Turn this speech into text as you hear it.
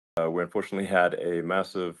we unfortunately had a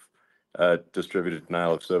massive distributed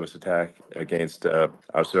denial of service attack against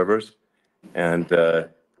our servers, and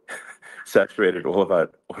saturated all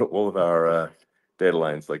of our data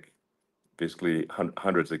lines. Like basically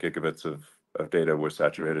hundreds of gigabits of data were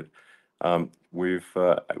saturated. We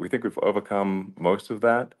think we've overcome most of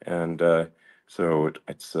that, and so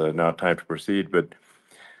it's now time to proceed. But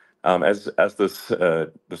as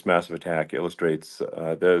this massive attack illustrates,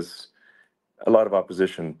 there's a lot of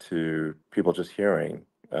opposition to people just hearing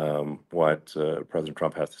what President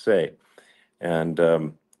Trump has to say, and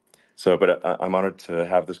but I'm honored to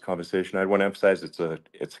have this conversation. I want to emphasize it's a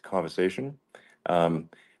conversation, um,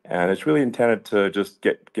 and it's really intended to just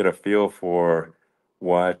get a feel for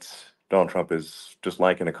what Donald Trump is just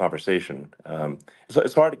like in a conversation.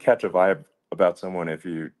 It's hard to catch a vibe about someone if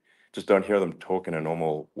you just don't hear them talk in a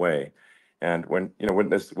normal way. And when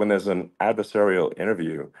there's an adversarial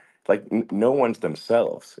interview, like no one's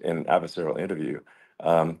themselves in an adversarial interview.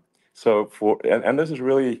 Um, and this is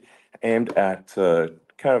really aimed at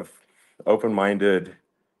kind of open-minded,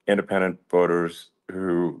 independent voters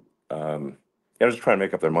who just trying to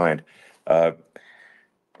make up their mind, uh,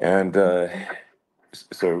 and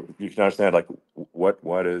so you can understand like what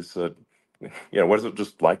is what is it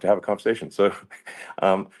just like to have a conversation. So,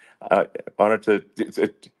 um, honored to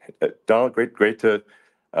Donald. Great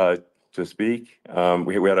uh, to speak.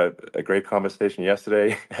 We had a great conversation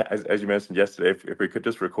yesterday. As you mentioned yesterday, if we could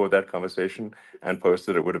just record that conversation and post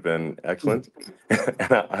it, it would have been excellent.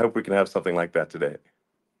 And I hope we can have something like that today.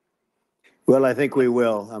 Well, I think we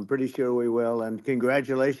will. I'm pretty sure we will. And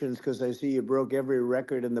congratulations, because I see you broke every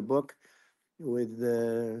record in the book with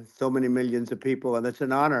so many millions of people, and it's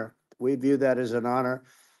an honor. We view that as an honor.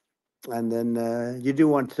 And then you do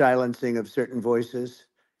want silencing of certain voices.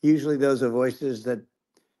 Usually those are voices that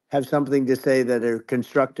have something to say that are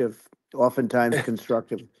constructive, oftentimes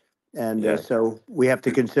constructive. And Yeah. so we have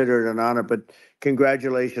to consider it an honor. But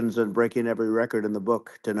congratulations on breaking every record in the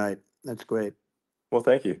book tonight. That's great. Well,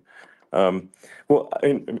 thank you. Well, I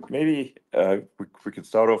mean, maybe we could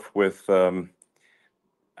start off with, the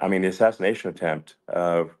assassination attempt,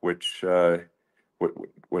 which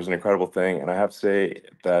was an incredible thing. And I have to say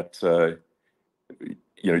that,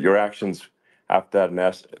 your actions after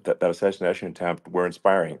that assassination attempt were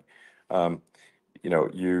inspiring. Um,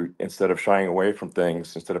 you, instead of shying away from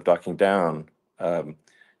things, instead of ducking down, um,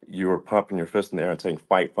 you were pumping your fist in the air and saying,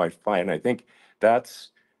 fight, fight, fight. And I think that's,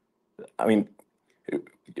 I mean,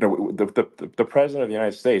 the president of the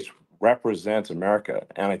United States represents America,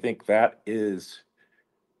 and I think that is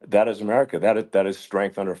America. That is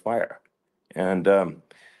strength under fire, and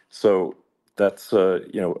so that's a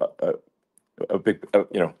big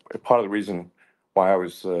part of the reason why I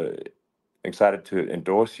was excited to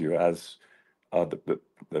endorse you as the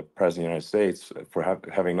president of the United States for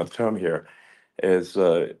having another term here. Is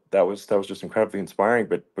that was just incredibly inspiring.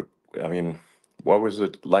 But I mean, what was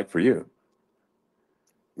it like for you?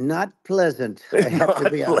 Not pleasant, I It's have to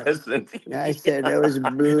not be honest. pleasant. I said there was I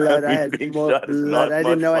blood. I mean, had being more shot is blood. not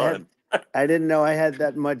much fun. I didn't know I had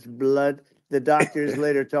that much blood. The doctors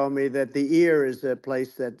later told me that the ear is a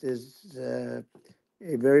place that is a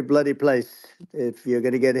very bloody place if you're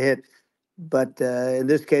going to get hit. But in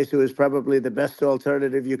this case, it was probably the best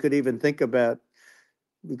alternative you could even think about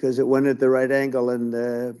because it went at the right angle, and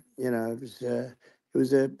it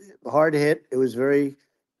was a hard hit. It was very,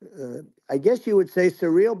 I guess you would say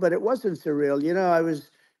surreal, but it wasn't surreal. I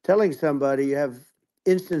was telling somebody you have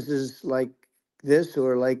instances like this,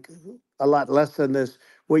 or like a lot less than this,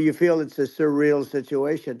 where you feel it's a surreal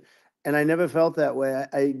situation, and I never felt that way.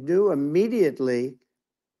 I knew immediately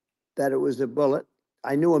that it was a bullet.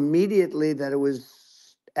 I knew immediately that it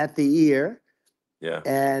was at the ear, Yeah.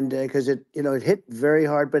 and because it hit very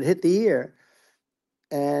hard, but hit the ear.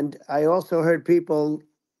 And I also heard people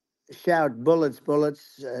shout, "Bullets,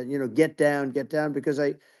 bullets!" Get down, because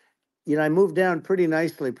I moved down pretty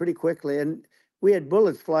nicely, pretty quickly, and we had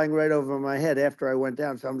bullets flying right over my head after I went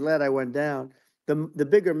down. So I'm glad I went down. The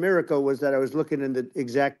bigger miracle was that I was looking in the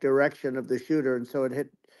exact direction of the shooter, and so it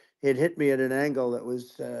hit me at an angle that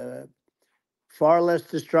was far less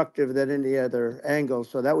destructive than any other angle.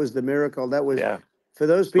 So that was the miracle. That was Yeah. for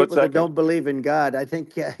those Split people that second. don't believe in God. I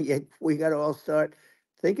think yeah, we got to all start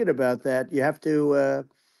thinking about that. You have to,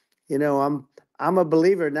 I'm a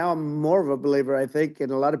believer now. I'm more of a believer, I think,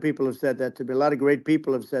 and a lot of people have said that to me. A lot of great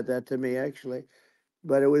people have said that to me, actually.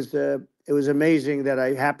 But it was amazing that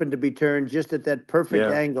I happened to be turned just at that perfect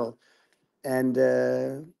Yeah. angle, and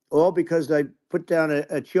all because I put down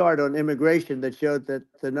a chart on immigration that showed that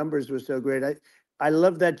the numbers were so great. I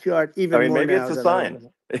love that chart I even mean, more maybe it's now a than I ever sign.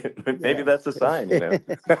 have. Maybe Yeah, that's a sign, you know.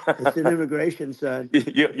 it's an immigration sign.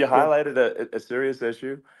 You But highlighted a serious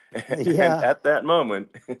issue, and yeah, at that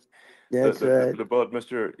moment, that's right. the bullet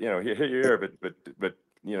missed your, you know, hit your ear, but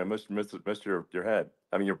you know, missed your head.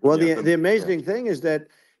 I mean, Well, you know, the you know, amazing thing is that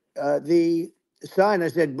the sign, I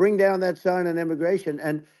said, bring down that sign on immigration,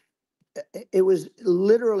 and it was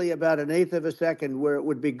literally about an eighth of a second where it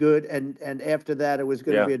would be good, and after that it was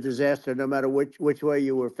going to yeah, be a disaster, no matter which way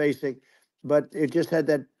you were facing. But it just had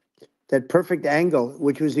that perfect angle,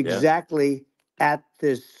 which was yeah, exactly at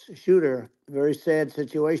this shooter. Very sad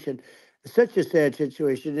situation. Such a sad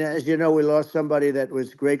situation. As you know, we lost somebody that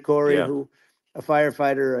was great, Corey, yeah, who, a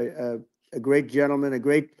firefighter, a great gentleman, a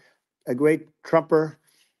great trumper.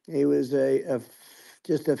 He was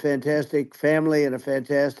just a fantastic family and a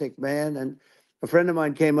fantastic man. And a friend of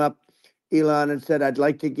mine came up, Elon, and said, "I'd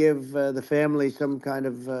like to give the family some kind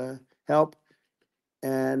of help."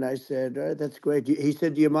 And I said, "That's great." He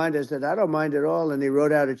said, "Do you mind?" I said, "I don't mind at all." And he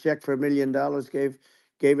wrote out a check for $1 million,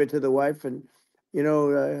 gave it to the wife. And, you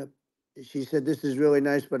know, she said, "This is really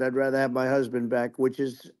nice, but I'd rather have my husband back," which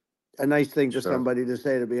is a nice thing for sure, somebody to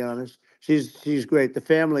say, to be honest. She's great. The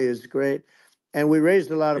family is great. And we raised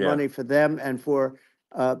a lot of yeah, money for them and for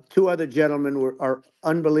two other gentlemen are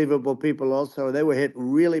unbelievable people also. They were hit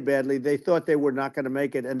really badly. They thought they were not going to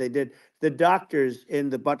make it, and they did. The doctors in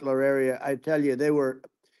the Butler area, I tell you, they were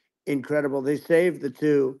incredible. They saved the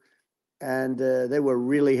two, and they were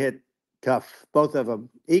really hit tough, both of them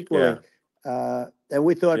yeah, equally. And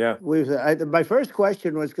we thought yeah, my first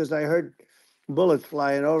question was because I heard bullets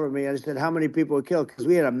flying over me, and I said, "How many people were killed?" Because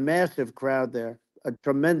we had a massive crowd there, a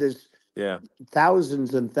tremendous yeah,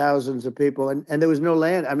 thousands and thousands of people, and there was no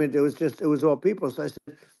land. I mean, it was all people. So I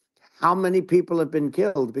said, "How many people have been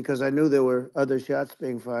killed?" Because I knew there were other shots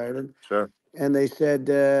being fired, sure, and they said,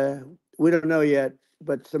 "We don't know yet,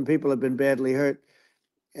 but some people have been badly hurt."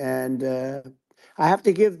 And I have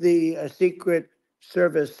to give the Secret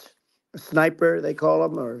Service a sniper, they call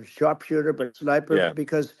him, or sharpshooter, but sniper, yeah,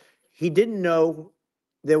 because he didn't know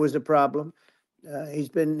there was a problem.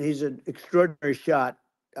 He's an extraordinary shot,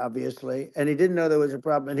 obviously, and he didn't know there was a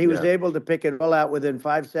problem, and he was yeah, able to pick it all out within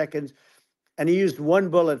 5 seconds. And he used one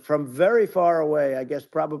bullet from very far away, I guess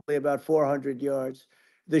probably about 400 yards.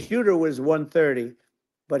 The shooter was 130,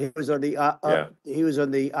 but yeah, he was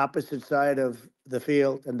on the opposite side of the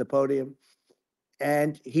field and the podium,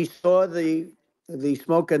 and he saw the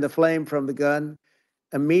smoke and the flame from the gun,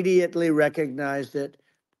 immediately recognized it,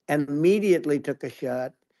 and immediately took a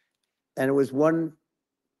shot. And it was one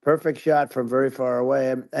perfect shot from very far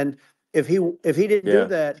away. And if he didn't do yeah,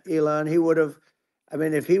 that, Elon, he would have. I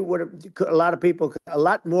mean, if he would have, a lot of people, a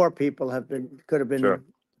lot more people could have been sure,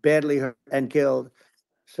 badly hurt and killed.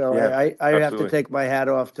 So yeah, I have to absolutely, take my hat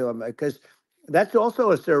off to him because that's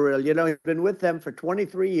also a surreal. You know, he's been with them for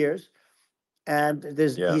 23 years, and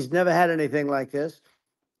yeah, he's never had anything like this.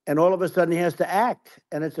 And all of a sudden, he has to act,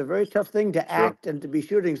 and it's a very tough thing to sure, act and to be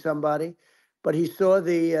shooting somebody. But he saw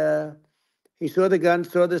the gun,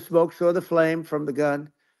 saw the smoke, saw the flame from the gun,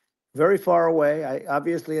 very far away. I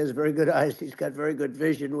obviously has very good eyes. He's got very good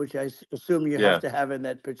vision, which assume you have yeah, to have in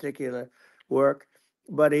that particular work.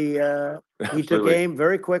 But he took absolutely, aim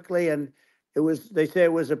very quickly, and they say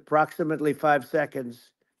it was approximately 5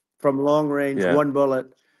 seconds from long range, yeah, one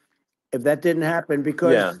bullet. If that didn't happen, yeah,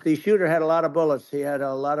 because the shooter had a lot of bullets, he had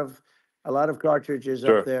a lot of cartridges up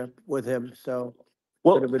sure. there with him, so could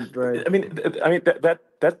Well, have been very. I mean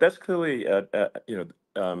that's clearly, you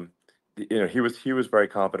know, he was very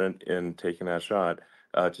confident in taking that shot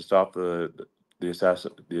to stop the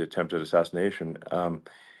attempted assassination.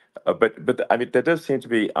 But I mean, there does seem to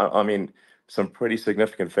be, I mean, some pretty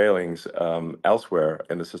significant failings elsewhere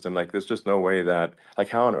in the system. Like, there's just no way that, like,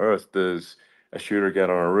 how on earth does a shooter get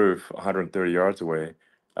on a roof 130 yards away?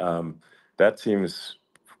 Um, that seems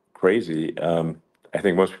crazy. I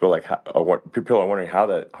think most people people are wondering how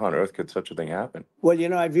on earth could such a thing happen? Well,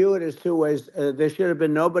 I view it as two ways. There should have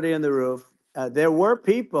been nobody on the roof. There were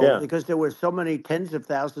people, Yeah, because there were so many tens of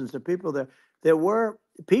thousands of people there. There were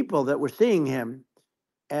people that were seeing him,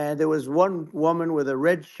 and there was one woman with a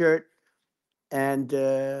red shirt and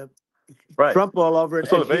right. Trump all over I it,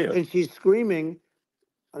 saw and the videos. she's screaming,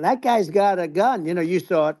 "That guy's got a gun!" You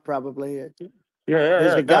saw it probably. There's a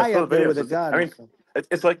No, I guy saw up the there with videos. a I gun. mean,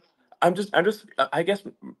 it's like I guess,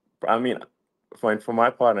 I mean, for my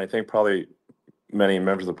part, and I think probably many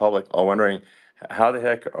members of the public are wondering how the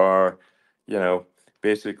heck are, you know,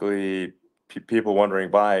 basically people wondering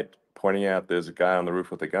by it, pointing out there's a guy on the roof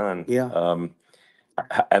with a gun, Yeah.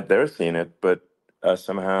 and they're seeing it, but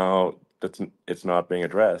somehow it's not being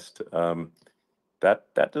addressed.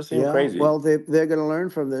 That does seem Yeah, crazy. well, they're going to learn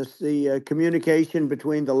from this. The communication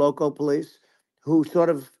between the local police, who sort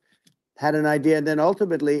of had an idea, and then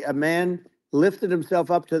ultimately a man lifted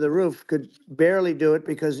himself up to the roof, could barely do it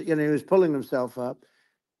because he was pulling himself up,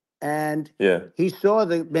 and Yeah, he saw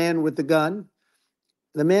the man with the gun.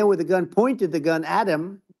 The man with the gun pointed the gun at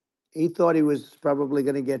him. He thought he was probably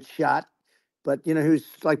going to get shot, but he was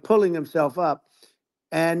like pulling himself up,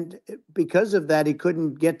 and because of that, he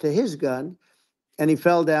couldn't get to his gun, and he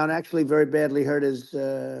fell down. Actually, very badly hurt his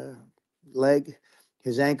leg,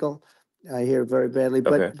 his ankle. I hear very badly,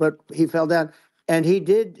 okay. but he fell down, and he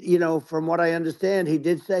did. From what I understand, he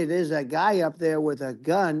did say there's a guy up there with a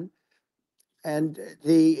gun, and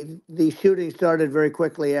the shooting started very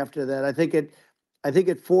quickly after that. I think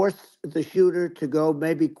it forced the shooter to go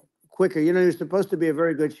maybe quicker. He was supposed to be a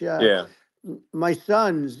very good shot. Yeah, My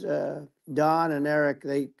sons, Don and Eric,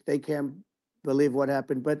 they can't believe what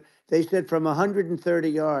happened, but they said from 130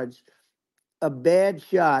 yards, a bad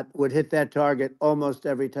shot would hit that target almost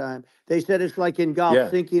every time. They said it's like in golf, yeah,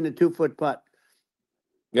 sinking a 2-foot putt.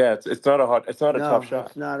 yeah. It's not a tough No, shot.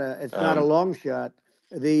 it's not a long shot.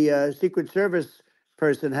 The Secret Service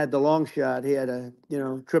person had the long shot. He had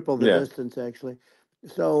triple the Yeah, distance actually.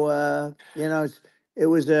 So it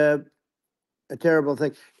was a terrible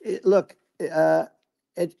thing. Look,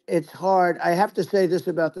 it's hard. I have to say this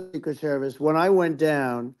about the Secret Service. When I went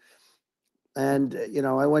down, and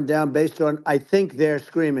I went down based on, I think, they're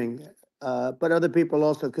screaming, but other people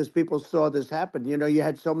also, because people saw this happen. You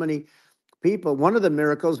had so many people. One of the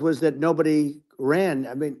miracles was that nobody ran.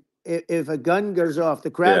 I mean, if a gun goes off,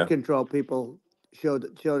 the crowd yeah, control people showed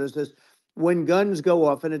us this. When guns go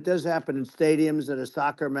off, and it does happen in stadiums at a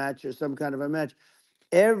soccer match or some kind of a match,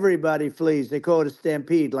 everybody flees. They call it a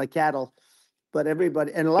stampede, like cattle. But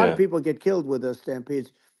everybody, and a lot of yeah. people get killed with those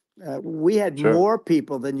stampedes. We had Sure. more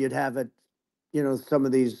people than you'd have at some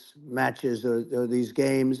of these matches or these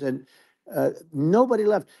games, and nobody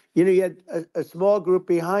left. You had a small group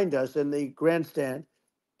behind us in the grandstand,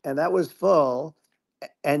 and that was full.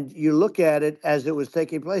 And you look at it as it was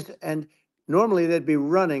taking place, and normally they'd be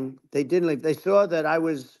running. They didn't leave. They saw that I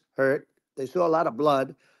was hurt. They saw a lot of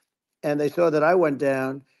blood, and they saw that I went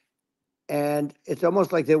down, and it's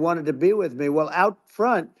almost like they wanted to be with me. Well, out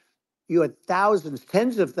front, you had thousands,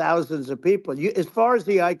 tens of thousands of people. As far as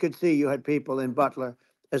the eye could see, you had people in Butler,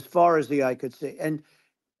 as far as the eye could see, and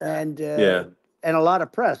uh, Yeah, and a lot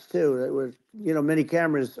of press too. There were many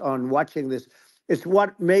cameras on watching this. It's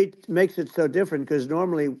what makes it so different, because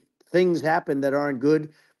normally things happen that aren't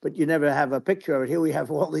good, but you never have a picture of it. Here we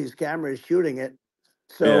have all these cameras shooting it,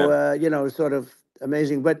 so yeah. sort of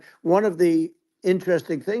amazing. But one of the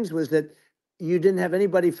interesting things was that you didn't have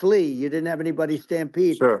anybody flee, you didn't have anybody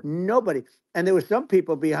stampede, Sure. nobody. And there were some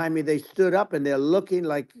people behind me. They stood up and they're looking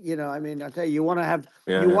like, I mean, I'll tell you,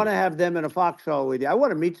 Yeah, you yeah. want to have them in a foxhole with you. I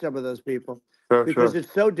want to meet some of those people, Sure, because sure.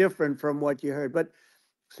 it's so different from what you heard. But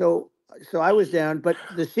so I was down, but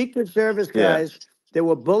the Secret Service Yeah, guys, there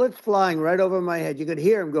were bullets flying right over my head. You could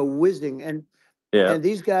hear them go whizzing, yeah, and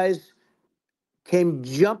these guys came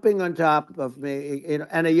jumping on top of me,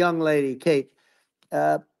 and a young lady, Kate,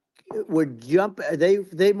 uh, would jump.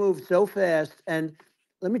 They moved so fast, and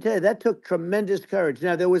let me tell you, that took tremendous courage.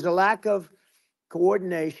 Now there was a lack of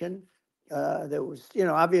coordination. There was,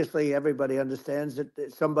 obviously everybody understands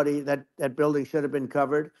that somebody that building should have been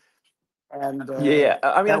covered, and yeah, yeah.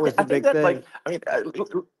 I mean, that was I the think big that thing. like,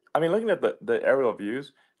 I mean, looking at the aerial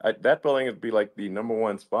views, that building would be like the number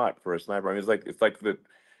one spot for a sniper. I mean, it's like the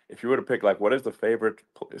if you were to pick like what is the favorite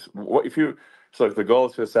place, what if you so if the goal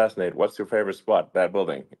is to assassinate, what's your favorite spot? That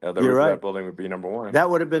building, the You're roof of that right. building would be number one. That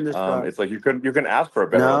would have been the spot. It's like you can ask for a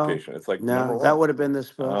better No, location. It's like number no, that one. would have been the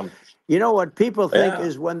spot. Um, What people think yeah,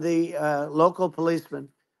 is when the local policeman,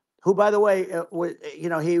 who, by the way,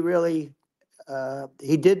 he really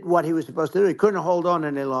he did what he was supposed to do. He couldn't hold on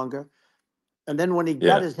any longer. And then when he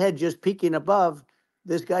got yeah, his head just peeking above,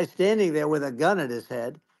 this guy standing there with a gun at his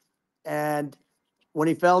head. And when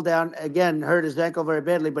he fell down, again, hurt his ankle very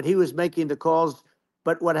badly, but he was making the calls.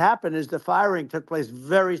 But what happened is the firing took place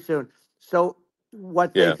very soon. So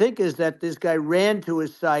what they yeah, think is that this guy ran to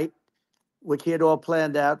his site, which he had all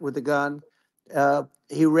planned out with the gun.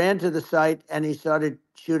 He ran to the site and he started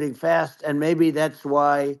shooting fast. And maybe that's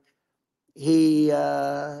why he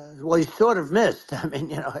sort of missed. I mean,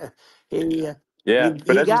 he uh, yeah.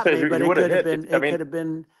 But he as you got said, me, he but would have hit. I it mean, could have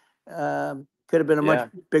been a much yeah.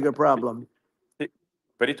 bigger problem.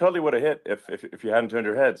 But he totally would have hit if you hadn't turned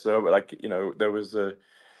your head. So like there was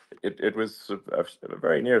it was a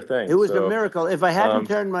very near thing. It was a So, miracle. If I hadn't um,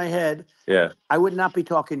 turned my head, yeah, I would not be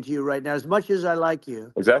talking to you right now. As much as I like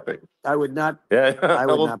you, exactly. I would not. Yeah, I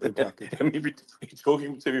would well, not be talking to you. maybe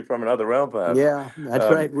talking to me from another realm, perhaps. Yeah, that's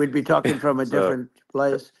Um, right. We'd be talking from a so different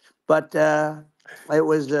place. But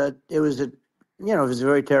it was a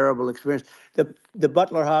very terrible experience. The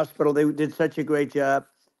Butler Hospital, they did such a great job.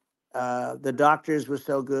 The doctors were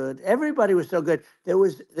so good. Everybody was so good. There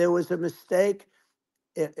was a mistake.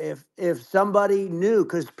 If somebody knew,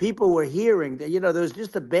 because people were hearing that, there was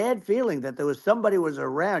just a bad feeling that there was somebody was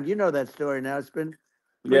around. You know that story now. It's been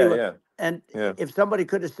pretty yeah, well. yeah, And yeah, if somebody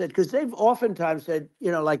could have said, because they've oftentimes said,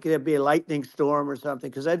 like there'd be a lightning storm or something.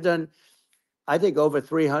 Because I've done, I think over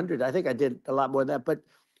 300. I think I did a lot more than that, but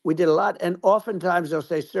we did a lot. And oftentimes they'll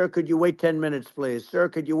say, "Sir, could you wait 10 minutes, please? Sir,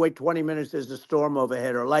 could you wait 20 minutes? There's a storm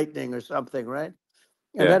overhead or lightning or something," right?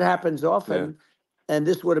 And yeah, that happens yeah, often. And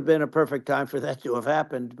this would have been a perfect time for that to have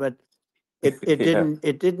happened, but it yeah. didn't.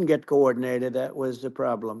 It didn't get coordinated. That was the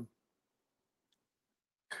problem.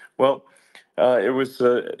 Well, it was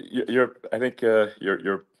your. I think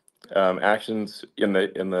your actions in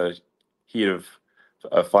the heat of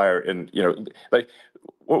fire, and like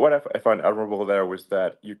what I found admirable there was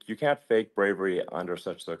that you can't fake bravery under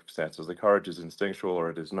such circumstances. The courage is instinctual, or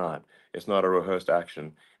it is not. It's not a rehearsed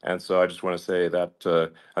action. And so I just want to say that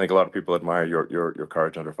I think a lot of people admire your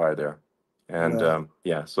courage under fire there. And Well,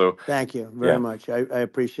 yeah, so thank you very yeah, much. I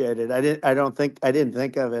appreciate it. I didn't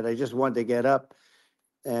think of it. I just wanted to get up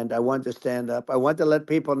and I wanted to stand up. I wanted to let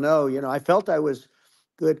people know, I felt I was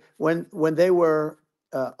good when they were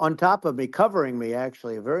on top of me, covering me,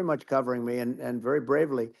 actually, very much covering me and very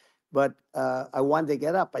bravely. But I wanted to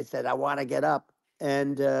get up. I said, I want to get up.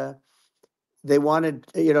 And they wanted,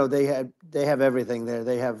 they have everything there.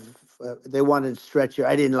 They wanted stretcher.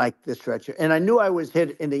 I didn't like the stretcher. And I knew I was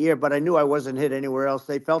hit in the ear, but I knew I wasn't hit anywhere else.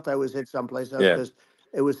 They felt I was hit someplace else yeah, because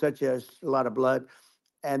it was such a lot of blood,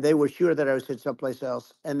 and they were sure that I was hit someplace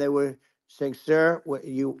else. And they were saying, "Sir,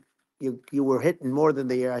 you were hit in more than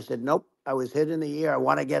the ear." I said, "Nope, I was hit in the ear. I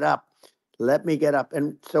want to get up. Let me get up."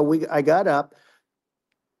 And so I got up,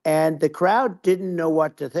 and the crowd didn't know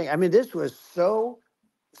what to think. I mean, this was so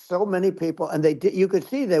many people, and you could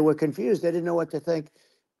see they were confused. They didn't know what to think,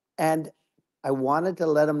 and I wanted to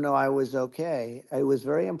let them know I was okay. It was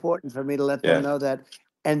very important for me to let them yeah, know that,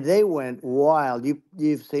 and they went wild.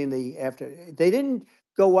 You've seen the after. They didn't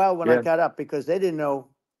go wild when I yeah, got up because they didn't know,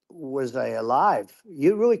 was I alive.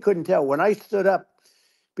 You really couldn't tell when I stood up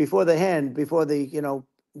before before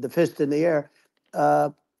the fist in the air.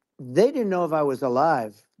 Uh, they didn't know if I was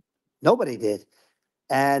alive. Nobody did.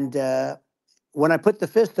 And when I put the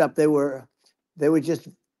fist up, they were just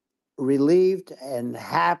relieved and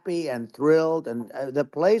happy and thrilled, and the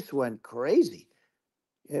place went crazy.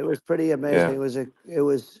 It was pretty amazing. yeah. It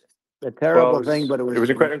was a Well, terrible thing, but it it was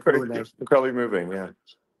was pretty amazing. incredibly moving. Yeah.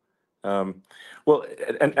 Um, well,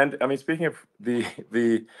 and I mean, speaking of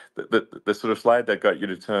the sort of slide that got you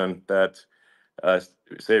to turn that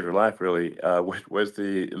saved your life, really, was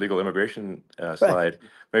the illegal immigration Right. slide.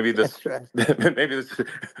 Maybe this, That's right. maybe this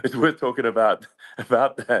is worth talking about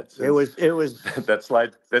that, It since was. It was. that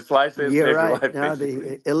slide You're saved your right. life, No,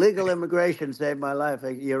 basically. the illegal immigration saved my life.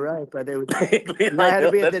 You're right, but and I I had to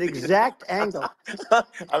know be at that's that the. exact angle.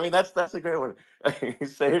 I mean, that's a great one.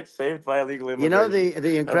 Saved by illegal immigration.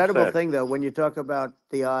 The incredible 100%. thing though, when you talk about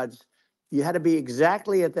the odds, you had to be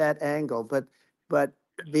exactly at that angle. But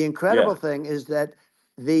the Yeah, incredible thing is that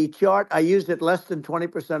the chart, I used it less than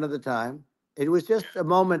 20% of the time. It was just a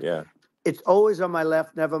moment. yeah, It's always on my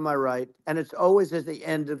left, never my right, and it's always at the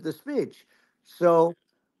end of the speech. So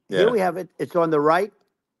here yeah, we have it. It's on the right,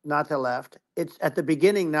 not the left. It's at the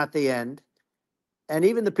beginning, not the end. And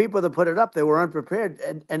even the people that put it up, they were unprepared,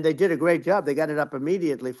 and they did a great job. They got it up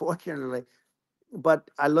immediately, fortunately. But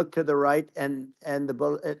I looked to the right, and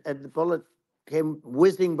the bullet came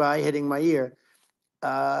whizzing by, hitting my ear.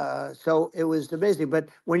 So it was amazing. But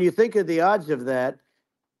when you think of the odds of that,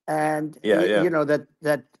 and yeah, yeah,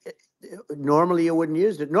 that normally you wouldn't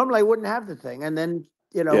use it. Normally I wouldn't have the thing, and then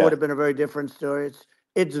it would yeah. have been a very different story.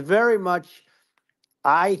 It's very much,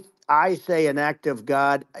 I say, an act of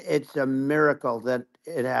God. It's a miracle that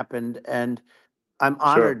it happened, and I'm Sure.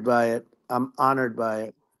 honored by it. I'm honored by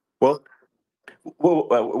it. Well,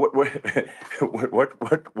 what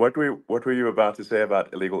were you about to say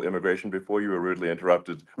about illegal immigration before you were rudely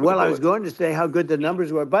interrupted with a Well, I was bullet? going to say how good the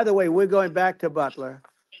numbers were. By the way, we're going back to Butler,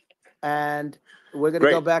 and we're going to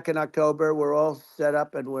go Great. back in October. We're all set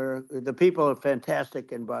up, and the people are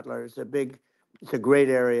fantastic in Butler. It's a great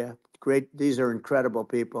area. Great. These are incredible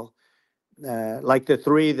people. like the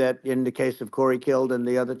three that in the case of Corey killed and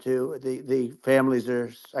the other two, the families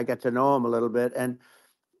are, I got to know them a little bit, and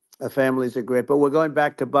the families are great. But we're going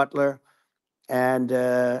back to Butler. And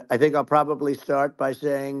I think I'll probably start by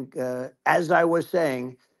saying, as I was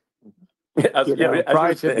saying, As, yeah, as you prior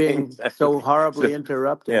were to saying, being exactly. so horribly So,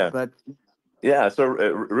 interrupted. yeah, But yeah. So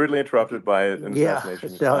rudely interrupted by an yeah, assassination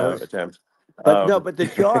so, attempt. but no, but the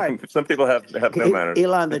chart, Some people have no manners.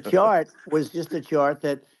 Elon, the chart was just a chart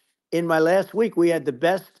that in my last week, we had the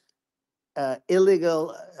best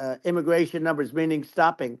illegal immigration numbers, meaning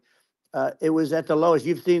stopping. It was at the lowest.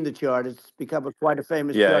 You've seen the chart. It's become quite a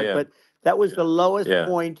famous Yeah, chart, yeah, but that was the lowest yeah.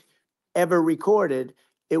 point ever recorded.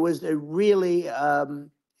 It was a really,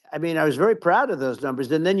 I mean, I was very proud of those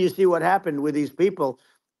numbers. And then you see what happened with these people,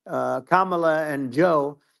 Kamala and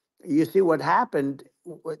Joe. You see what happened.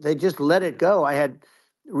 They just let it go. I had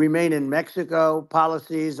remain in Mexico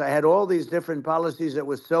policies. I had all these different policies that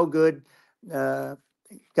was so good. Uh,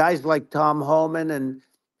 Guys like Tom Homan and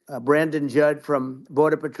Brandon Judd from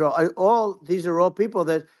Border Patrol. All these are all people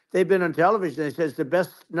that they've been on television. They says the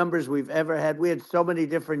best numbers we've ever had. We had so many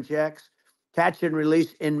different checks, catch and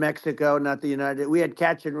release in Mexico, not the United. We had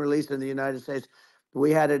catch and release in the United States.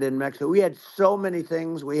 We had it in Mexico. We had so many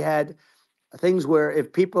things. We had things where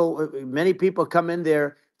if people, many people come in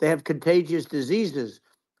there, they have contagious diseases.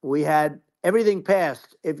 We had everything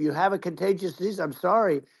passed. If you have a contagious disease, I'm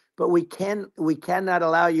sorry, but we cannot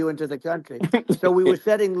allow you into the country. So we were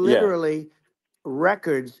setting Yeah, literally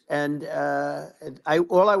records, and I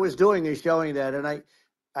all I was doing is showing that, and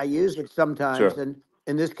I use it sometimes, sure. and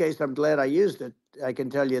in this case, I'm glad I used it. I can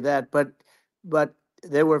tell you that, but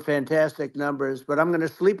they were fantastic numbers. But I'm going to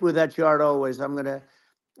sleep with that chart always.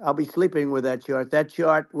 I'll be sleeping with that chart. That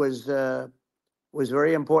chart was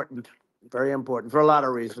very important for a lot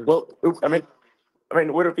of reasons. Well, I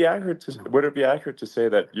mean, would it be accurate to say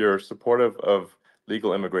that you're supportive of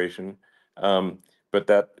legal immigration, but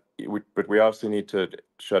but we obviously need to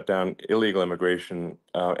shut down illegal immigration,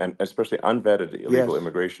 and especially unvetted illegal Yes,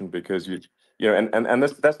 immigration, because and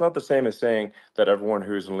that's not the same as saying that everyone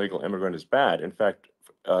who's an illegal immigrant is bad. In fact,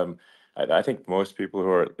 I think most people who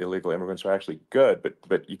are illegal immigrants are actually good,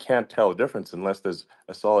 but you can't tell the difference unless there's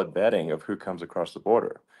a solid vetting of who comes across the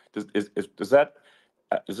border. Does that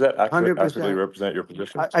accurately 100%. represent your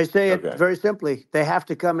position? I say it Okay. very simply. They have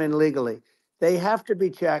to come in legally. They have to be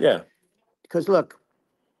checked Yeah. because look,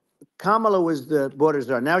 Kamala was the border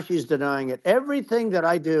czar. Now she's denying it. Everything that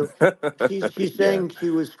I do, she's Yeah. saying she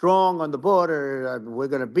was strong on the border. We're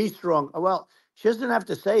going to be strong. Well, she doesn't have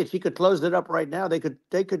to say it. She could close it up right now. They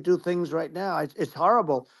could do things right now. It's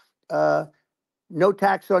horrible. Uh, no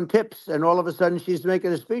tax on tips, and all of a sudden she's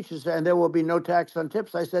making a speech and there will be no tax on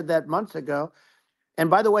tips. I said that months ago. And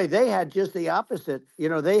by the way, they had just the opposite.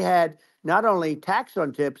 They had not only tax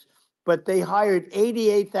on tips, but they hired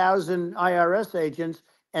 88,000 IRS agents,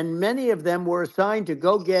 and many of them were assigned to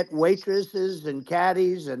go get waitresses and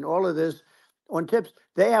caddies and all of this on tips.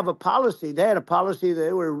 They have a policy. They had a policy that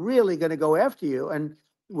they were really going to go after you and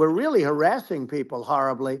were really harassing people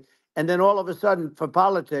horribly. And then all of a sudden, for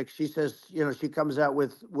politics, she says, she comes out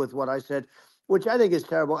with what I said, which I think is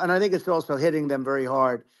terrible. And I think it's also hitting them very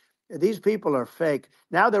hard. These people are fake.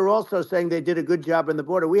 Now they're also saying they did a good job on the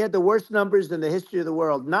border. We had the worst numbers in the history of the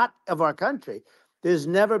world, not of our country. There's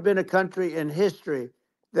never been a country in history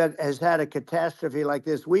that has had a catastrophe like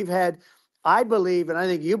this. We've had, I believe, and I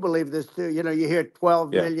think you believe this too, you hear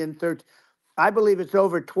 12 Yeah. million, 13. I believe it's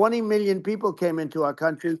over 20 million people came into our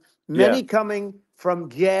country, Yeah. many coming from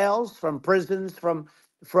jails, from prisons, from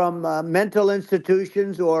mental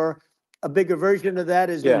institutions, or a bigger version of that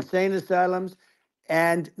is Yeah. insane asylums,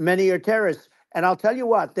 and many are terrorists. And I'll tell you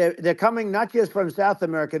what, they're coming not just from South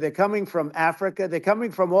America, they're coming from Africa, they're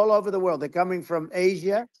coming from all over the world. They're coming from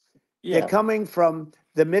Asia, they're Yeah. coming from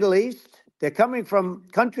the Middle East, they're coming from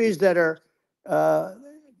countries that are uh,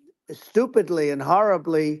 stupidly and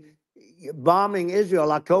horribly bombing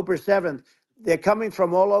Israel October 7th. They're coming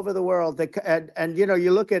from all over the world. And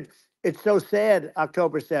you look at it's so sad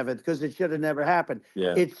October 7th because it should have never happened.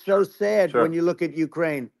 Yeah. It's so sad when Sure. you look at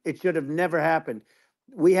Ukraine. It should have never happened.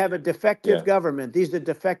 We have a defective Yeah. government. These are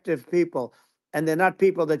defective people, and they're not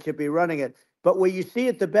people that should be running it. But where you see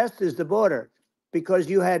it the best is the border, because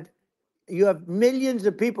you have millions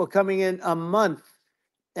of people coming in a month,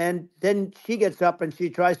 and then she gets up and she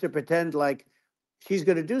tries to pretend like she's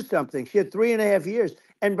going to do something. She had 3.5 years.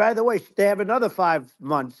 And by the way, they have another 5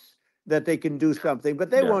 months that they can do something, but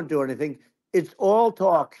they Yeah. won't do anything. It's all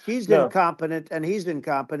talk. She's No. incompetent and he's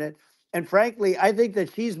incompetent. And frankly, I think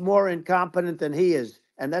that she's more incompetent than he is.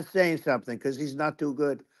 And that's saying something because he's not too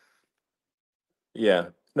good. Yeah.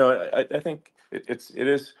 No, I think it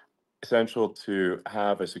is. essential to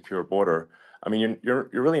have a secure border. I mean, you're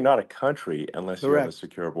really not a country unless you have a Correct.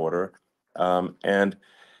 secure border. And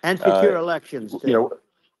And uh, secure elections you too. know,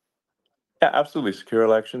 yeah, absolutely secure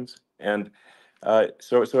elections. And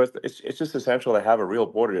so it's just essential to have a real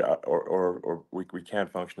border, or we can't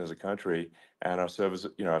function as a country, and our service,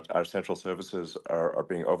 our central services are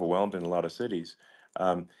being overwhelmed in a lot of cities.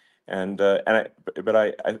 Um, and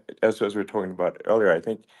as we were talking about earlier, I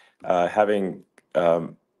think having a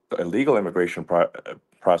legal immigration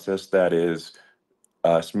process that is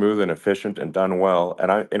smooth and efficient and done well,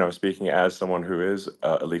 and speaking as someone who is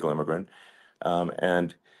a legal immigrant,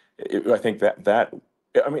 and I think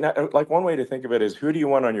I mean, like one way to think of it is, who do you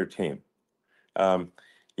want on your team? Um,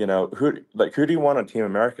 who do you want on Team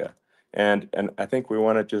America? And I think we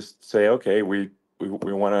want to just say, okay, we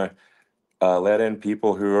want to let in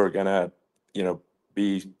people who are gonna,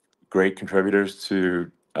 be great contributors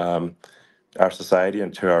to our society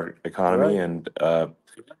and to our economy, Right.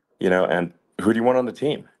 and who do you want on the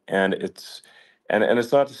team? And it's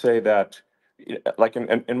not to say that, like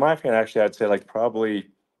in my opinion, actually, I'd say like probably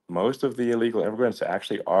most of the illegal immigrants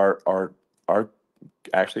actually are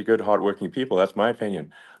actually good, hardworking people. That's my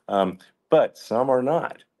opinion. Um, but some are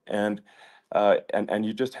not, and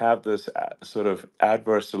you just have this sort of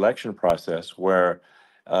adverse selection process where,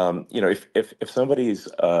 if somebody's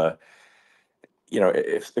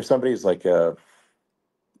if somebody's like you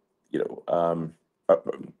know, um, uh,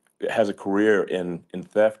 has a career in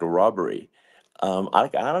theft or robbery. I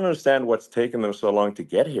don't understand what's taken them so long to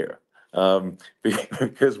get here,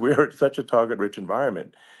 because we're in such a target-rich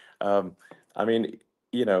environment. Um, I mean,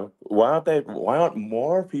 why aren't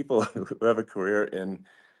more people who have a career in,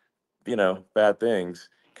 bad things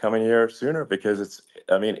coming here sooner? Because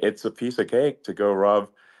I mean, it's a piece of cake to go rob,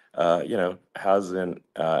 houses in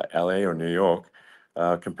LA or New York,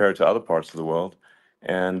 compared to other parts of the world.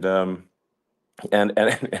 And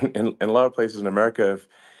in a lot of places in America,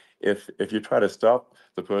 if you try to stop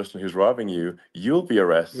the person who's robbing you, you'll be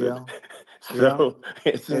arrested. Yeah. Yeah. So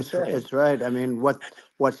it's insane. It's right. I mean,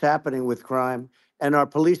 what's happening with crime, and our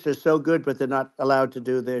police are so good, but they're not allowed to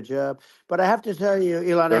do their job. But I have to tell you,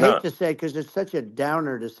 Elon, I They're hate not. to say, because it's such a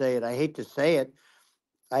downer to say it. I hate to say it.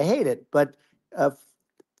 I hate it. But uh,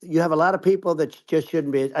 you have a lot of people that just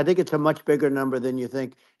shouldn't be. I think it's a much bigger number than you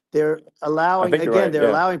think. They're I allowing, think you're again, right. they're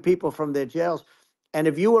Yeah. allowing people from their jails. And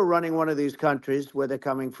if you were running one of these countries where they're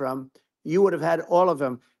coming from, you would have had all of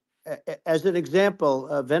them. As an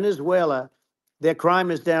example, Venezuela, their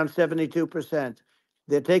crime is down 72%.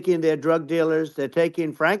 They're taking their drug dealers, they're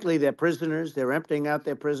taking, frankly, their prisoners, they're emptying out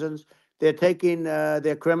their prisons. They're taking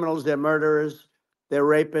their criminals, their murderers, their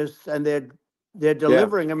rapists, and they're Yeah.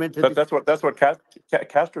 delivering them into But the. that's what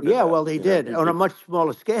Castro did Yeah, that. well, he did on a much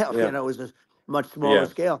smaller scale. Yeah. It was a much smaller Yeah.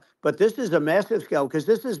 scale. But this is a massive scale because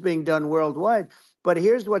this is being done worldwide. But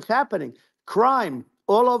here's what's happening: crime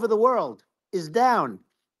all over the world is down.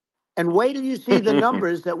 And wait till you see the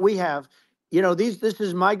numbers that we have. This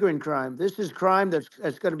is migrant crime. This is crime that's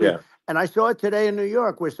going to be. Yeah. And I saw it today in New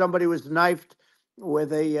York, where somebody was knifed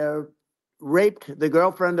with raped the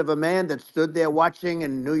girlfriend of a man that stood there watching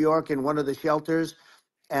in New York in one of the shelters,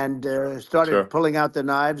 and started Sure. pulling out the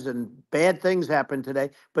knives, and bad things happen today.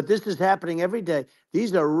 But this is happening every day.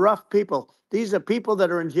 These are rough people. These are people that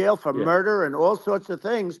are in jail for Yeah. murder and all sorts of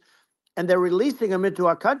things, and they're releasing them into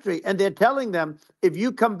our country, and they're telling them, if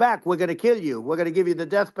you come back, we're going to kill you. We're going to give you the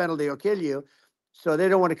death penalty or kill you. So they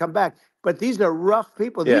don't want to come back. But these are rough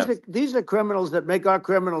people. Yeah. These are criminals that make our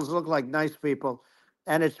criminals look like nice people,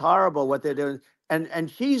 and it's horrible what they're doing.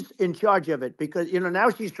 And she's in charge of it, because now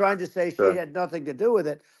she's trying to say she Sure. had nothing to do with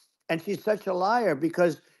it, and she's such a liar,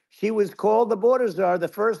 because she was called the border czar the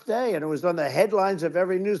first day, and it was on the headlines of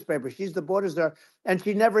every newspaper. She's the border czar, and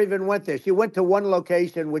she never even went there. She went to one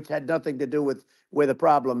location which had nothing to do with where the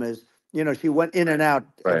problem is. She went in and out,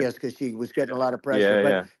 I Right. guess, because she was getting a lot of pressure, Yeah. but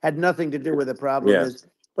Yeah. had nothing to do with the problem Yeah. is.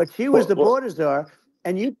 But she was Well. the Well. border czar,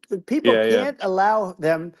 and people Yeah. Yeah. can't allow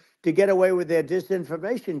them to get away with their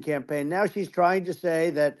disinformation campaign. Now she's trying to say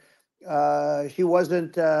that she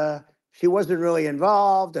wasn't really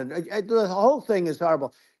involved, and the whole thing is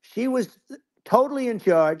horrible. She was totally in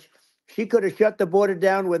charge. She could have shut the border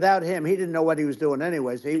down without him. He didn't know what he was doing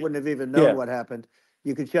anyway, so he wouldn't have even known Yeah. what happened.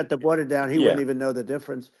 You could shut the border down; he wouldn't Yeah. even know the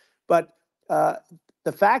difference. But uh,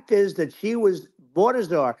 the fact is that she was border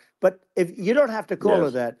czar. But if you don't have to call her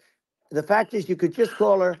Yes. that, the fact is you could just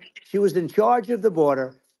call her. She was in charge of the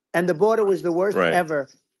border, and the border was the worst Right. ever.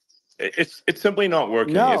 It's simply not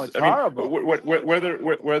working. No, It's it's I mean, horrible.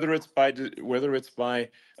 whether it's by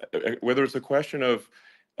whether it's a question of,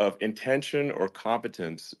 of intention or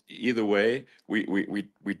competence, either way, we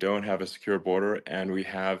don't have a secure border, and we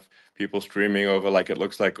have people streaming over like it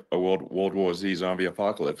looks like a World War Z zombie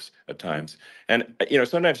apocalypse at times. And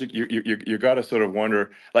sometimes you got to sort of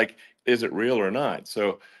wonder, like, is it real or not?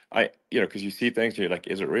 So because you see things, and you're like,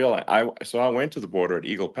 is it real? So I went to the border at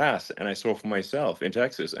Eagle Pass, and I saw for myself in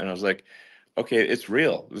Texas, and I was like, okay, it's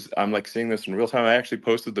real. I'm like seeing this in real time. I actually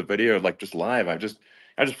posted the video like just live. I just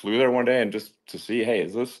flew there one day and just to see, hey,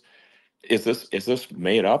 is this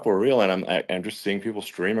made up or real? And I'm just seeing people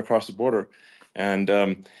stream across the border, and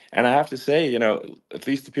I have to say, at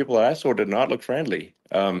least the people that I saw did not look friendly.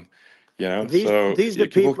 So These are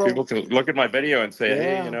people people. can look at my video and say,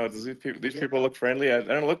 hey, Yeah. does these people look friendly? I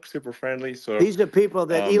don't look super friendly. So These are people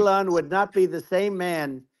that um, Elon would not be the same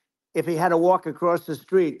man if he had to walk across the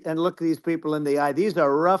street and look these people in the eye. These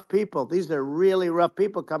are rough people. These are really rough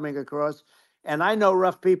people coming across. And I know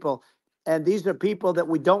rough people. And these are people that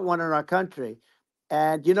we don't want in our country.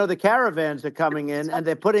 And the caravans are coming in and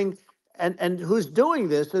they're putting and who's doing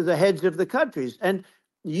this are the heads of the countries. And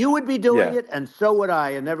you would be doing yeah, it, and so would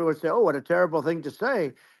I. And everyone would say, oh, what a terrible thing to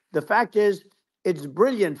say. The fact is, it's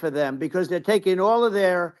brilliant for them because they're taking all of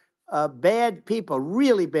their bad people,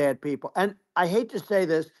 really bad people. And I hate to say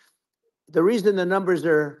this, the reason the numbers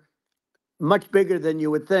are much bigger than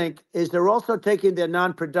you would think is they're also taking their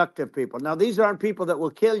non-productive people. Now, these aren't people that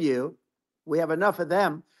will kill you. We have enough of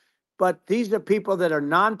them, but these are people that are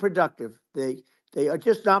non-productive. They are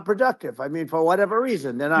just not productive. I mean, for whatever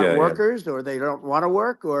reason, they're not yeah, workers or they don't want to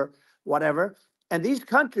work or whatever. And these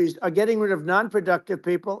countries are getting rid of non-productive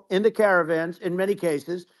people in the caravans in many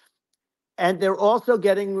cases, and they're also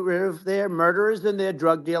getting rid of their murderers and their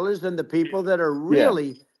drug dealers and the people that are yeah,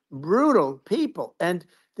 really brutal people. And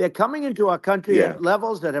they're coming into our country yeah, at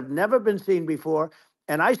levels that have never been seen before.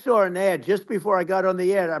 And I saw an ad just before I got on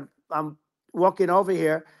the air. I'm walking over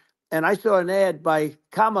here, and I saw an ad by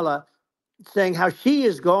Kamala saying how she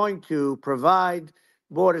is going to provide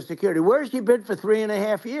border security. Where has she been for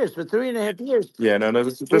 3.5 years? For 3.5 years, yeah. No, no.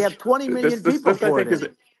 we have 20 million people I poured think is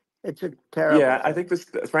in. It's a terrible Yeah, I thing. think this,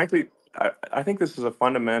 frankly, I think this is a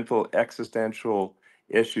fundamental existential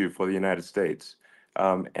issue for the United States.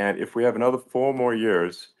 And if we have another 4 more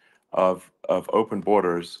years of open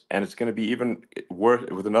borders, and it's going to be even worse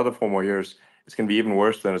with another 4 more years, it's going to be even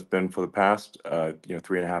worse than it's been for the past,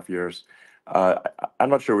 3.5 years. I'm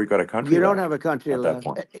not sure we've got a country You don't have left a country at that left.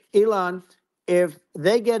 point. Elon, if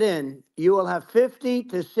they get in, you will have 50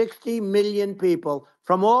 to 60 million people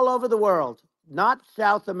from all over the world, not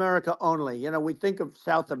South America only. We think of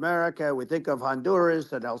South America, we think of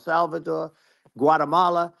Honduras and El Salvador,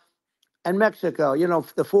 Guatemala, and Mexico,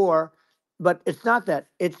 the four. But it's not that.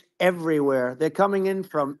 It's everywhere. They're coming in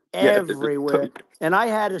from Yeah, everywhere. And I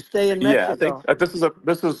had to stay in Yeah, I think Mexico.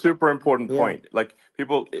 this is a super important Yeah. point. Like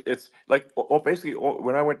people, it's like basically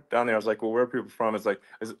when I went down there, I was like, well, where are people from? It's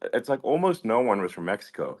like almost no one was from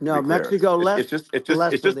Mexico. To be No, clear, Mexico it's less, it's just it's just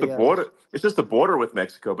less it's than just the the others. border. It's just the border with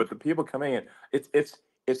Mexico. But the people coming in, it's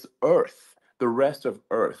Earth, the rest of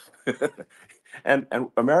Earth, and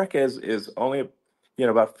America is only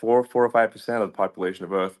about 4 or 5% of the population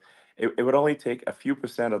of Earth. It would only take a few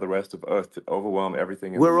percent of the rest of Earth to overwhelm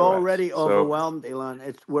everything in the We're U.S. already So overwhelmed, Elon.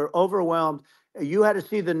 We're overwhelmed. You had to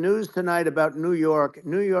see the news tonight about New York.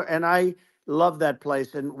 New York, and I love that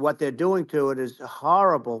place, and what they're doing to it is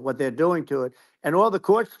horrible, what they're doing to it. And all the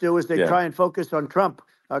courts do is they yeah, try and focus on Trump.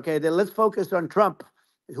 Okay, let's focus on Trump,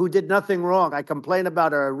 who did nothing wrong. I complain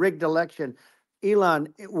about a rigged election.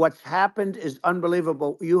 Elon, what's happened is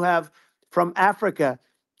unbelievable. You have from Africa,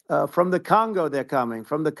 from the Congo, they're coming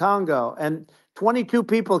from the Congo, and 22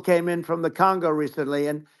 people came in from the Congo recently,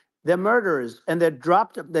 and they're murderers, and they're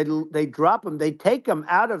dropped. They drop them. They take them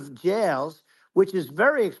out of jails, which is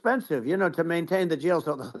very expensive, to maintain the jails.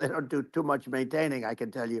 Although they don't do too much maintaining, I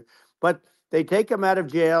can tell you. But they take them out of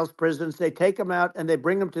jails, prisons. They take them out and they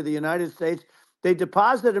bring them to the United States. They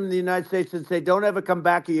deposit them in the United States and say, "Don't ever come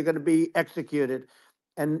back, or you're going to be executed."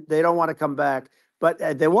 And they don't want to come back, but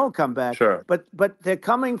they won't come back. sure. But they're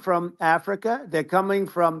coming from Africa. They're coming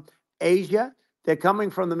from Asia. They're coming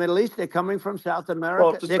from the Middle East. They're coming from South Well,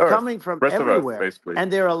 America. just They're Earth, coming from rest of Earth, everywhere. basically.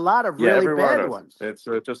 And there are a lot of Yeah, really everywhere on bad Earth. ones. It's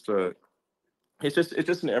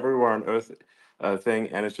just an everywhere on Earth thing,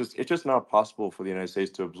 and it's just not possible for the United States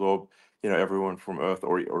to absorb everyone from Earth,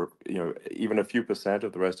 or even a few percent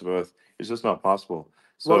of the rest of Earth. It's just not possible.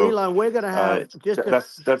 Well, So Elon, we're going to have that's just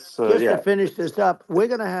to yeah, finish this up. We're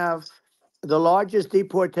going to have the largest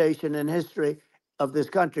deportation in history of this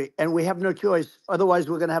country, and we have no choice. Otherwise,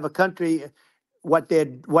 we're going to have a country. What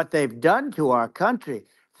they've done to our country.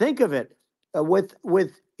 Think of it, with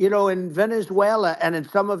in Venezuela and in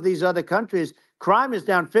some of these other countries. Crime is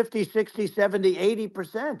down 50, 60, 70,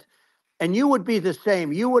 80%. And you would be the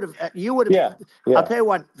same. Yeah, I'll yeah, tell you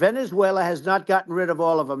what, Venezuela has not gotten rid of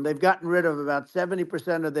all of them. They've gotten rid of about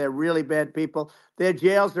 70% of their really bad people. Their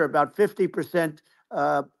jails are about 50%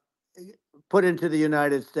 uh, put into the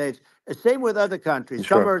United States. Same with other countries.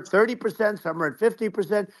 Some sure. are at 30%, some are at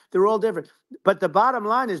 50%. They're all different. But the bottom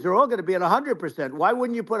line is they're all going to be at 100%. Why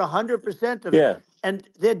wouldn't you put 100% of, Yeah, and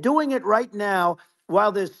they're doing it right now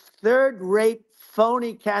while this third rate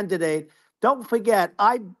phony candidate, don't forget,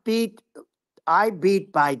 I beat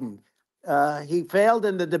Biden. He failed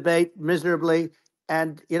in the debate miserably.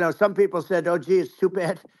 And, some people said, oh, gee, it's too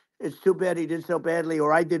bad. It's too bad he did so badly,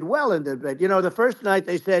 or I did well in the debate. The first night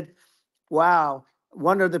they said, wow.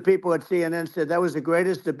 One of the people at CNN said that was the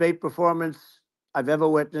greatest debate performance I've ever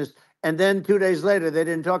witnessed. And then 2 days later, they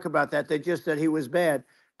didn't talk about that. They just said he was bad.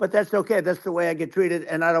 But that's okay. That's the way I get treated.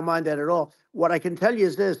 And I don't mind that at all. What I can tell you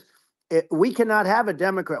is this: we cannot have a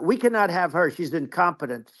Democrat. We cannot have her. She's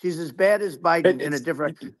incompetent. She's as bad as Biden in a it's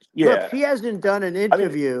different. Look, yeah. she hasn't done an I mean,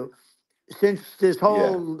 interview since this yeah,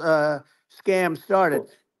 whole scam started.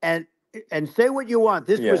 And say what you want.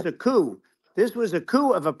 This yeah, was a coup. This was a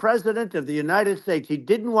coup of a president of the United States. He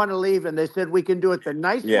didn't want to leave, and they said we can do it the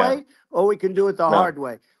nice yeah. way or we can do it the No, hard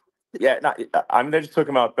way. yeah. No, I mean, they just took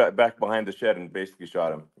him out back behind the shed and basically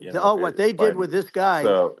shot him. What they did Biden. with this guy,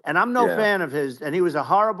 So and I'm no yeah, fan of his, and he was a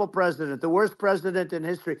horrible president, the worst president in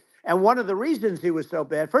history. And one of the reasons he was so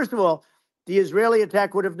bad, first of all, the Israeli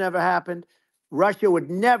attack would have never happened. Russia would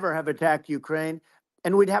never have attacked Ukraine,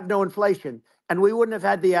 and we'd have no inflation. And we wouldn't have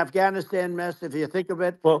had the Afghanistan mess, if you think of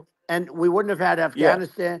it. well, And we wouldn't have had yeah,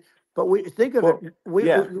 Afghanistan. But we think of it, well,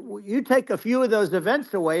 yeah. you take a few of those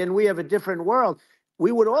events away, and we have a different world.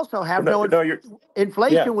 We would also have No, no no, you're yeah.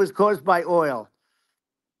 inflation was caused by oil.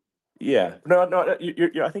 Yeah, no, no. I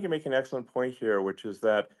think you're making an excellent point here, which is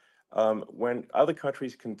that when other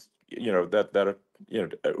countries can, that are,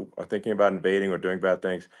 are thinking about invading or doing bad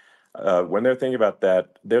things, when they're thinking about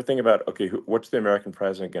that, they're thinking about, okay, what's the American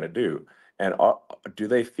president going to do, and do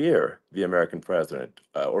they fear the American president,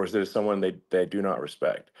 or is there someone they do not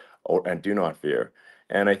respect or and do not fear?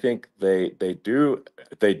 And I think they would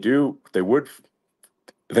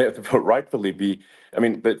they rightfully be. I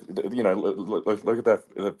mean, look at that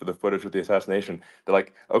the footage with the assassination. They're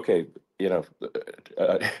like, okay,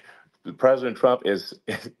 uh, President Trump is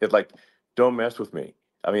like, don't mess with me.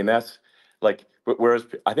 I mean, that's like, whereas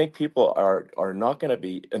I think people are not going to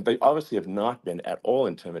be, and they obviously have not been at all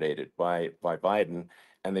intimidated by Biden,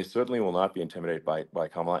 and they certainly will not be intimidated by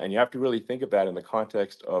Kamala. And you have to really think of that in the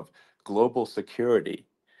context of global security.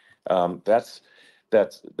 That's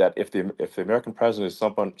that if the American president is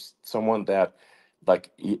someone that, like,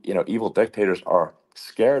 evil dictators are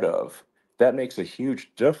scared of, that makes a huge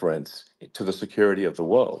difference to the security of the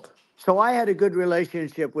world. So I had a good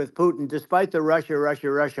relationship with Putin, despite the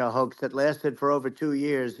Russia hoax that lasted for over 2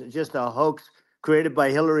 years. Just a hoax created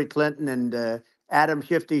by Hillary Clinton and Adam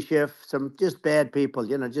Shifty Schiff, some just bad people,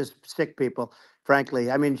 just sick people, frankly.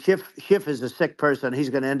 I mean, Schiff is a sick person. He's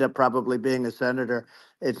going to end up probably being a senator.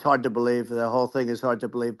 It's hard to believe. The whole thing is hard to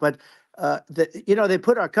believe. But, they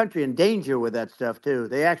put our country in danger with that stuff, too.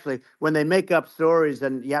 They actually, when they make up stories,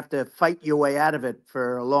 and you have to fight your way out of it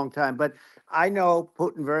for a long time. But I know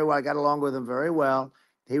Putin very well. I got along with him very well.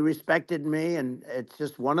 He respected me, and it's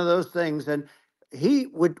just one of those things. And we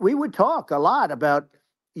would talk a lot about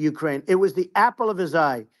Ukraine. It was the apple of his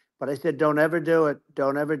eye. But I said, don't ever do it.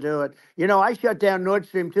 Don't ever do it. I shut down Nord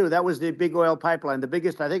Stream 2. That was the big oil pipeline, the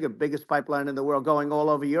biggest, I think, the biggest pipeline in the world going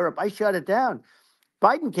all over Europe. I shut it down.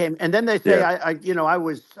 Biden came, and then they say, Yeah,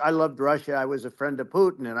 I loved Russia. I was a friend of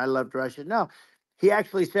Putin, and I loved Russia. No, he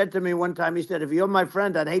actually said to me one time, he said, if you're my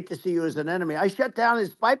friend, I'd hate to see you as an enemy. I shut down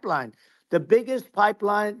his pipeline, the biggest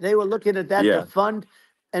pipeline. They were looking at that to yeah, fund,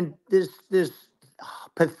 and this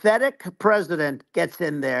pathetic president gets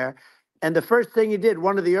in there, and the first thing he did,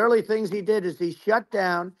 one of the early things he did, is he shut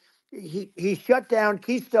down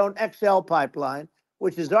Keystone XL pipeline,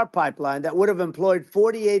 which is our pipeline that would have employed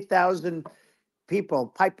 48,000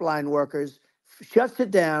 people, pipeline workers, shuts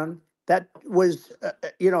it down. That was,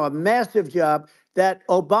 a massive job that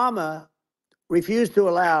Obama refused to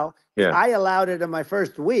allow. yeah, I allowed it in my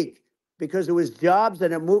first week because it was jobs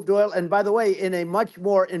and it moved oil. And by the way, in a much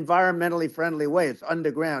more environmentally friendly way. It's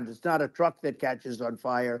underground. It's not a truck that catches on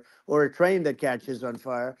fire or a train that catches on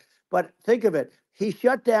fire. But think of it. He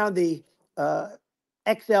shut down the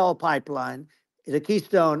XL pipeline, the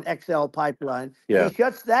Keystone XL pipeline. He yeah,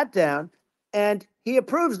 shuts that down, and he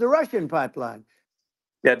approves the Russian pipeline,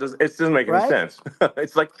 yeah. It doesn't make any right? sense.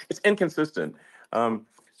 It's like it's inconsistent.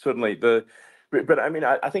 Certainly but I mean,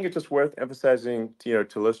 I think it's just worth emphasizing, to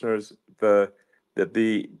listeners, the that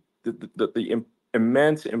the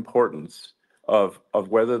immense importance of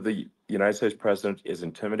whether the United States president is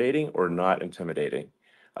intimidating or not intimidating,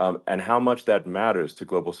 and how much that matters to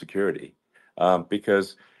global security,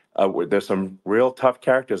 because there's some real tough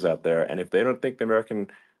characters out there, and if they don't think the American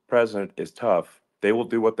president is tough, they will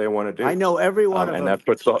do what they want to I do, know every one of and them. it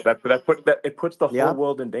puts the whole Yeah.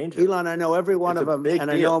 world in danger. Elon, I know every one It's a of them, big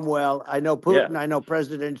and I know deal. them well. I know Yeah, Putin. I know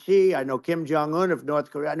President Xi. I know Kim Jong-un of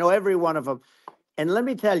North Korea. I know every one of them. And let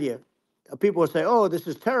me tell you, people will say, oh, this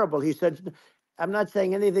is terrible. He said, I'm not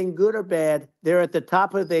saying anything good or bad. They're at the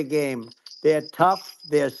top of their game. They're tough.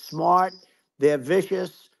 They're smart. They're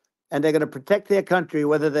vicious. And they're going to protect their country,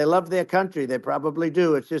 whether they love their country. They probably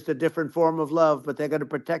do. It's just a different form of love, but they're going to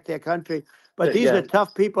protect their country. But these are yeah,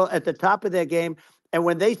 tough people at the top of their game. And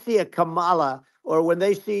when they see a Kamala or when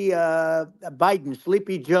they see Biden,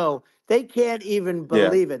 Sleepy Joe, they can't even yeah,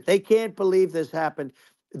 believe it. They can't believe this happened.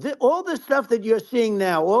 All the stuff that you're seeing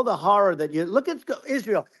now, all the horror that you look at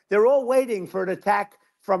Israel, they're all waiting for an attack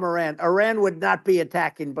from Iran. Iran would not be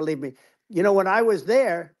attacking, believe me. You know, when I was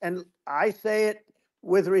there, and I say it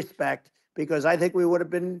with respect because I think we would have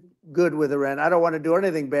been good with Iran. I don't want to do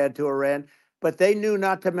anything bad to Iran, but they knew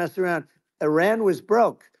not to mess around. Iran was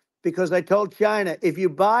broke because I told China, if you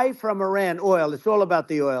buy from Iran oil, it's all about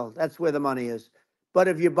the oil. That's where the money is. But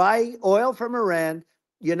if you buy oil from Iran,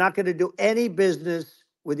 you're not going to do any business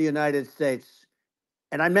with the United States.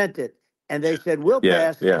 And I meant it. And they said, we'll yeah,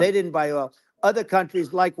 pass. yeah. They didn't buy oil. Other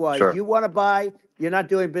countries, likewise. Sure. You want to buy, you're not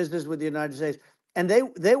doing business with the United States. And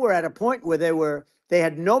they were at a point where they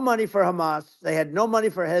had no money for Hamas. They had no money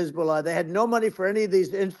for Hezbollah. They had no money for any of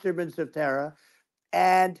these instruments of terror.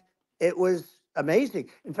 And it was amazing.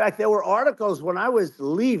 In fact, there were articles when I was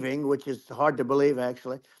leaving, which is hard to believe,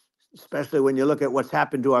 actually, especially when you look at what's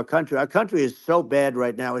happened to our country. Our country is so bad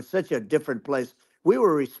right now. It's such a different place. We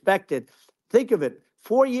were respected. Think of it.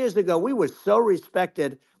 4 years ago, we were so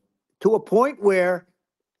respected to a point where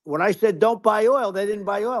when I said don't buy oil, they didn't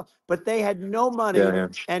buy oil, but they had no Yeah, money, yeah,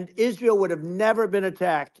 and Israel would have never been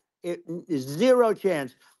attacked. Zero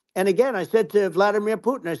chance. And again, I said to Vladimir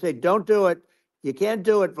Putin, I said, don't do it. You can't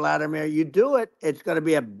do it, Vladimir. You do it, it's going to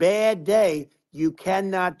be a bad day. You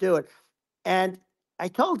cannot do it. And I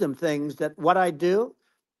told him things that what I do,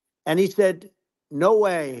 and he said, no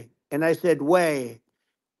way. And I said, way.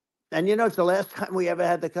 And you know, it's the last time we ever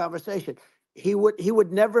had the conversation. He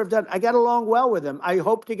would never have done. I got along well with him. I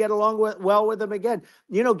hope to get along well with him again.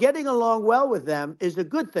 You know, getting along well with them is a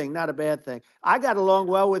good thing, not a bad thing. I got along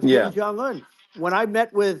well with Kim yeah, Jong Un when I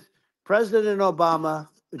met with President Obama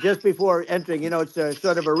just before entering. You know, it's a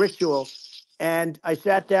sort of a ritual. And I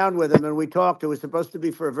sat down with him and we talked. It was supposed to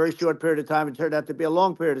be for a very short period of time. It turned out to be a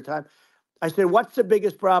long period of time. I said, "What's the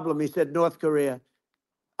biggest problem?" He said, "North Korea."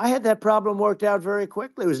 I had that problem worked out very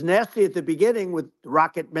quickly. It was nasty at the beginning with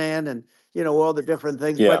Rocket Man and all the different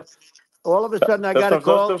things, yeah. but all of a sudden I Those got a some those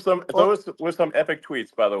call. those some Oh, those were some epic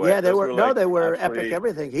tweets, by the way. yeah, they Those were were no, like they were epic. absolutely.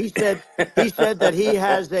 Everything he said that he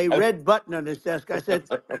has a red button on his desk. I said,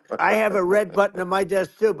 I have a red button on my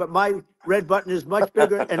desk too, but my red button is much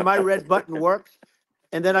bigger, and my red button works.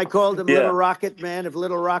 And then I called him Little Yeah. Rocket Man of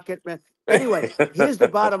Little Rocket Man. Anyway, here's the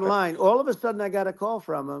bottom line. All of a sudden I got a call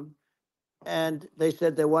from him and they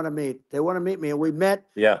said they want to meet. They want to meet me. And we met,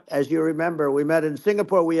 Yeah, as you remember, we met in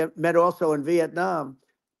Singapore. We met also in Vietnam.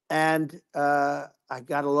 And I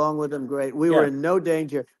got along with them great. We were yeah. in no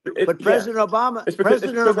danger. But Yeah. President Obama, It's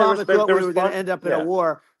President because Obama thought they we were going respond. to end up in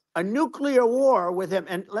Yeah, a nuclear war with him.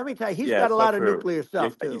 And let me tell you, he's yeah. got a It's not lot of true. nuclear Yeah,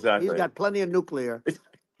 stuff too. He's exactly. got plenty of nuclear. It's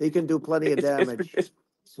He can do plenty of damage. it's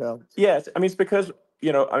So, yes. I mean, it's because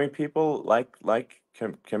I mean, people like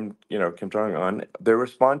Kim Jong Un. They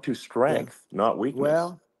respond to yeah. strength, not weakness.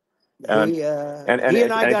 Well, And he and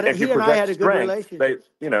I got it. if you He and I project had a good strength, they relationship.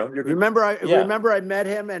 you're good. Remember, I Yeah. remember I met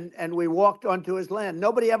him and we walked onto his land.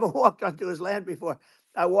 Nobody ever walked onto his land before.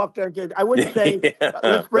 I walked onto. I wouldn't say. Yeah, Let's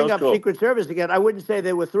that bring was up cool. Secret Service again. I wouldn't say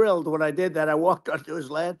they were thrilled when I did that. I walked onto his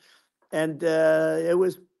land, and it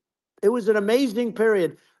was an amazing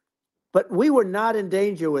period. But we were not in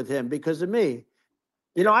danger with him because of me.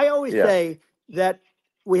 You know, I always Yeah, say that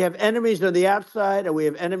we have enemies on the outside and we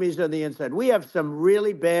have enemies on the inside. We have some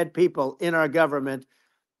really bad people in our government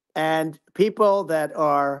and people that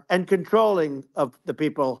are and controlling of the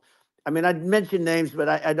people. I mean, I'd mention names, but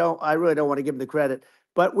I really don't want to give them the credit.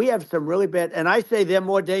 But we have some really bad, and I say they're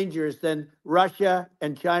more dangerous than Russia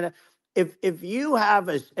and China. If you have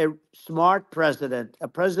a smart president, a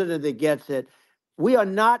president that gets it, we are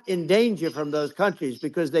not in danger from those countries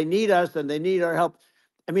because they need us and they need our help.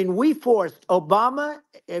 I mean, we forced Obama,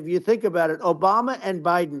 if you think about it, Obama and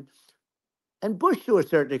Biden and Bush to a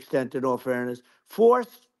certain extent, in all fairness,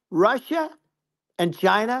 forced Russia and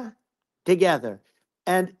China together.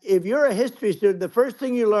 And if you're a history student, the first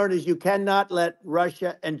thing you learn is you cannot let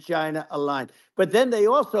Russia and China align. But then they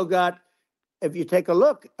also got, if you take a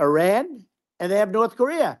look, Iran, and they have North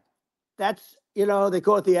Korea. That's, they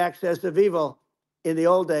call it the axis of evil. In the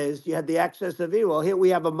old days, you had the axis of evil. Here we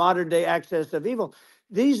have a modern day axis of evil.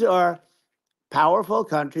 These are powerful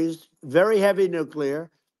countries, very heavy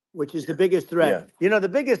nuclear, which is the biggest threat. Yeah. The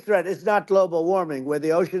biggest threat is not global warming, where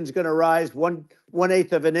the ocean's going to rise one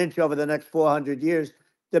eighth of an inch over the next 400 years.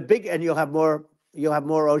 And you'll have more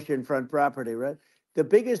oceanfront property, right? The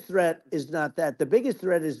biggest threat is not that. The biggest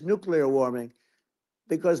threat is nuclear warming,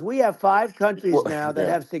 because we have 5 countries Well, now that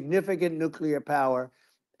yeah. have significant nuclear power,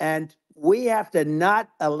 and we have to not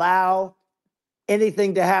allow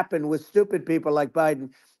anything to happen with stupid people like Biden.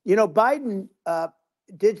 Biden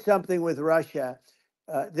did something with Russia.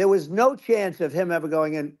 There was no chance of him ever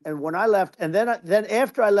going in. And when I left, and then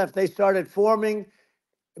after I left, they started forming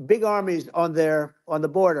big armies on the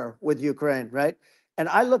border with Ukraine, right? And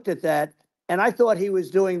I looked at that, and I thought he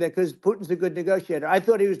was doing that because Putin's a good negotiator. I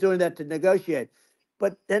thought he was doing that to negotiate.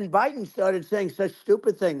 But then Biden started saying such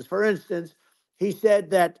stupid things. For instance, he said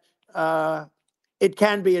that it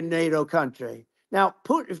can be a NATO country. Now,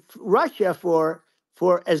 Russia, for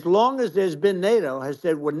as long as there's been NATO, has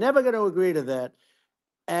said we're never going to agree to that.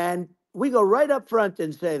 And we go right up front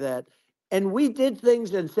and say that. And we did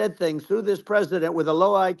things and said things through this president with a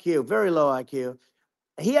low IQ, very low IQ.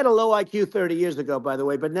 He had a low IQ 30 years ago, by the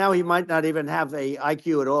way, but now he might not even have a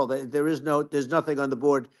IQ at all. There's nothing on the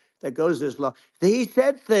board that goes this low. He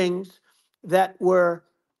said things that were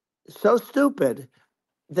so stupid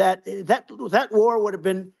that war would have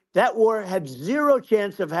been, that war had zero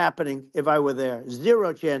chance of happening if I were there.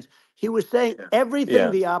 Zero chance. He was saying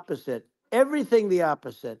everything the opposite, everything the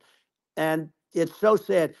opposite. And it's so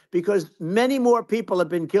sad because many more people have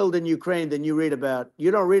been killed in Ukraine than you read about.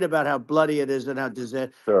 You don't read about how bloody it is and how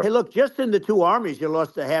disaster. Sure. Hey, look, just in the 2 armies, you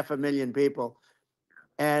lost 500,000 people.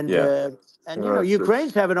 And, Yeah.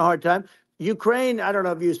 Ukraine's having a hard time. Ukraine, I don't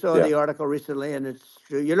know if you saw the article recently, and it's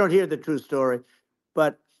true. You don't hear the true story.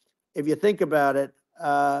 But if you think about it,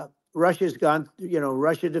 Russia's gone,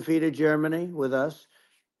 Russia defeated Germany with us,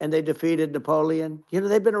 and they defeated Napoleon.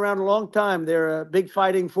 They've been around a long time. They're a big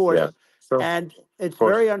fighting force. Yeah. Sure. And it's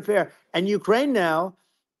very unfair. And Ukraine now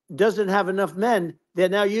doesn't have enough men. They're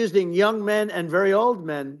now using young men and very old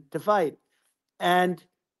men to fight. And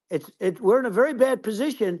we're in a very bad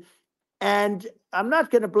position. And I'm not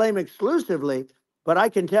going to blame exclusively, but I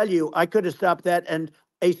can tell you I could have stopped that. And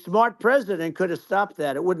a smart president could have stopped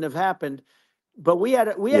that. It wouldn't have happened. But we had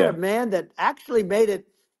a man that actually made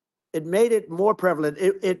it more prevalent.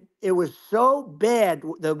 It was so bad.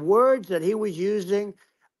 The words that he was using,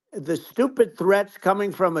 the stupid threats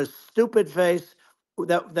coming from a stupid face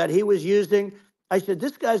that he was using. I said,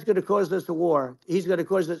 this guy's going to cause us a war. He's going to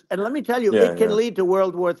cause us. And let me tell you, it can lead to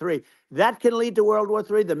World War III. That can lead to World War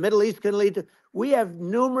III. The Middle East can lead to. We have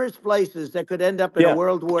numerous places that could end up in a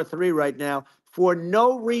World War III right now for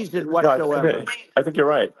no reason whatsoever. No, I think you're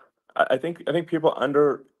right. I think people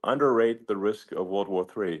underrate the risk of World War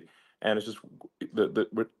III, and it's just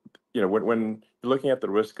when you're looking at the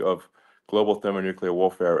risk of global thermonuclear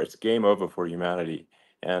warfare, it's game over for humanity,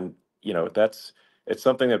 and it's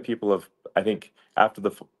something that people have, I think, after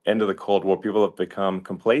the end of the Cold War, people have become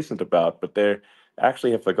complacent about, but they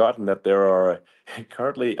actually have forgotten that there are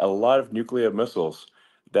currently a lot of nuclear missiles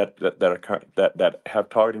that have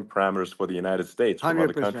targeting parameters for the United States from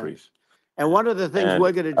other 100%. countries. And one of the things And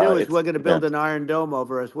we're going to do is it's we're going to build an Iron Dome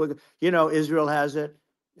over us. Israel has it.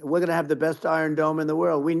 We're going to have the best Iron Dome in the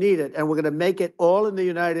world. We need it, and we're going to make it all in the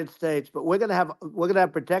United States. But we're going to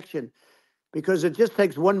have protection, because it just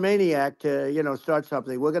takes one maniac to start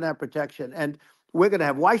something. We're going to have protection, and we're going to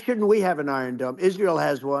have. Why shouldn't we have an Iron Dome? Israel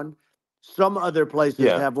has one. Some other places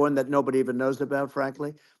have one that nobody even knows about,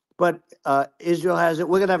 frankly. But Israel has it.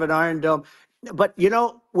 We're going to have an Iron Dome. But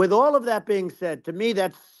with all of that being said, to me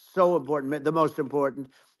that's so important, the most important.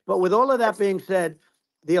 But with all of that being said,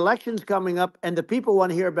 the election's coming up, and the people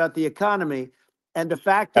want to hear about the economy and the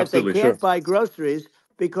fact that absolutely they can't sure. buy groceries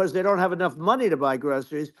because they don't have enough money to buy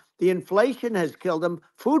groceries. The inflation has killed them.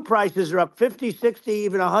 Food prices are up 50, 60,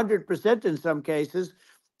 even 100% in some cases.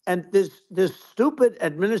 And this stupid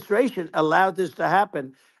administration allowed this to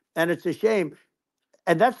happen, and it's a shame.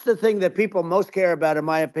 And that's the thing that people most care about, in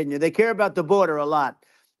my opinion. They care about the border a lot,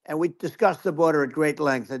 and we discuss the border at great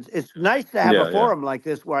length. It's nice to have a Yeah. forum like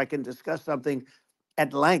this where I can discuss something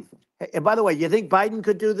at length. And by the way, you think Biden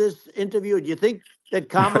could do this interview? Do you think that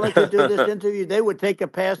Kamala could do this interview? They would take a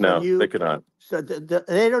pass on No, you. they could not. So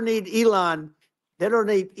they don't need Elon. They don't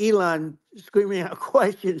need Elon screaming out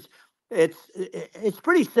questions. It's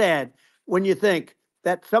pretty sad when you think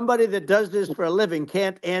that somebody that does this for a living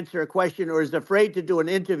can't answer a question or is afraid to do an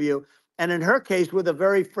interview. And in her case, with a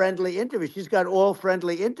very friendly interview, she's got all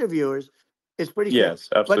friendly interviewers. It's pretty sad. Yes,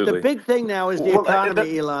 But the absolutely. big thing now is the Well,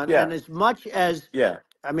 economy, Elon. yeah, And as much as yeah,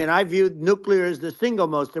 I mean, I view nuclear as the single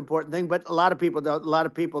most important thing, but a lot of people don't. A lot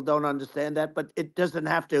of people don't understand that. But it doesn't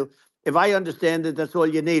have to. If I understand it, that's all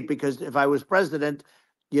you need. Because if I was president,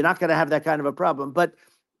 you're not going to have that kind of a problem. But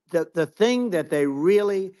the thing that they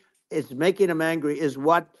really is making them angry is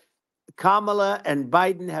what Kamala and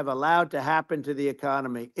Biden have allowed to happen to the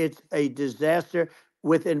economy. It's a disaster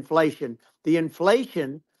with inflation. The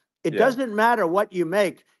inflation, it yeah, doesn't matter what you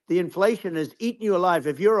make. The inflation is eating you alive.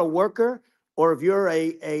 If you're a worker or if you're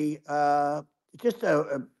just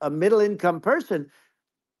a middle income person,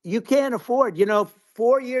 you can't afford.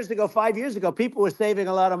 4 years ago, 5 years ago, people were saving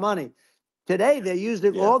a lot of money. Today, they're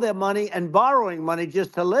using yeah. all their money and borrowing money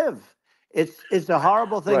just to live. It's a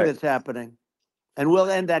horrible thing Right. that's happening, and we'll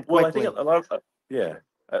end that Well, I think quickly. a lot of yeah,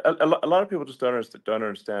 a lot of people just don't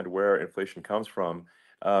understand where inflation comes from.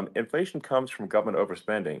 Inflation comes from government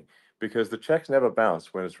overspending because the checks never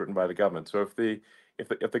bounce when it's written by the government. So if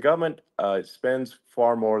the government spends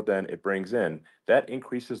far more than it brings in, that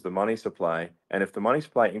increases the money supply, and if the money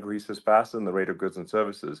supply increases faster than the rate of goods and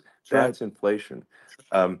services, That's right. that's inflation.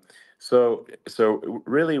 Um, so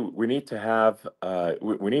really, we need to have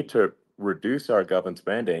we need to reduce our government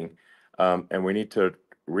spending, and we need to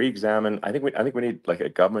re-examine. I think we need like a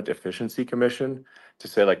government efficiency commission to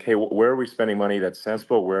say like, hey, where are we spending money that's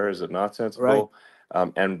sensible? Where is it not Right. sensible?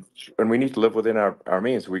 And we need to live within our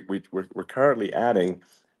means. We're currently adding,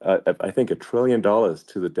 I think, $1 trillion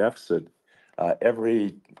to the deficit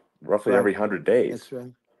every That's roughly right. every 100 days. That's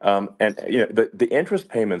right. And the interest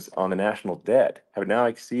payments on the national debt have now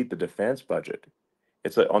exceed the defense budget.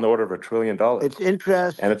 It's on the order of $1 trillion, It's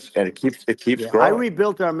interest. and it keeps Yeah, I growing.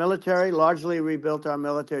 rebuilt our military, largely rebuilt our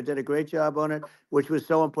military, did a great job on it, which was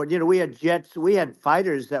so important. We had jets, we had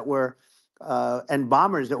fighters that were, and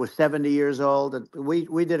bombers that were 70 years old. And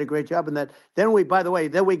we did a great job in that. Then by the way,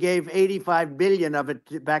 then we gave 85 billion of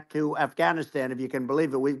it back to Afghanistan, if you can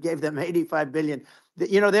believe it. We gave them 85 billion.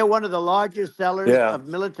 They're one of the largest sellers Yeah, of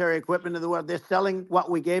military equipment in the world. They're selling what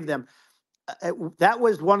we gave them. That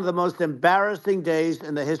was one of the most embarrassing days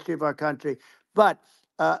in the history of our country. But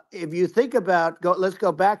if you think about, let's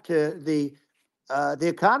go back to the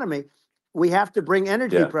economy. We have to bring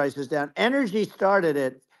energy yeah, prices down. Energy started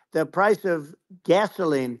at the price of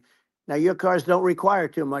gasoline. Now your cars don't require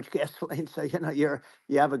too much gasoline, so you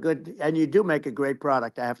have a good, and you do make a great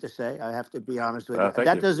product. I have to say, I have to be honest with you. thank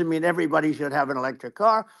That you. doesn't mean everybody should have an electric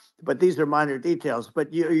car, but these are minor details.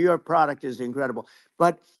 But your product is incredible.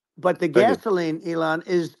 But the Thank you. gasoline, Elon,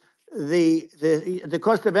 is the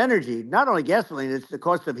cost of energy. Not only gasoline, it's the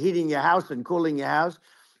cost of heating your house and cooling your house.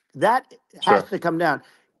 That has Sure. to come down.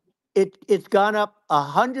 It's gone up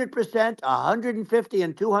 100%, 150,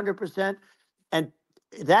 and 200%, and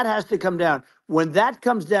that has to come down. When that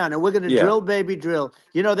comes down, and we're going to Yeah, drill, baby, drill.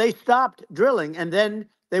 They stopped drilling, and then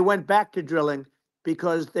they went back to drilling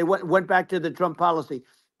because they went back to the Trump policy.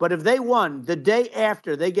 But if they won the day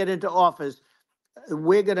after they get into office,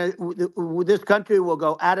 this country will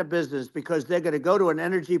go out of business because they're going to go to an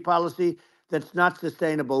energy policy that's not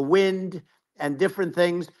sustainable, wind and different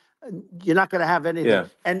things. You're not going to have anything. yeah,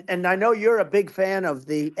 And I know you're a big fan of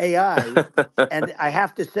the AI, and I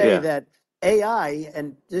have to say yeah, that AI,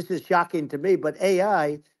 and this is shocking to me, but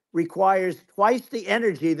AI requires twice the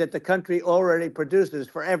energy that the country already produces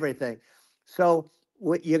for everything. So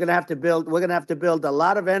you're going to have to build. We're going to have to build a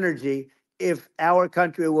lot of energy if our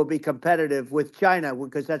country will be competitive with China,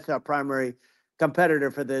 because that's our primary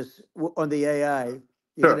competitor for this on the AI.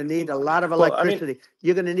 You're going sure. to need a lot of Well, I mean, electricity.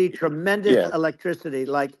 You're going to need tremendous yeah, electricity,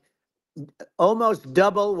 like almost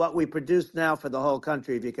double what we produce now for the whole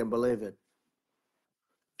country, if you can believe it.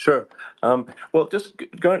 sure. Well, just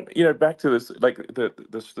going, back to this, like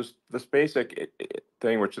this basic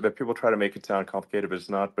thing, which that people try to make it sound complicated, but it's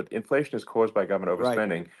not. But inflation is caused by government Right.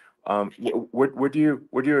 overspending. Would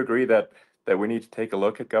you agree that we need to take a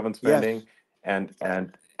look at government Yes. spending and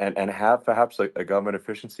have perhaps a government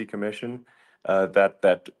efficiency commission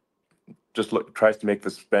that just tries to make the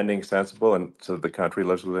spending sensible and so the country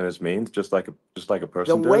lives within its means, just like a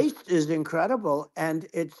The person does. waste is incredible, and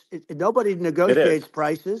nobody It negotiates is.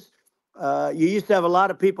 prices. You used to have a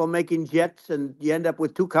lot of people making jets, and you end up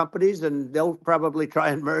with two companies, and they'll probably try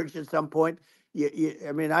and merge at some point.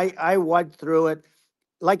 I mean, I went through it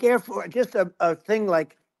like Air Force, just a thing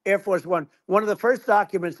like Air Force One. One of the first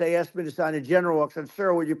documents they asked me to sign, a general said,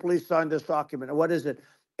 "Sir, would you please sign this document?" And what is it?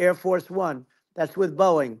 Air Force One. That's with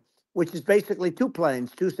Boeing. which is basically two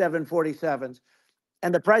planes, two 747s.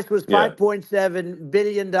 And the price was Yeah. $5.7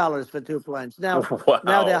 billion for two planes. Now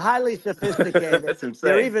they're Wow. highly sophisticated. That's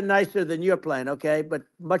They're insane. even nicer than your plane, okay? But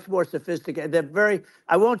much more sophisticated. They're very.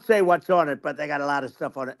 I won't say what's on it, but they got a lot of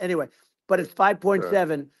stuff on it. Anyway, but it's Sure.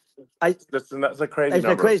 5.7. I That's a crazy It's a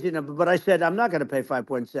number. crazy number, but I said I'm not going to pay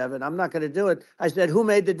 5.7. I'm not going to do it. I said, who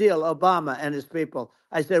made the deal? Obama and his people.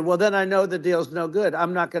 I said, well, then I know the deal's no good.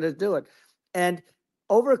 I'm not going to do it. And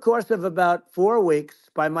over a course of about 4 weeks,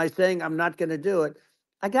 by my saying I'm not going to do it,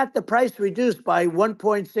 I got the price reduced by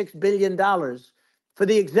 $1.6 billion for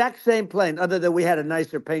the exact same plane. Other than we had a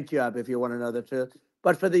nicer paint job, if you want to know the truth.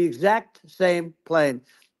 But for the exact same plane,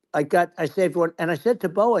 I saved one. And I said to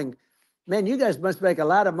Boeing, man, you guys must make a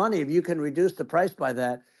lot of money if you can reduce the price by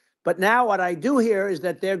that. But now what I do hear is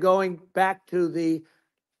that they're going back to the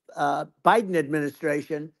Biden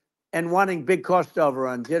administration and wanting big cost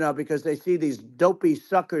overruns, because they see these dopey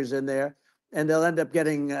suckers in there, and they'll end up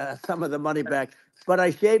getting some of the money back. But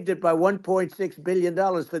I shaved it by $1.6 billion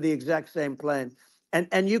for the exact same plane,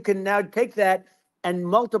 and you can now take that and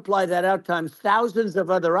multiply that out times thousands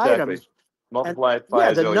of other Exactly. items, and Multiply it by yeah,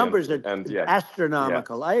 a the zillion. numbers are And yeah.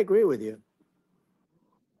 astronomical. I agree with you.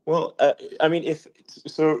 Well, I mean, if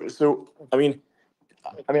so,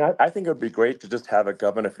 I think it would be great to just have a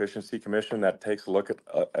government efficiency commission that takes a look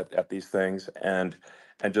at these things and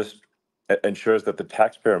just ensures that the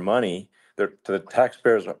taxpayer money, the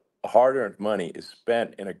taxpayers' hard-earned money, is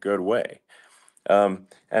spent in a good way.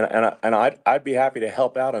 I'd be happy to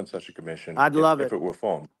help out on such a commission I'd love if it. it were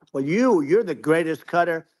formed. Well, you're the greatest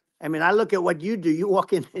cutter. I mean, I look at what you do. You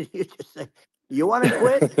walk in and you just say, "You want to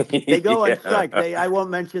quit?" They go on strike. Yeah. I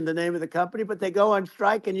won't mention the name of the company, but they go on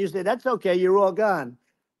strike, and you say, "That's okay. You're all gone.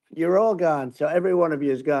 You're all gone." So every one of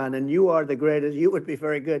you is gone, and you are the greatest. You would be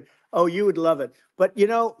very good. Oh, you would love it. But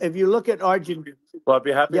if you look at Argentina. Well, I'd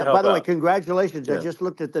be happy to Yeah, by help the way, out. congratulations. I Yeah. just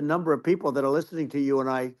looked at the number of people that are listening to you and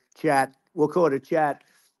I chat. We'll call it a chat.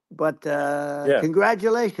 But Yeah.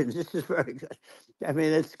 congratulations. This is very good. I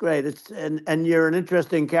mean, it's great. And you're an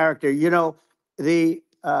interesting character. The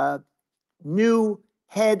new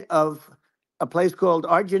head of a place called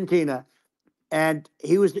Argentina, and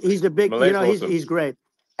he's a big, Malay's awesome. he's great.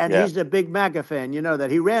 And Yeah. he's a big MAGA fan,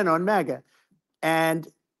 that he ran on MAGA. And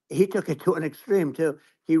he took it to an extreme too.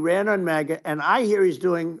 He ran on MAGA, and I hear he's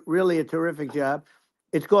doing really a terrific job.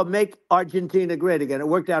 It's called Make Argentina Great Again. It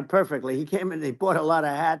worked out perfectly. He came in, he bought a lot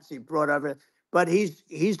of hats, he brought everything, but he's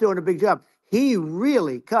doing a big job. He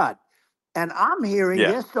really cut. And I'm hearing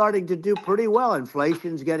Yeah. they're starting to do pretty well.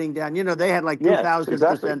 Inflation's getting down. They had like Yes,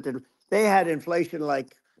 exactly. 2,000%. And they had inflation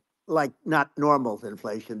like not normal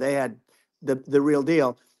inflation. They had the real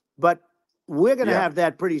deal. But we're going to Yeah. have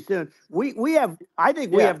that pretty soon. I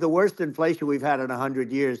think we Yeah. have the worst inflation we've had in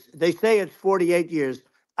 100 years. They say it's 48 years.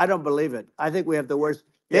 I don't believe it. I think we have the worst.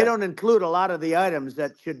 They Yeah. don't include a lot of the items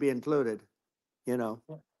that should be included, you know.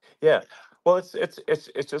 Yeah. Well, it's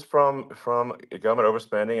just from government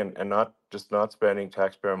overspending and not spending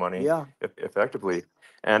taxpayer money Yeah, effectively,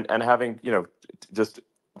 and having just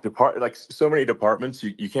like so many departments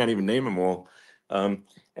you can't even name them all.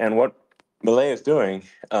 And what Malay is doing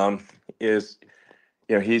is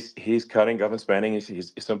he's cutting government spending.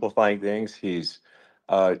 He's simplifying things. He's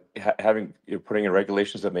having putting in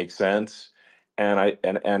regulations that make sense,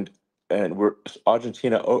 and we're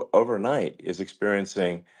Argentina overnight is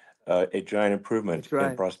experiencing a giant improvement that's in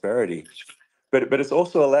right. prosperity. But it's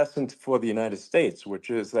also a lesson for the United States, which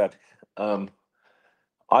is that um,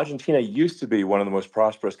 Argentina used to be one of the most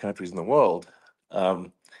prosperous countries in the world.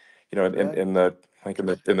 Um, Right. in the like in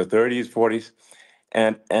the 30s, 40s,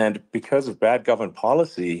 and because of bad government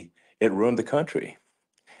policy, it ruined the country.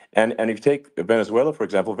 And if you take Venezuela, for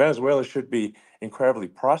example, Venezuela should be incredibly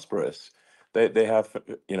prosperous. They have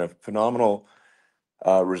phenomenal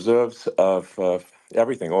reserves of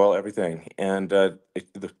everything, oil, everything, and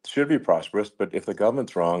it should be prosperous. But if the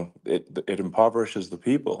government's wrong, it impoverishes the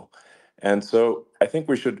people. And so I think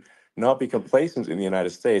we should not be complacent in the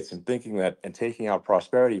United States and thinking that and taking our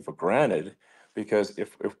prosperity for granted, because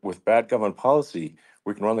if with bad government policy,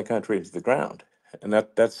 we can run the country into the ground. And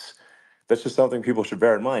that's just something people should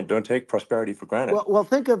bear in mind. Don't take prosperity for granted. Well,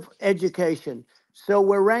 think of education. So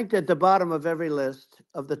we're ranked at the bottom of every list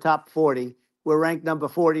of the top 40. We're ranked number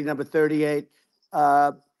 40, number 38.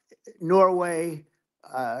 Uh, Norway,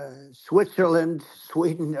 Switzerland,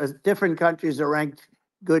 Sweden, different countries are ranked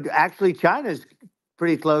good. Actually, China's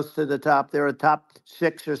pretty close to the top. They're a top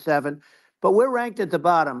 6 or 7, but we're ranked at the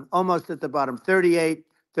bottom, almost at the bottom, 38,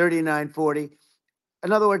 39, 40.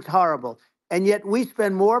 In other words, horrible. And yet we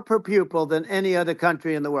spend more per pupil than any other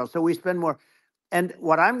country in the world. So we spend more. And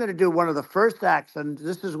what I'm going to do, one of the first acts, and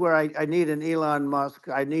this is where I need an Elon Musk.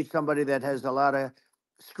 I need somebody that has a lot of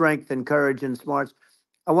strength and courage and smarts.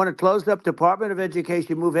 I want to close up Department of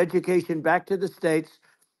Education, move education back to the states,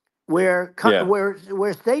 Yeah.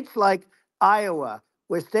 where states like Iowa,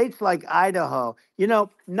 where states like Idaho,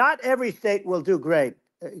 not every state will do great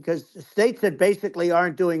because states that basically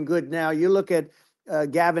aren't doing good now. You look at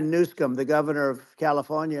Gavin Newsom, the governor of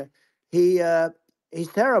California. He he's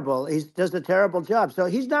terrible. He does a terrible job. So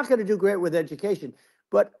he's not going to do great with education.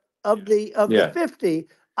 But of the Yeah. 50,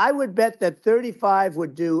 I would bet that 35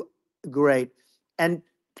 would do great, and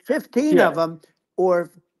 15 of Yeah. them, or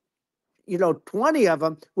 20 of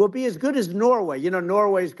them will be as good as Norway.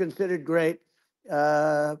 Norway is considered great.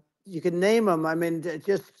 You can name them. I mean,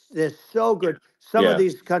 they're so good. Some of Yeah.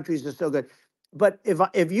 these countries are so good. But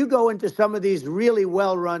if you go into some of these really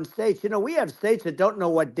well-run states, we have states that don't know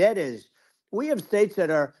what debt is. We have states that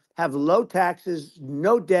have low taxes,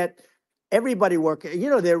 no debt, everybody working.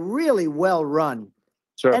 They're really well run,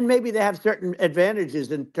 Sure. and maybe they have certain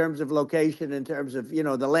advantages in terms of location, in terms of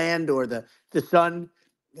the land or the sun,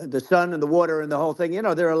 and the water and the whole thing.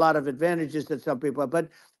 There are a lot of advantages that some people have. But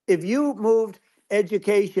if you moved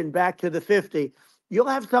education back to the 50, you'll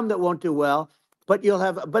have some that won't do well, but they'll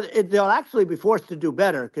actually be forced to do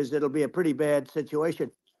better because it'll be a pretty bad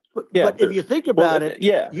situation. But, Yeah. but if you think Well, about it,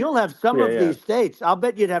 yeah. you'll have some Yeah. of Yeah. these states. I'll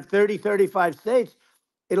bet you'd have 30, 35 states.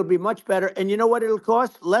 It'll be much better. And you know what it'll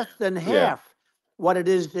cost? Less than Yeah. half what it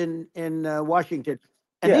is in Washington.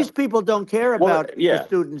 And Yeah. these people don't care Well, about the yeah.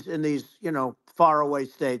 students in these, faraway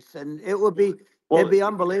states. And it'd Well, be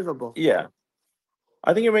unbelievable. yeah.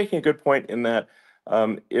 I think you're making a good point in that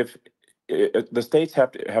if the states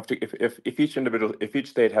have to if each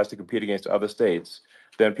state has to compete against other states,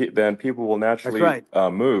 then people will That's naturally right.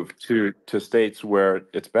 move to states where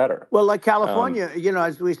it's better. Well, like Um, California,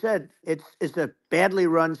 as we said, it's a badly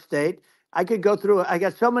run state. I could go through. I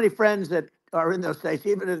got so many friends that are in those states,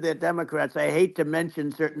 even if they're Democrats. I hate to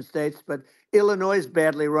mention certain states, but Illinois is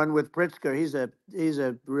badly run with Pritzker. He's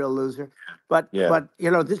a real loser. But yeah. but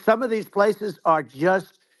some of these places are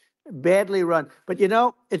just badly run. But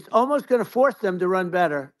it's almost going to force them to run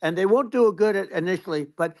better, and they won't do it good initially.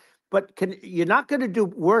 But you're not going to do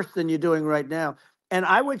worse than you're doing right now. And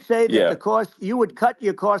I would say that Yeah. the cost, you would cut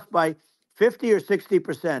your cost by 50 or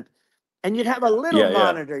 60%. And you'd have a little Yeah. Yeah.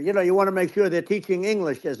 monitor. You want to make sure they're teaching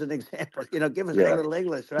English as an example. Give us a Yeah. little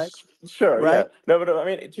English, right? Sure, yeah. Right? No, but I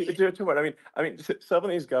mean, to what? I mean, some of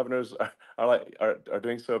these governors are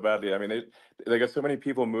doing so badly. I mean, they got so many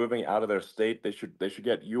people moving out of their state. They should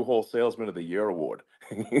get U-Haul Salesman of the Year award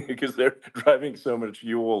because they're driving so much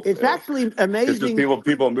U-Haul It's sales. actually It's just amazing.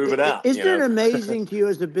 people moving out. Isn't it amazing to you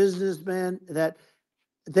as a businessman that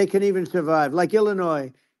they can even survive? Like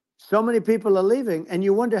Illinois, so many people are leaving, and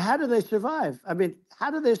you wonder, how do they survive? I mean,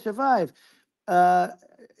 how do they survive? Uh,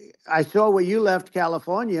 I saw where you left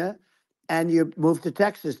California and you moved to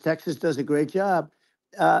Texas. Texas does a great job.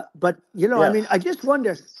 But, I Yeah, mean, I just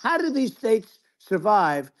wonder, how do these states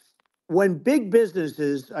survive when big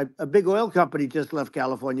businesses, a big oil company just left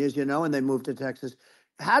California, as you know, and they moved to Texas.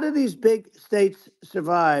 How do these big states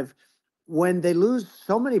survive when they lose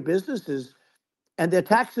so many businesses and their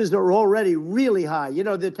taxes are already really high?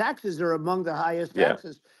 The taxes are among the highest yeah.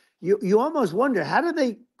 taxes. You almost wonder, how do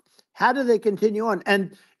they continue on?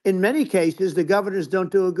 And in many cases, the governors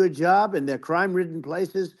don't do a good job in their crime-ridden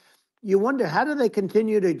places. You wonder, how do they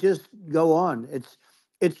continue to just go on? It's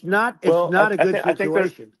Well, not a good I think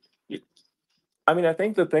there's. situation. I mean, I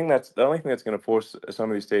think the only thing that's going to force some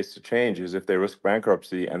of these states to change is if they risk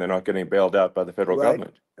bankruptcy and they're not getting bailed out by the federal Right,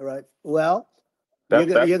 government. right. Well, you're That's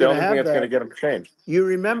gonna that's you're the gonna only thing have that's going to that. get them to change. You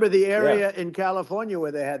remember the Yeah, area in California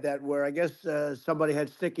where they had that, where I guess somebody had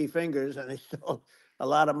sticky fingers and they stole a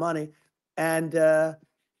lot of money, and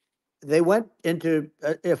they went into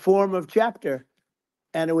a form of chapter,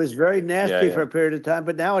 and it was very yeah, nasty for yeah. a period of time.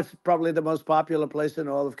 But now it's probably the most popular place in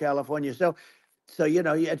all of California. So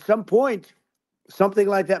at some point, something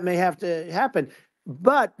like that may have to happen.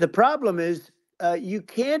 But the problem is, you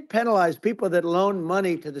can't penalize people that loan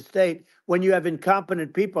money to the state when you have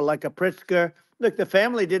incompetent people like a Pritzker. Look, the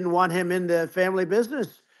family didn't want him in the family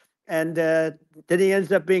business, and then he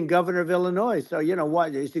ends up being governor of Illinois. So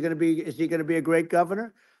what is he going to be? Is he going to be a great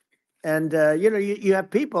governor? And you have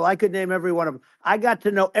people. I could name every one of them. I got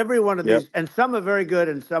to know every one of Yep. these, and some are very good,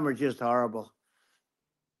 and some are just horrible.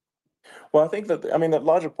 Well, I think I mean, the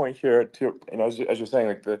larger point here, too, as you're saying,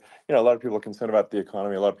 like a lot of people are concerned about the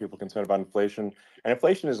economy, a lot of people are concerned about inflation, and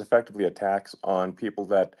inflation is effectively a tax on people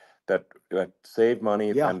that save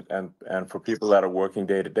money, Yeah. and for people that are working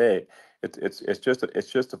day to day, it's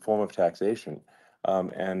just a form of taxation.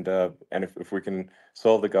 And if we can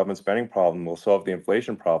solve the government spending problem, we'll solve the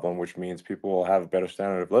inflation problem, which means people will have a better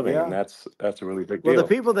standard of living, and Yeah. that's a really big Well, the deal.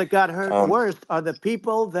 people that got hurt worst are the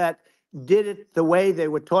people that did it the way they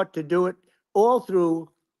were taught to do it all through,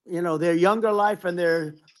 their younger life and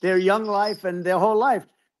their young life and their whole life.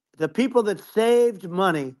 The people that saved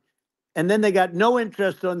money and then they got no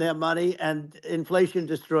interest on their money and inflation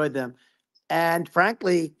destroyed them. And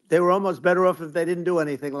frankly, they were almost better off if they didn't do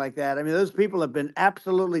anything like that. I mean, those people have been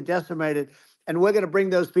absolutely decimated, and we're going to bring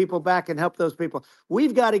those people back and help those people.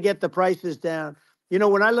 We've got to get the prices down.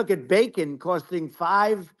 When I look at bacon costing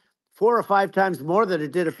 4 or 5 times more than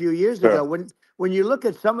it did a few years ago, Sure. when you look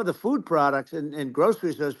at some of the food products in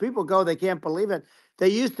grocery stores, people go, they can't believe it. They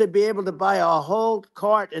used to be able to buy a whole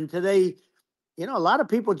cart, and today, a lot of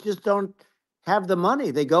people just don't have the money.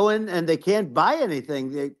 They go in and they can't buy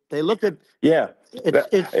anything. They look at Yeah,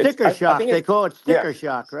 it's sticker I shock. think They it. call it Yeah, sticker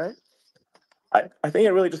shock, right? I think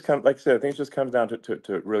it really just comes, like I said, I think it just comes down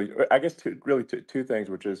to really, I guess, two things,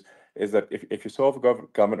 which is that if you solve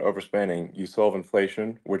government overspending, you solve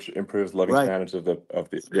inflation, which improves living Right. standards of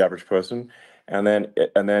the average person, and then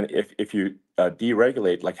if you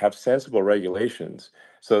deregulate, like have sensible regulations,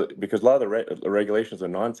 so because a lot of the regulations are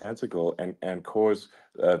nonsensical and cause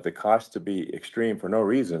the cost to be extreme for no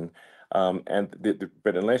reason,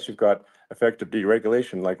 but unless you've got effective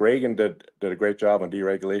deregulation. Like Reagan did a great job on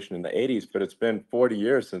deregulation in the 80s, but it's been 40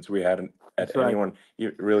 years since we had That's right. anyone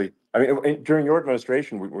really. I mean, during your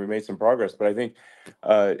administration, we made some progress, but I think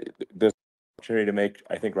there's an opportunity to make,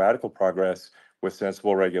 I think, radical progress with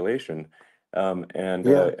sensible regulation. Yeah. And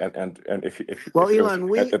Well, if those Elon,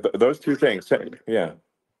 those two things, yeah,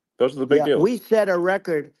 those are the big yeah, deals. we set a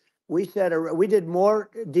record. We did more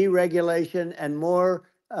deregulation and more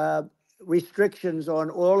restrictions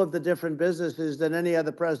on all of the different businesses than any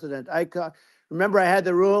other president. Remember, I had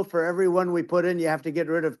the rule for every one we put in, you have to get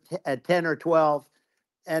rid of 10 or 12.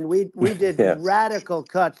 And we did Yes. radical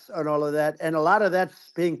cuts on all of that, and a lot of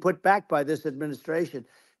that's being put back by this administration.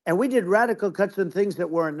 And we did radical cuts on things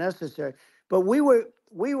that weren't necessary. But we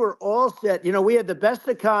were all set. We had the best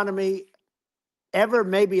economy ever,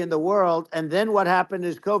 maybe in the world. And then what happened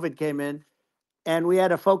is COVID came in, and we had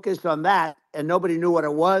to focus on that, and nobody knew what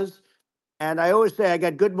it was. And I always say I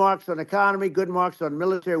got good marks on economy, good marks on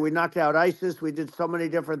military. We knocked out ISIS. We did so many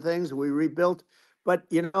different things. We rebuilt. But,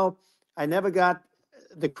 I never got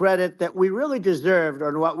the credit that we really deserved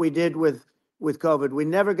on what we did with COVID. We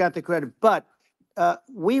never got the credit. But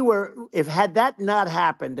if had that not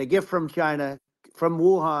happened, a gift from China, from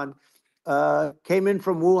Wuhan, came in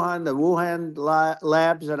from Wuhan, the Wuhan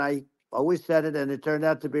labs, and I always said it, and it turned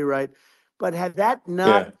out to be right. But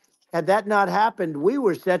Yeah. had that not happened, we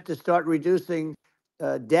were set to start reducing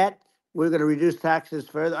debt. We were going to reduce taxes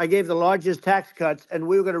further. I gave the largest tax cuts, and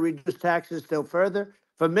we were going to reduce taxes still further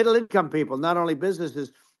for middle income people, not only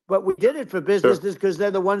businesses. But we did it for Sure. businesses because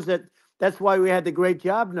they're the ones that's why we had the great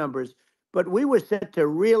job numbers. But we were set to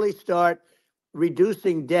really start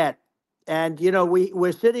reducing debt. And,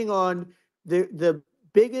 we're sitting on the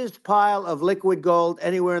biggest pile of liquid gold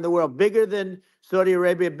anywhere in the world, bigger than Saudi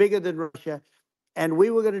Arabia, bigger than Russia. And we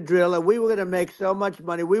were going to drill, and we were going to make so much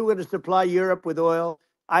money. We were going to supply Europe with oil.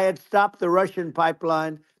 I had stopped the Russian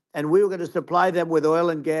pipeline, and we were going to supply them with oil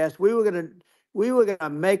and gas. We were going to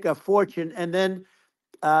make a fortune. And then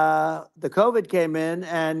the COVID came in,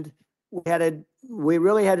 and we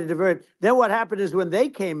really had to divert. Then what happened is when they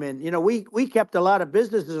came in, we kept a lot of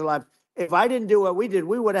businesses alive. If I didn't do what we did,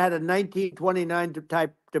 we would have had a 1929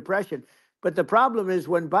 type depression. But the problem is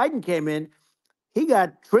when Biden came in, he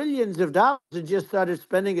got trillions of dollars and just started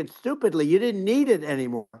spending it stupidly. You didn't need it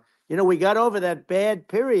anymore. We got over that bad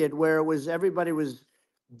period where everybody was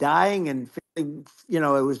dying and feeling,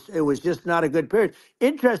 it was just not a good period.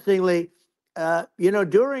 Interestingly,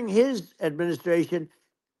 during his administration,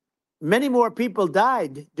 many more people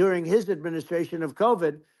died during his administration of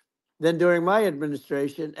COVID than during my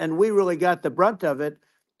administration, and we really got the brunt of it.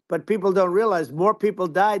 But people don't realize more people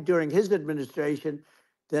died during his administration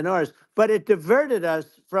than ours. But it diverted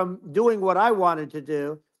us from doing what I wanted to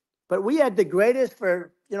do. But we had the greatest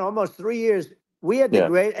for almost 3 years. We had the Yeah.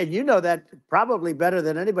 great, and you know that probably better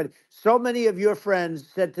than anybody. So many of your friends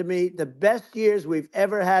said to me, the best years we've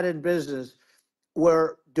ever had in business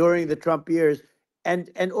were during the Trump years, and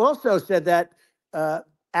also said that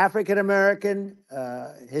African American,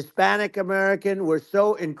 Hispanic American were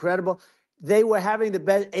so incredible. They were having the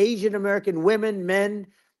best Asian American women, men,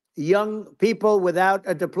 young people without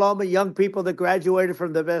a diploma, young people that graduated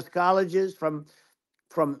from the best colleges, from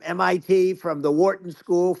MIT, from the Wharton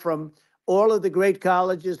School, from all of the great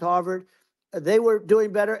colleges, Harvard. They were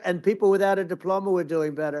doing better, and people without a diploma were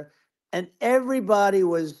doing better. and everybody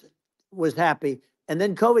was happy. And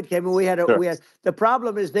then COVID came, and Sure. we had the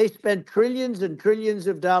problem is they spent trillions and trillions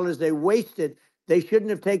of dollars. They wasted. They shouldn't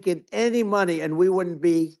have taken any money, and we wouldn't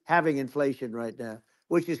be having inflation right now,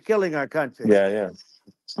 which is killing our country. Yeah, yeah.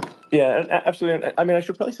 Yeah, absolutely. And I mean, I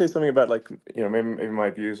should probably say something about like, maybe my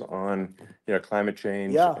views on, climate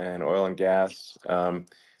change Yeah, and oil and gas,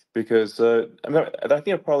 because I think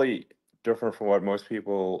it's probably different from what most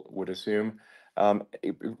people would assume.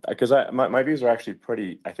 Because my views are actually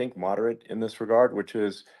pretty, I think, moderate in this regard, which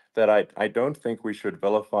is that I don't think we should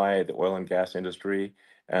vilify the oil and gas industry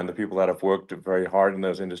and the people that have worked very hard in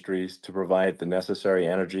those industries to provide the necessary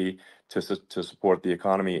energy to support the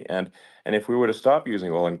economy. And if we were to stop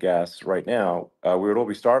using oil and gas right now, we would all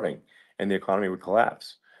be starving, and the economy would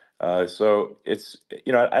collapse. So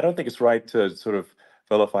I don't think it's right to sort of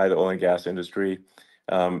vilify the oil and gas industry,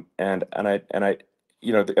 and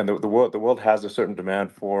the world has a certain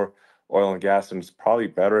demand for oil and gas, and it's probably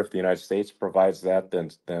better if the United States provides that than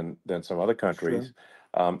some other sure. countries,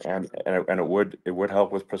 and it would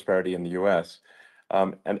help with prosperity in the U.S.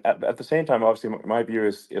 And at the same time, obviously, my view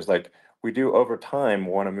is like we do over time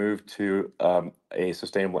want to move to a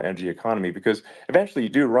sustainable energy economy, because eventually you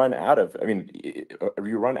do run out of, I mean,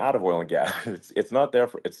 you run out of oil and gas. It's not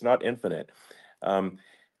infinite. Um,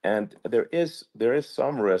 and there is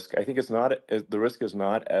some risk. I think the risk is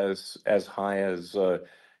not as high as a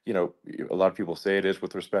lot of people say it is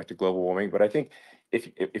with respect to global warming. But I think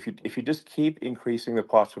if you just keep increasing the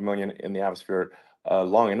parts per million in the atmosphere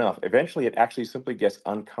long enough, eventually it actually simply gets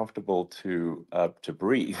uncomfortable to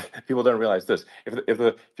breathe. People don't realize this. If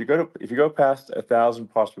you go past 1,000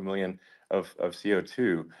 parts per million of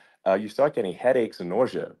CO2, you start getting headaches and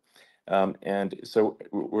nausea. And so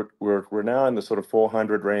we're now in the sort of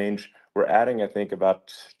 400 range. We're adding, I think,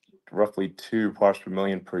 about roughly 2 parts per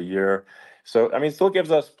million per year. So I mean, it still gives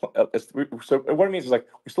us. So what it means is like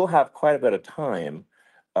we still have quite a bit of time,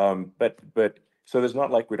 but so there's not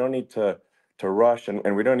like we don't need to rush,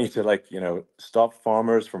 and we don't need to like stop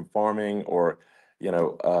farmers from farming, or you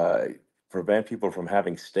know uh, prevent people from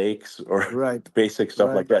having steaks, or Right, basic stuff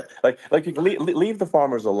right. like that. Like you can leave the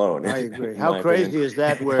farmers alone, I agree. in How my opinion. crazy is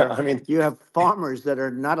that? Where I mean, you have farmers that are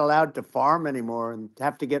not allowed to farm anymore and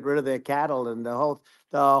have to get rid of their cattle, and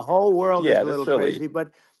the whole world is yeah, a that's little silly. crazy. But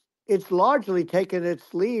it's largely taken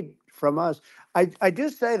its lead from us. I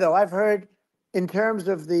just say though, I've heard in terms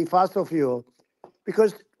of the fossil fuel,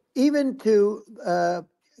 because even to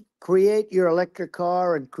create your electric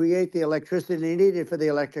car and create the electricity needed for the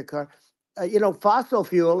electric car. Fossil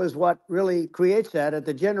fuel is what really creates that at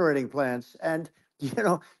the generating plants. And,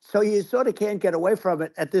 so you sort of can't get away from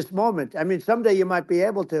it at this moment. I mean, someday you might be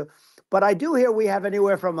able to, but I do hear we have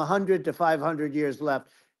anywhere from 100 to 500 years left.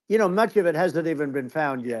 Much of it hasn't even been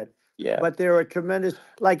found yet. Yeah, But there are tremendous,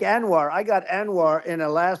 like Anwar. I got Anwar in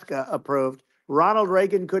Alaska approved. Ronald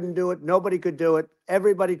Reagan couldn't do it. Nobody could do it.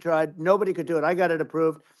 Everybody tried. Nobody could do it. I got it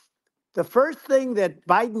approved. The first thing that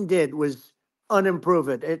Biden did was unimprove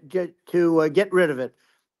it, to get rid of it.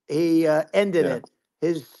 He ended yeah,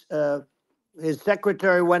 it. His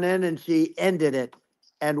secretary went in and she ended it.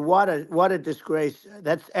 And what a disgrace!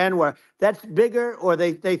 That's Anwar. That's bigger, or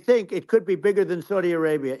they think it could be bigger than Saudi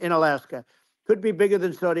Arabia in Alaska. Could be bigger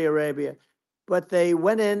than Saudi Arabia, but they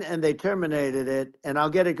went in and they terminated it. And I'll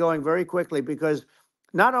get it going very quickly, because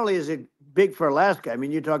not only is it big for Alaska. I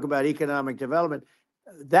mean, you talk about economic development,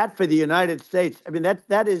 that for the United States. I mean,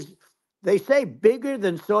 that is, they say bigger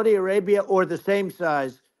than Saudi Arabia or the same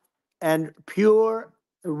size, and pure,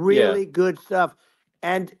 yeah. really good stuff.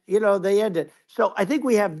 And they end it. So I think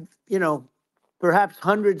we have perhaps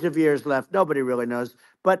hundreds of years left. Nobody really knows,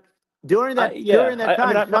 but during I that yeah. during that I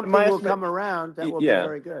mean, time, my something will estimate. come around that will be Yeah,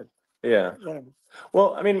 very good. yeah. Yeah.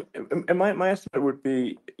 Well, I mean, and my estimate would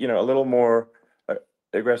be, a little more uh,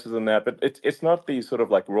 aggressive than that, but it's not the sort of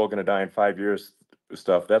like we're all going to die in 5 years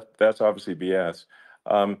stuff. That's obviously BS.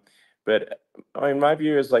 Um, but I mean, my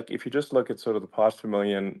view is like if you just look at sort of the parts per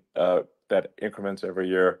million that increments every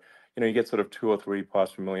year, you get sort of 2 or 3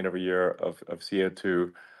 parts per million every year of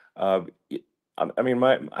CO2. Uh, y- I mean,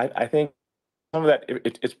 I think some of that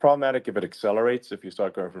it's problematic if it accelerates, if you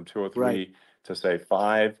start going from two or Right. three to say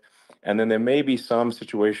five, and then there may be some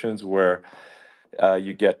situations where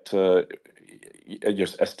you get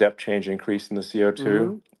just a step change increase in the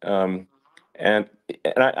CO2, Hmm. um, and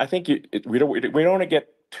I think we don't want to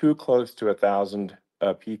get too close to 1,000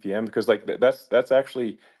 ppm, because like that's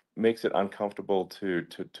actually makes it uncomfortable to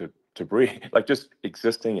breathe. Like just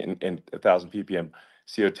existing in 1,000 ppm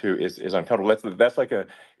CO2 is uncomfortable. That's like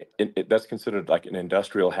that's considered like an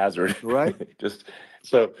industrial hazard. Right. Just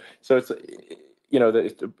so it's.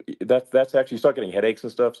 that's actually, you start getting headaches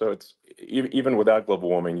and stuff. So it's even without global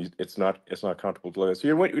warming, it's not comfortable to live. So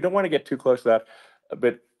you don't want to get too close to that.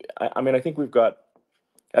 But I mean, I think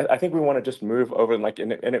I think we want to just move over, and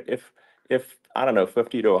if I don't know,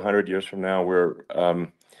 50 to 100 years from now, we're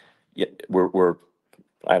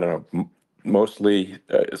I don't know, mostly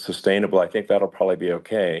sustainable. I think that'll probably be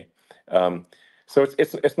okay. Um, so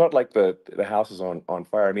it's not like the house is on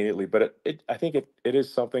fire immediately, but I think it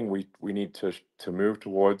is something we need to move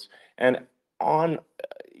towards. And on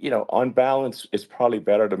on balance, it's probably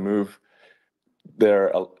better to move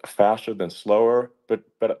there faster than slower. But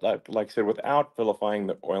like I said, without vilifying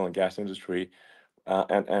the oil and gas industry,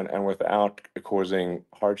 and without causing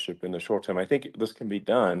hardship in the short term. I think this can be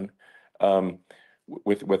done,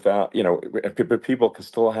 without, people can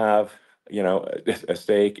still have, a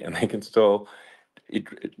stake, and they can still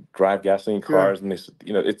drive gasoline Sure. cars, and it's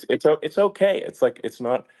okay. It's like, it's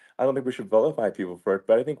not. I don't think we should vilify people for it,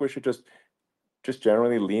 but I think we should just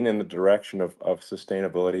generally lean in the direction of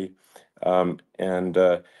sustainability. And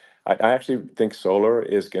I actually think solar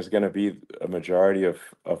is going to be a majority of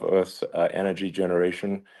Earth's energy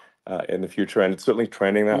generation in the future, and it's certainly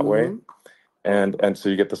trending that way. Mm-hmm. And so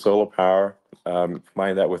you get the solar power,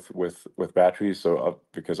 combine that with batteries, so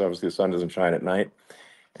because obviously the sun doesn't shine at night,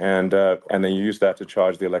 and then you use that to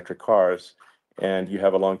charge the electric cars, and you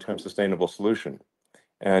have a long-term sustainable solution.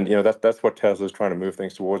 And that's what Tesla's trying to move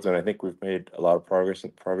things towards, and I think we've made a lot of progress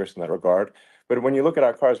in that regard. But when you look at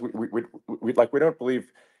our cars, we don't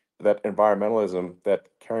believe that environmentalism, that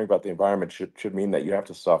caring about the environment should mean that you have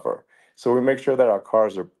to suffer. So we make sure that our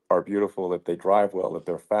cars are beautiful, that they drive well, that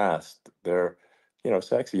they're fast, they're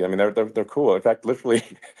sexy. I mean, they're cool. In fact, literally,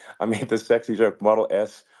 I made this sexy joke: Model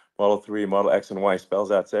S, Model 3, Model X, and Y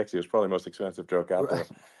spells out sexy. It's probably the most expensive joke out there.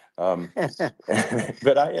 Um,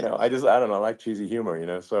 but I don't know, I like cheesy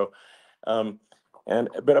humor, so, um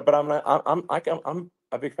but I'm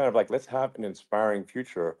a big fan of, like, let's have an inspiring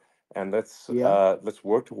future, and Yeah. let's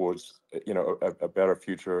work towards a better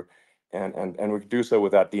future, and we can do so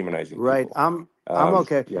without demonizing Right. people. I'm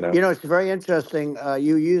okay. you know It's very interesting.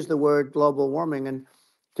 You use the word global warming, and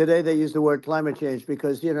today they use the word climate change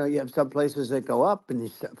because you have some places that go up,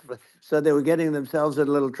 and so they were getting themselves in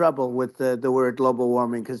a little trouble with the word global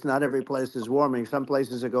warming because not every place is warming. Some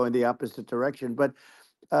places are going the opposite direction. But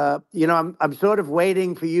I'm sort of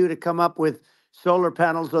waiting for you to come up with solar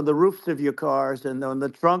panels on the roofs of your cars and on the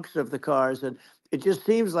trunks of the cars, and it just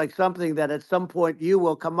seems like something that at some point you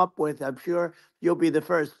will come up with. I'm sure you'll be the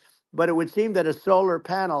first, but it would seem that a solar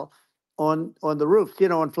panel on the roofs,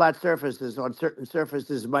 on flat surfaces, on certain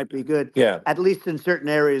surfaces might be good, yeah, at least in certain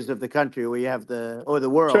areas of the country where you have the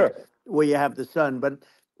world sure. where you have the sun. But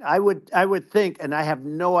I would think, and I have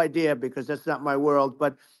no idea because that's not my world,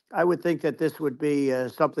 but I would think that this would be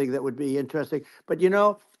something that would be interesting. But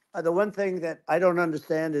the one thing that I don't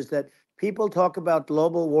understand is that people talk about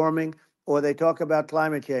global warming or they talk about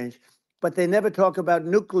climate change, but they never talk about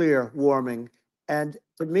nuclear warming. And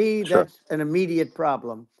to me, Sure. that's an immediate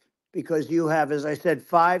problem because you have, as I said,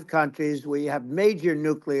 5 countries where you have major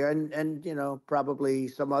nuclear, and probably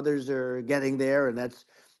some others are getting there, and that's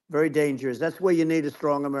very dangerous. That's where you need a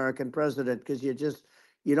strong American president because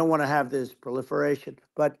you don't want to have this proliferation.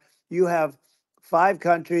 But you have 5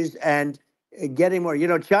 countries and getting more.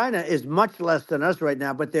 China is much less than us right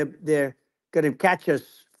now, but they're going to catch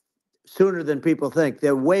us sooner than people think.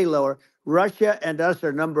 They're way lower. Russia and us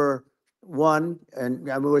are number one, and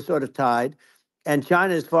I mean we're sort of tied. And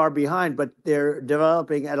China is far behind, but they're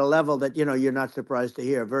developing at a level that you're not surprised to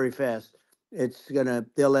hear very fast.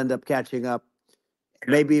 They'll end up catching up,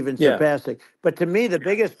 maybe even Yeah, surpassing. But to me, the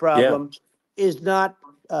biggest yeah, problem is not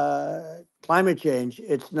climate change.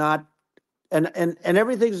 It's not, and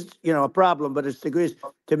everything's a problem, but it's degrees.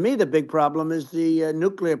 To me, the big problem is the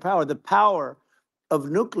nuclear power. The power of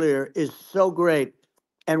nuclear is so great.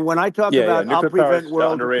 And when I talk yeah. about Nuclear power is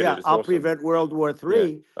underrated. It's I'll awesome. prevent World War Yeah.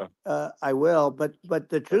 III, Oh, I will. But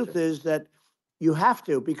the truth okay. is that you have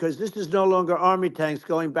to because this is no longer army tanks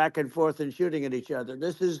going back and forth and shooting at each other.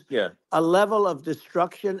 This is Yeah. a level of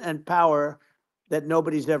destruction and power that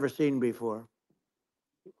nobody's ever seen before.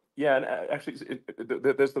 Yeah, and actually,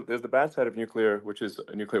 there's the bad side of nuclear, which is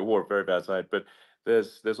a nuclear war, very bad side. But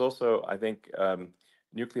there's also, I think,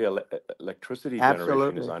 nuclear electricity generation is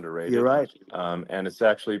Absolutely, you're underrated, right. and it's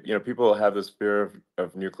actually, people have this fear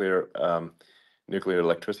of nuclear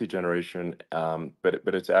electricity generation,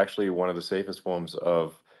 but it's actually one of the safest forms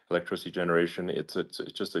of electricity generation. It's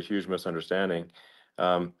just a huge misunderstanding.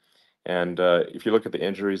 Um, And if you look at the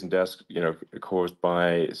injuries and deaths, caused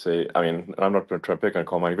by, say, I mean, I'm not going to try to pick on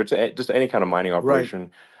coal mining, but just any kind of mining Right.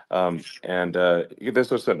 operation, And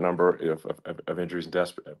there's a certain number of injuries and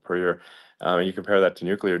deaths per year. And you compare that to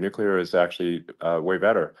nuclear. Nuclear is actually way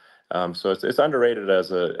better. So it's underrated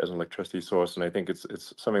as an electricity source, and I think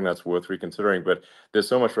it's something that's worth reconsidering. But there's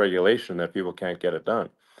so much regulation that people can't get it done.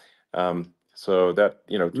 So that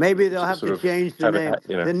Maybe they'll have sort to of change the have it,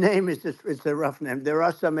 name. The name is just, it's a rough name. There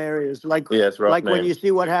are some areas yeah, it's a rough like when name. you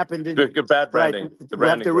see what happened in, Good bad right, branding. The we'll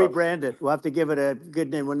have to branding's rough. rebrand it. We'll have to give it a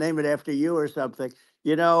good name. We'll name it after you or something.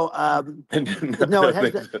 You know, No, no, it don't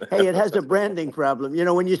has think a, so. hey, it has a branding problem. You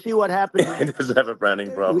know, when you see what happened in, It doesn't have a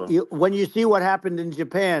branding problem. when you see what happened in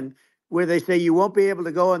Japan, where they say you won't be able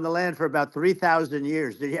to go on the land for about 3,000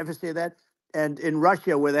 years. Did you ever see that? And in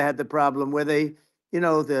Russia, where they had the problem, where they,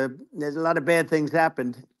 there's a lot of bad things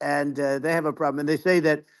happened, and they have a problem. And they say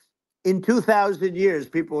that in 2,000 years,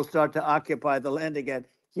 people will start to occupy the land again.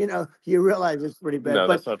 You realize it's pretty bad, No,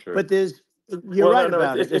 that's not true. but you're Well, no, right no,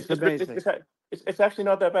 about it. It's amazing. it's actually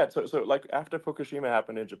not that bad. So like after Fukushima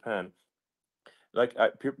happened in Japan, like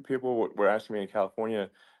people were asking me in California,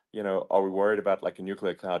 are we worried about like a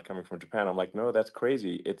nuclear cloud coming from Japan? I'm like, no, that's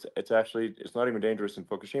crazy. It's not even dangerous in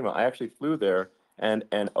Fukushima. I actually flew there and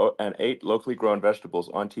ate locally grown vegetables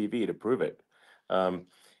on TV to prove it. Um,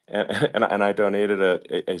 and and I donated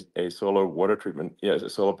a solar water treatment, a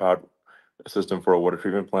solar powered system for a water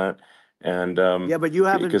treatment plant. And Yeah, but you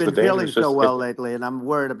haven't because the been danger feeling is so just well lately, and I'm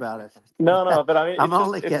worried about it. no, but I mean, I'm it's just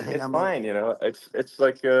only kidding. it's fine, It's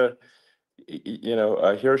like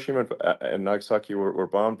Hiroshima and Nagasaki were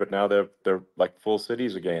bombed, but now they're like full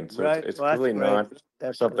cities again. So Right. it's Well, that's really great. not That's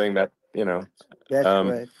great. something that That's um,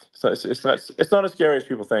 great. so it's not as scary as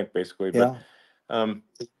people think, basically. But Yeah. um,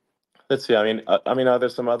 let's see. I mean, are there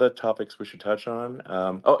some other topics we should touch on?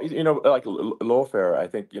 Like lawfare. I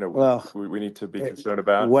think Well, we need to be concerned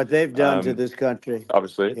about. what they've done to Um, this country.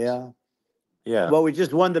 obviously, Yeah. yeah. Well, we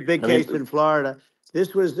just won the big I mean, case in Florida.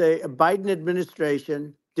 This was a Biden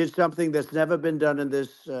administration did something that's never been done in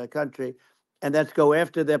this country, and that's go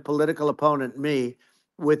after their political opponent, me,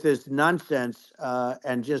 with this nonsense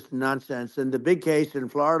and just nonsense. And the big case in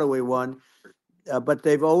Florida we won, but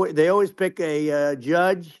they always pick a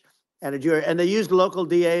judge and a jury, and they use local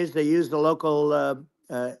DAs, they use the local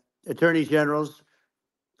attorney generals,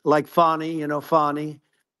 like Fani, Fani,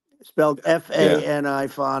 spelled yeah, Fani,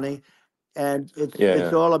 Fani, and yeah,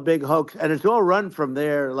 it's yeah. all a big hoax, and it's all run from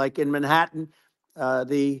there. Like in Manhattan,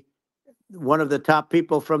 the one of the top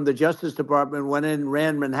people from the Justice Department went in,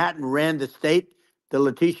 ran Manhattan, ran the state. The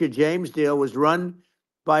Letitia James deal was run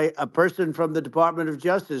by a person from the Department of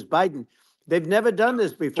Justice, Biden. They've never done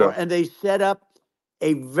this before, Sure. and they set up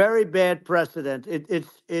a very bad precedent.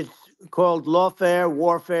 It's called lawfare,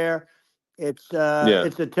 warfare. Yeah,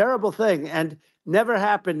 It's a terrible thing, and never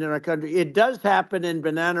happened in our country. It does happen in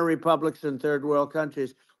banana republics and third world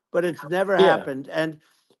countries, but it's never yeah, happened. And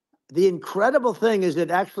the incredible thing is it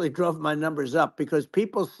actually drove my numbers up because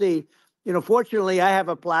people see, fortunately I have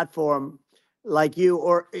a platform like you,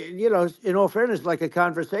 or, in all fairness, like a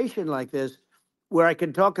conversation like this, where I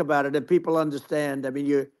can talk about it and people understand. I mean,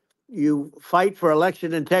 you fight for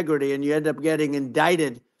election integrity and you end up getting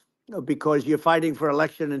indicted because you're fighting for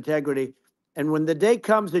election integrity. And when the day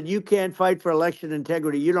comes that you can't fight for election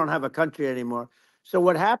integrity, you don't have a country anymore. So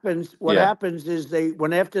what yeah, happens is they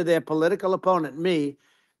went after their political opponent, me.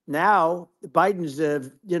 Now Biden's,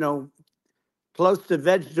 close to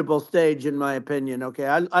vegetable stage, in my opinion. Okay,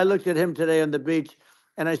 I looked at him today on the beach,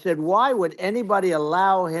 and I said, why would anybody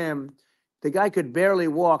allow him? The guy could barely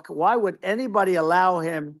walk. Why would anybody allow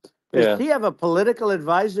him? Does yeah, he have a political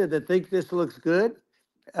advisor that thinks this looks good?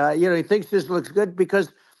 He thinks this looks good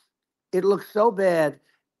because it looks so bad,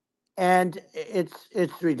 and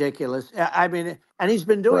it's ridiculous. I mean, and he's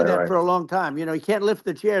been doing right, that right. for a long time. He can't lift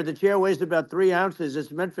the chair. The chair weighs about 3 ounces.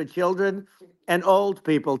 It's meant for children and old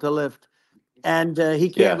people to lift, and he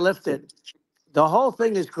can't Yeah. lift it. The whole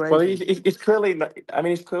thing is Well, crazy. he's clearly not, I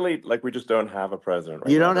mean, he's clearly like we just don't have a president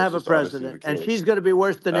right You now. don't That's have a just obviously the president, and case. she's going to be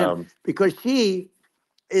worse than him Um, because she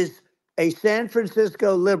is a San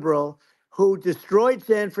Francisco liberal who destroyed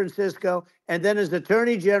San Francisco, and then as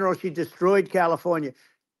Attorney General, she destroyed California.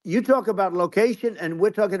 You talk about location, and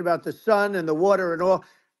we're talking about the sun and the water and all.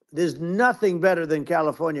 There's nothing better than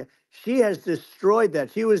California. She has destroyed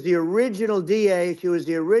that. She was the original DA. She was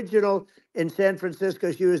the original in San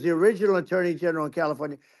Francisco. She was the original Attorney General in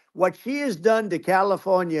California. What she has done to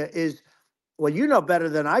California is, well, you know better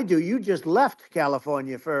than I do. You just left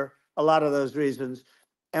California for a lot of those reasons.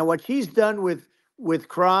 And what she's done with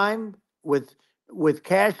crime, with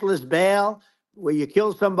cashless bail, where you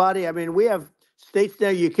kill somebody. I mean, we have states now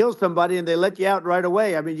you kill somebody and they let you out right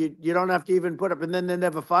away. I mean, you don't have to even put up, and then they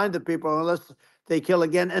never find the people unless they kill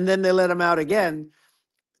again, and then they let them out again.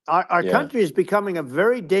 our Yeah. country is becoming a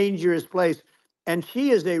very dangerous place. And she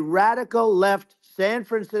is a radical left San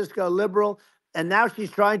Francisco liberal. And now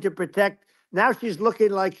she's trying to protect. Now she's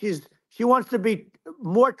looking like she wants to be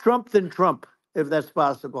more Trump than Trump, if that's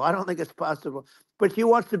possible. I don't think it's possible, but she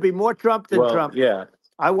wants to be more Trump than Well, Trump. yeah.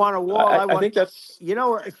 I want a wall. I I want, think that's you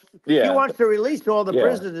know, she yeah. wants to release all the Yeah.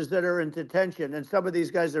 prisoners that are in detention, and some of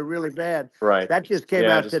these guys are really bad. Right. That just came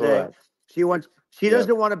Yeah, I out just saw today. that. She Yeah.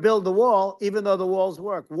 doesn't want to build the wall, even though the walls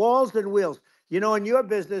work. Walls and wheels. You know, in your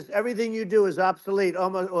business, everything you do is obsolete,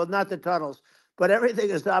 almost, well, not the tunnels, but everything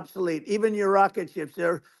is obsolete. Even your rocket ships,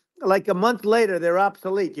 they're like a month later, they're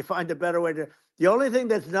obsolete. You find a better way to. The only thing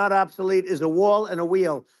that's not obsolete is a wall and a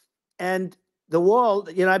wheel. And the wall,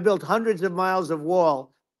 you know, I built hundreds of miles of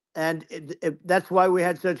wall, and that's why we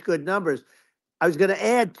had such good numbers. I was going to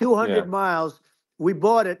add Yeah. 200 miles. We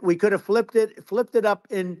bought it. We could have flipped it up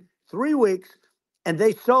in 3 weeks, and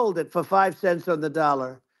they sold it for 5 cents on the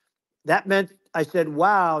dollar. That meant I said,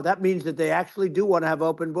 "Wow, that means that they actually do want to have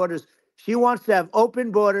open borders." She wants to have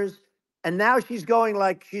open borders, and now she's going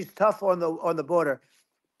like she's tough on the border.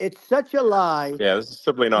 It's such a lie. Yeah, this is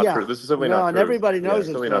simply not Yeah, true. This is simply no, not and true. everybody Yeah, knows it's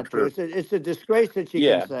it's simply not not true. true. It's a disgrace that she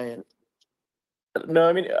can Yeah. say it. No,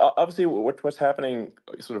 I mean, obviously, what's happening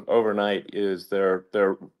sort of overnight is they're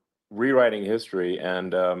rewriting history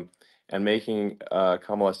and making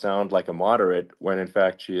Kamala sound like a moderate when in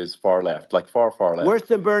fact she is far left, like far Worse left.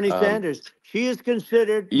 than Bernie Um, Sanders. She is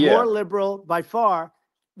considered more yeah, liberal by far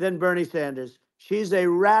than Bernie Sanders. She's a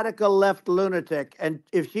radical left lunatic. And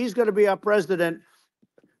if she's going to be our president,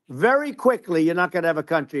 very quickly, you're not going to have a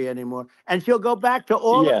country anymore. And she'll go back to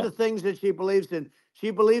all of yeah, the things that she believes in.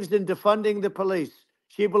 She believes in defunding the police.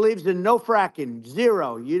 She believes in no fracking,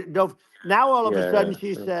 zero. You don't. Now all of a yeah, sudden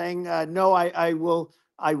she's yeah, saying, "No, I will.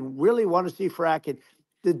 I really want to see fracking."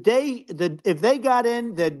 If they got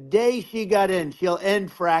in, the day she got in, she'll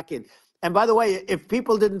end fracking. And by the way, if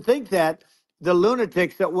people didn't think that, the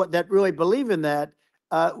lunatics that really believe in that,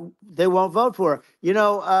 they won't vote for her. You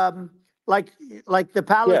know, like like the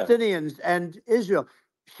yeah, Palestinians and Israel.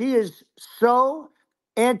 She is so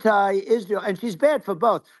anti-Israel, and she's bad for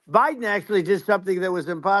both. Biden actually did something that was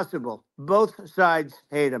impossible. Both sides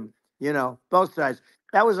hate him. You know, both sides.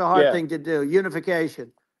 That was a hard yeah. thing to do.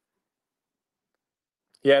 Unification.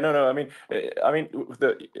 Yeah, no, no. I mean,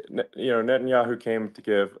 Netanyahu came to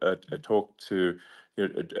give a talk to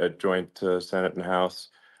a joint Senate and House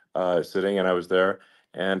sitting, and I was there,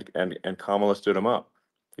 and Kamala stood him up.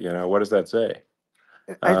 What does that say?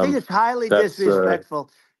 I think Um, it's highly that's disrespectful.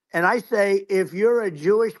 And I say, if you're a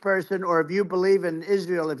Jewish person or if you believe in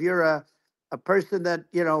Israel, if you're a person that,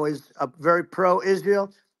 you know, is a very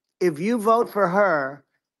pro-Israel, if you vote for her,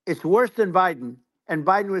 it's worse than Biden. And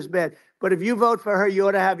Biden was bad. But if you vote for her, you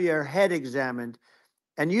ought to have your head examined.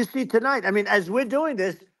 And you see tonight, I mean, as we're doing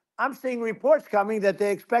this, I'm seeing reports coming that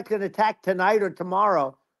they expect an attack tonight or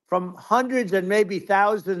tomorrow from hundreds and maybe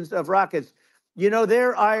thousands of rockets. You know,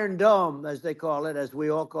 their Iron Dome, as they call it, as we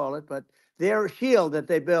all call it, but their shield that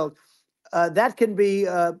they build, that can be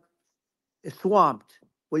swamped.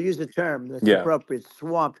 We'll use a term that's yeah, appropriate,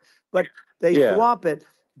 swamped. But they yeah, swamp it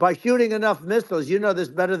by shooting enough missiles. You know this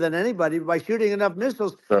better than anybody. By shooting enough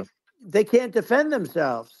missiles, so, they can't defend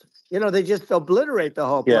themselves. You know, they just obliterate the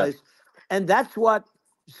whole yeah, place. And that's what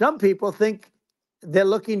some people think they're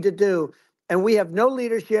looking to do. And we have no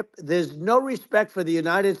leadership. There's no respect for the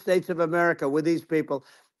United States of America with these people.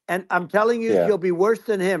 And I'm telling you, yeah, she'll be worse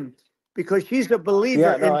than him because she's a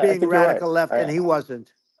believer yeah. No, in I being think you're right. radical left, and he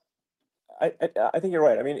wasn't. I think you're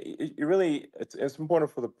right. I mean, you really, it's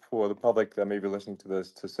important for the public that may be listening to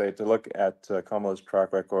this to look at Kamala's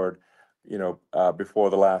track record, before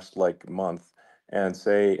the last like month, and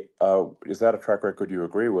say, is that a track record you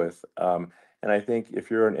agree with? And I think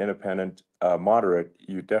if you're an independent moderate,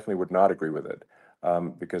 you definitely would not agree with it,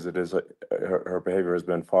 because it is her behavior has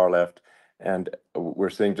been far left, and we're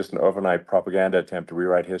seeing just an overnight propaganda attempt to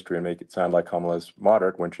rewrite history and make it sound like Kamala's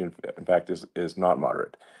moderate when she in fact is not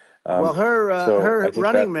moderate. Well, So her I think that,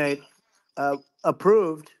 running mate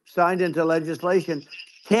approved, signed into legislation,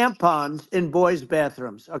 tampons in boys'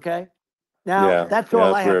 bathrooms. Okay, now yeah, that's yeah,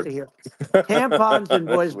 all that's I have weird. to hear. Tampons in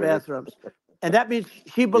That's boys' weird. bathrooms, and that means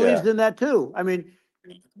she Yeah, believes in that too. I mean,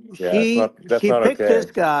 yeah, that's she not picked okay.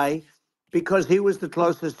 this guy because he was the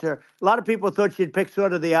closest to her. A lot of people thought she'd pick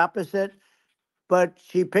sort of the opposite, but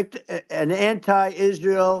she picked an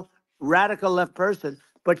anti-Israel radical left person.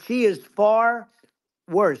 But she is far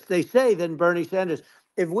worse, they say, than Bernie Sanders.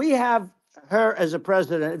 If we have her as a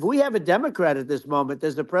president, if we have a Democrat at this moment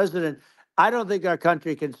as the president, I don't think our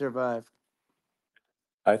country can survive.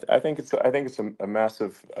 I think it's a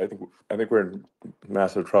massive. I think we're in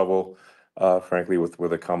massive trouble. frankly, with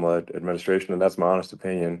the Kamala administration, and that's my honest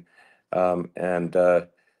opinion. Um, and uh,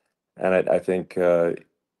 and I think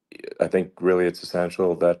really it's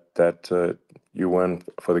essential that you win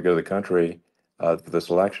for the good of the country for this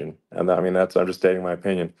election. And I mean, that's understating my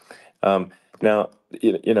opinion. Now,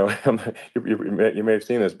 you may have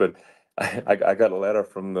seen this, but I got a letter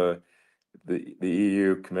from the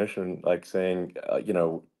EU Commission, like saying,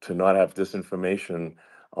 to not have disinformation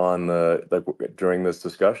on the like during this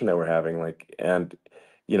discussion that we're having, like, and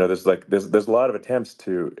there's a lot of attempts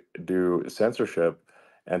to do censorship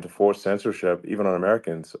and to force censorship even on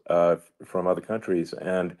Americans from other countries,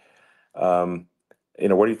 and um,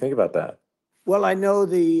 what do you think about that? Well, I know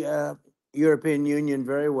the European Union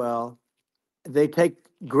very well. They take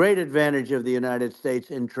great advantage of the United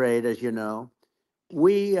States in trade, as you know.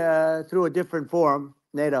 We, through a different forum,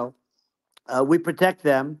 NATO, we protect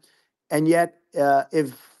them, and yet,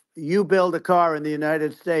 if you build a car in the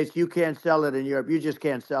United States, you can't sell it in Europe. You just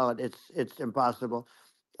can't sell it. It's impossible.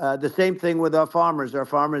 The same thing with our farmers. Our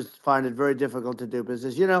farmers find it very difficult to do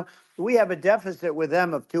business. We have a deficit with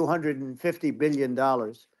them of $250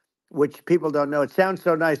 billion, which people don't know. It sounds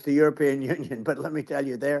so nice, the European Union, but let me tell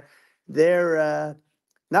you, they're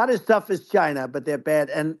not as tough as China, but they're bad.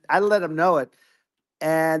 And I let them know it,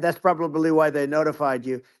 and that's probably why they notified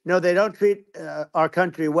you. No, they don't treat our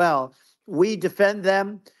country well. We defend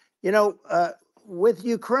them, with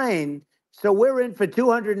Ukraine. So we're in for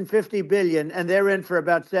 250 billion, and they're in for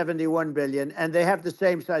about 71 billion, and they have the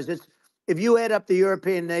same size. It's If you add up the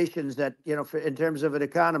European nations that in terms of an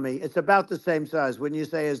economy, it's about the same size. When you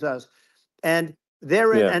say as us, and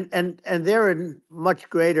they're in, Yeah, and they're in much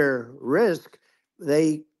greater risk.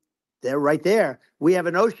 They they're right there. We have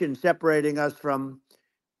an ocean separating us from,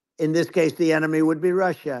 in this case, the enemy would be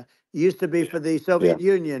Russia. It used to be for the yeah, Soviet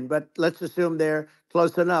Union, but let's assume they're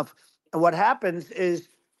close enough. And what happens is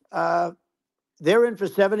uh, they're in for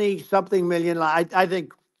 70 something million. I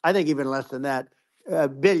think even less than that,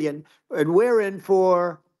 billion, and we're in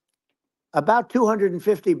for about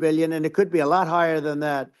 250 billion, and it could be a lot higher than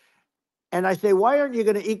that. And I say, why aren't you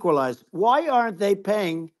going to equalize? Why aren't they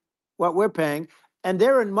paying what we're paying? And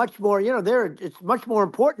they're in much more, it's much more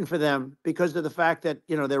important for them because of the fact that,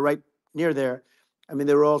 they're right near there. I mean,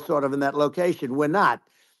 they're all sort of in that location. We're not.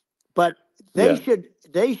 But they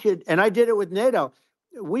yeah, should, and I did it with NATO.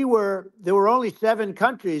 There were only 7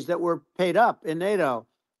 countries that were paid up in NATO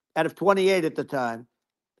out of 28 at the time.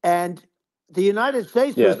 And the United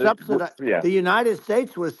States yeah, was subsidized. yeah, The United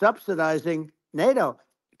States was subsidizing NATO,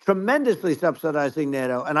 tremendously subsidizing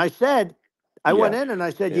NATO. And I went yeah, in and I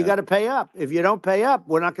said, you yeah, got to pay up. If you don't pay up,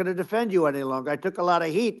 we're not going to defend you any longer. I took a lot of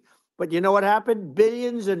heat, but you know what happened?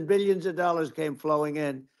 Billions and billions of dollars came flowing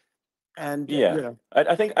in, and yeah.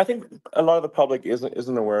 I think a lot of the public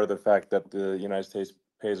isn't aware of the fact that the United States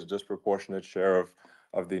pays a disproportionate share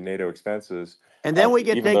of the NATO expenses, and then we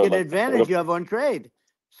get even though taken like advantage of on trade.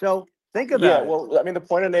 So think yeah, about it. well, I mean, the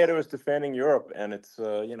point of NATO is defending Europe, and it's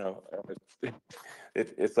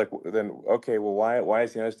it's like, then okay, well, why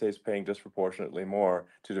is the United States paying disproportionately more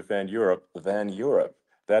to defend Europe than Europe?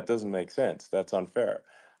 That doesn't make sense. That's unfair,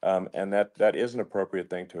 and that is an appropriate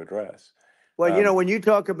thing to address. Well, Um, when you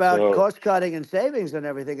talk about so cost cutting and savings and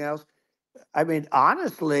everything else, I mean,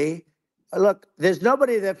 honestly, look, there's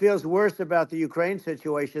nobody that feels worse about the Ukraine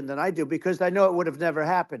situation than I do because I know it would have never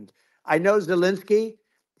happened. I know Zelensky.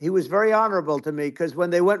 He was very honorable to me because when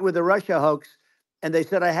they went with the Russia hoax and they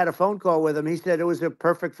said I had a phone call with him, he said it was a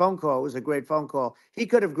perfect phone call. It was a great phone call. He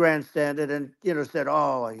could have grandstanded and, said,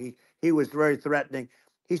 oh, he was very threatening.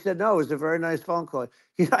 He said, no, it was a very nice phone call.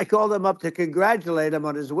 I called him up to congratulate him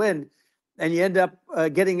on his win, and you end up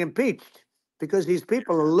getting impeached because these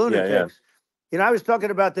people are yeah, yeah, lunatics. I was talking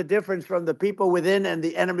about the difference from the people within and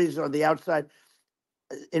the enemies on the outside.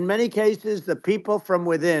 In many cases, the people from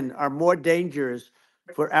within are more dangerous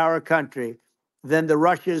for our country than the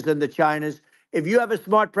Russias and the Chinas. If you have a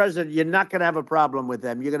smart president, you're not going to have a problem with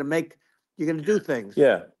them. You're going to do things.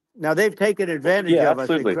 yeah, Now, they've taken advantage yeah, of us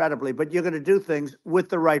absolutely. incredibly, but you're going to do things with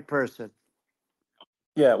the right person.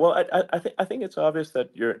 Yeah, well, I think it's obvious that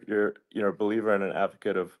you're a believer and an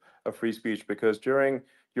advocate of free speech, because during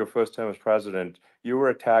your first term as president, you were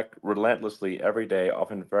attacked relentlessly every day,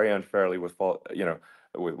 often very unfairly with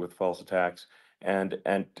false attacks, and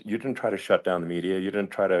you didn't try to shut down the media. You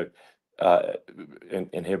didn't try to uh,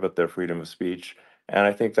 inhibit their freedom of speech, and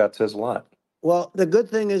I think that says a lot. Well, the good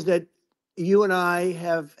thing is that you and I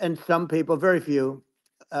have, and some people, very few,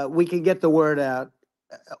 we can get the word out.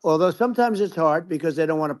 Although sometimes it's hard because they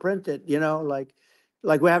don't want to print it.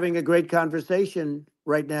 Like we're having a great conversation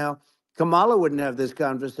right now. Kamala wouldn't have this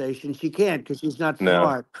conversation. She can't because she's not No.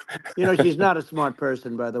 smart. She's not a smart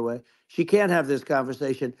person, by the way. She can't have this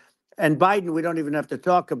conversation. And Biden, we don't even have to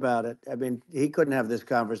talk about it. I mean, he couldn't have this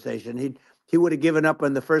conversation. He would have given up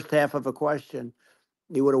on the first half of a question.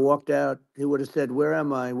 He would have walked out. He would have said, "Where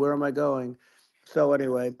am I? Where am I going?" So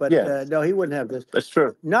anyway, but Yeah, no, he wouldn't have this. that's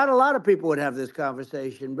true. Not a lot of people would have this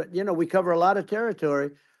conversation, but we cover a lot of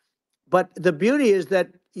territory. But the beauty is that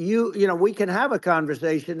we can have a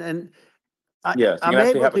conversation, and Yes, you can I'm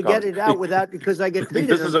actually able have a to get it out conversation. without because I get treated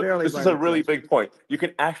This is a unfairly this by is a the really press. big point. You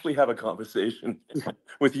can actually have a conversation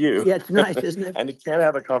with you, Yeah, it's nice, isn't it? and you can't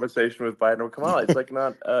have a conversation with Biden or Kamala. It's like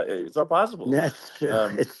it's not possible. That's true.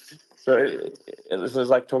 Um, It's so this is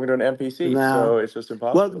like talking to an NPC. So no. it's just Well,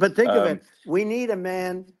 impossible. but think of it. We need a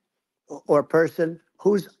man or person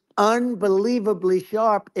who's unbelievably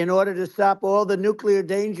sharp in order to stop all the nuclear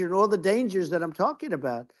danger and all the dangers that I'm talking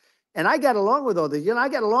about. And I got along with all these. I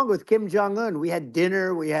got along with Kim Jong Un. We had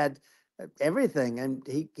dinner. We had everything, and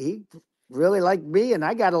he really liked me, and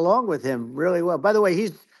I got along with him really well. By the way,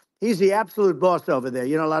 he's the absolute boss over there.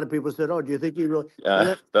 A lot of people said, "Oh, do you think he really?"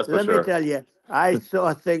 That's for Let me sure. tell you, I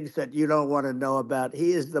saw things that you don't want to know about.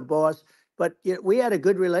 He is the boss, but we had a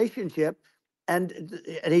good relationship, and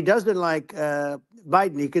he doesn't like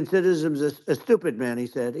Biden. He considers him a stupid man. He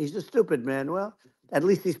said he's a stupid man. Well, at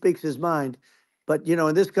least he speaks his mind. But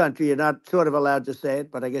in this country, you're not sort of allowed to say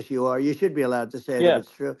it, but I guess you are. You should be allowed to say it if Yeah,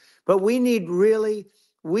 it's true. But we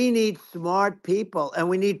need smart people, and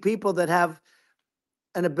we need people that have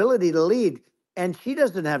an ability to lead. And she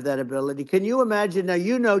doesn't have that ability. Can you imagine? Now,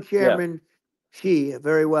 yeah. Chairman Xi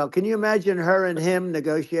very well. Can you imagine her and him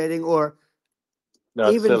negotiating or No,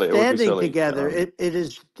 it's even silly. It would be standing silly. together? It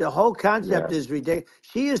is the whole Yeah, concept is ridiculous.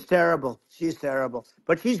 She is terrible. She's terrible.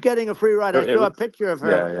 But she's getting a free ride. I it saw a would. picture of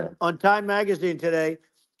her Yeah, yeah, on Time Magazine today.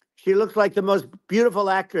 She looks like the most beautiful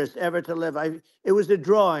actress ever to live. It was a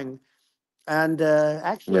drawing, and yeah,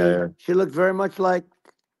 actually, yeah. she looked very much like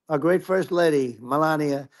our great first lady,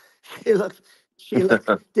 Melania. She looked, she looked,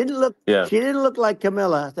 didn't look, Yeah. she didn't look like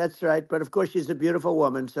Camilla. That's right. But of course, she's a beautiful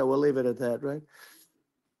woman, so we'll leave it at that, right?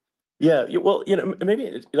 Yeah, well,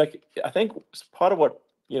 maybe like I think part of what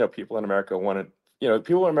people in America want to,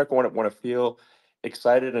 people in America want to feel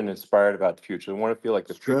excited and inspired about the future. They want to feel like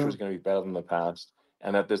the It's future is true. going to be better than the past,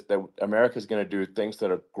 and that America is going to do things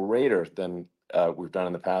that are greater than we've done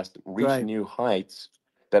in the past, reach Right. new heights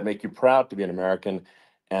that make you proud to be an American,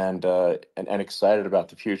 and excited about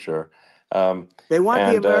the future. Um, They want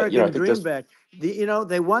the I American think dream just back.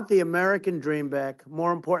 They want the American dream back.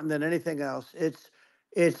 More important than anything else.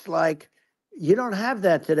 It's like you don't have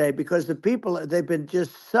that today because the people they've been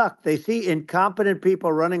just sucked. They see incompetent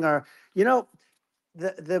people running our. You know,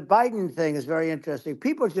 the Biden thing is very interesting.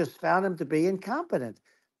 People just found him to be incompetent,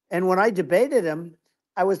 and when I debated him,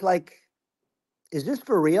 I was like, "Is this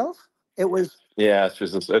for real?" It was Yeah,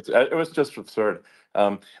 it was just absurd.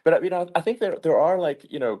 But I think there are like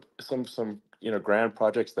some grand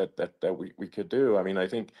projects that we could do. I mean, I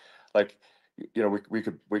think like we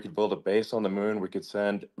could build a base on the moon. We could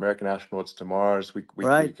send American astronauts to Mars. We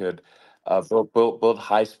right. could build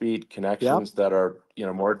high speed Yep. connections that are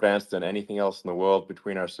more advanced than anything else in the world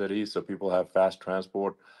between our cities, so people have fast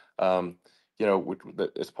transport. Um,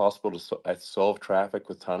 that it's possible to solve traffic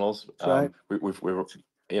with tunnels. That's right.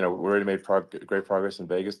 We already made great progress in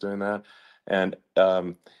Vegas doing that, and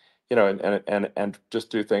and just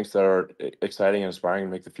do things that are exciting and inspiring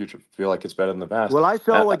and make the future feel like it's better than the past. Well, I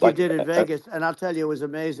saw what you Like, did in Vegas, and I'll tell you, it was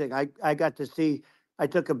amazing. I got to see. I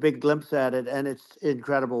took a big glimpse at it, and it's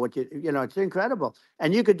incredible. It's incredible,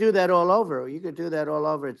 and you could do that all over. You could do that all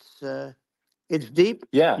over. It's deep.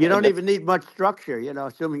 yeah, You don't even need much structure.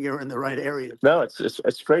 Assuming you're in the right areas. no, it's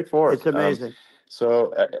It's straightforward. amazing.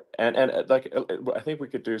 So like I think we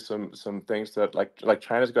could do some things that like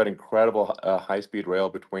China's got incredible high speed rail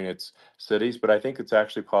between its cities, but I think it's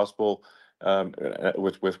actually possible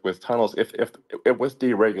with tunnels if with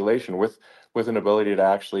deregulation with an ability to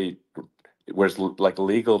actually where it's like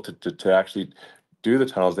legal to actually do the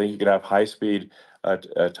tunnels. Then you could have high speed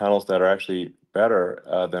tunnels that are actually better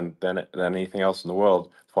than anything else in the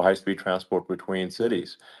world for high speed transport between Yeah.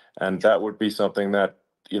 cities, and that would be something that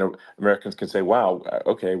Americans can say, "Wow,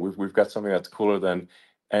 okay, we've got something that's cooler than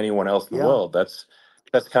anyone else in the Yeah. world." That's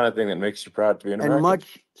the kind of thing that makes you proud to be an And American.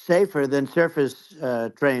 much safer than surface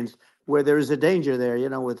trains where there is a danger there,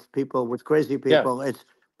 with people, with crazy Yeah, people. It's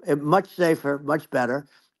much safer, much better.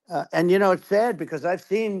 And, it's sad because I've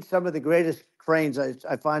seen some of the greatest trains.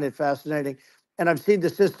 I find it fascinating. And I've seen the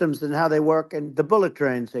systems and how they work and the bullet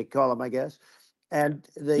trains, they call them, I guess. And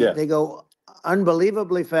they, yeah, they go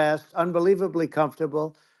unbelievably fast, unbelievably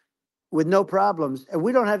comfortable. with no problems. And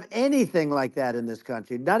we don't have anything like that in this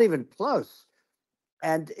country, not even close.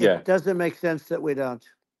 And Yeah. it doesn't make sense that we don't.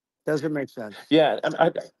 Doesn't make sense. Yeah, and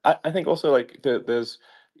I think also like there's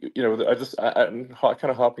I'm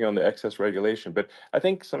kind of hopping on the excess regulation, but I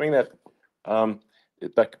think something that um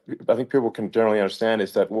that I think people can generally understand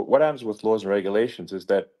is that what happens with laws and regulations is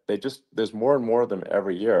that there's more and more of them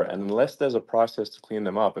every year, and unless there's a process to clean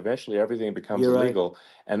them up, eventually everything becomes You're right. illegal,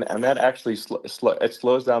 and that actually it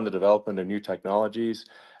slows down the development of new technologies.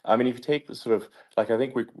 I mean, if you take the sort of like I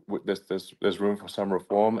think there's room for some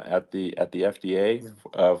reform at the FDA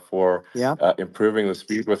Yeah. for Yeah. improving the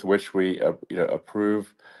speed with which we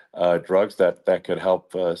approve drugs that could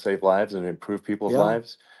help save lives and improve people's Yeah.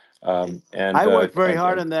 lives. I worked very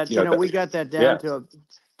hard on that. You know We got that down yeah,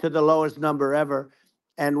 to the lowest number ever,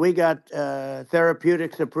 and we got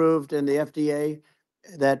therapeutics approved in the FDA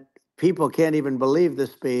that people can't even believe the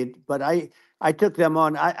speed. But I took them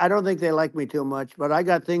on. I don't think they like me too much, but I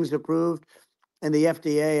got things approved in the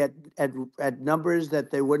FDA at numbers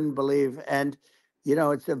that they wouldn't believe. And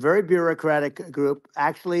it's a very bureaucratic group.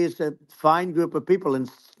 Actually, it's a fine group of people in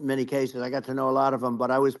many cases. I got to know a lot of them,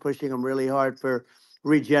 but I was pushing them really hard for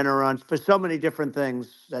Regeneron, for so many different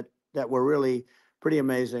things that were really pretty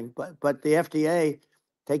amazing. But the FDA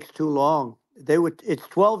takes too long. It's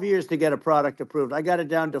 12 years to get a product approved. I got it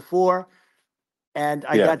down to 4, and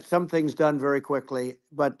I yeah. got some things done very quickly.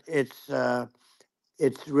 But it's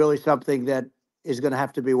really something that is going to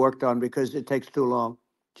have to be worked on because it takes too long.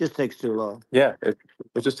 Just takes too long. Yeah, it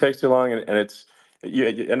just takes too long, and it's you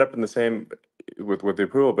end up in the same with the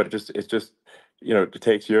approval, but it's just it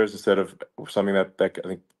takes years instead of something that I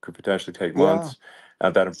think could potentially take Yeah, months,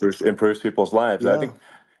 that improves people's lives. I yeah, think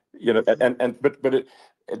but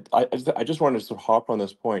I just wanted to sort of hop on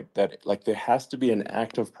this point that like there has to be an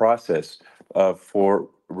active process for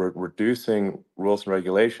reducing rules and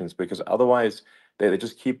regulations, because otherwise they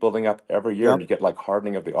just keep building up every year, and yep, you get like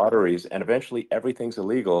hardening of the arteries, and eventually everything's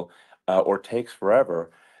illegal or takes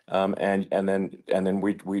forever, and then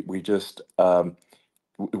we just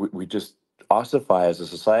we just ossify as a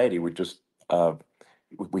society. Uh,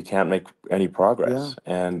 we can't make any yeah. progress,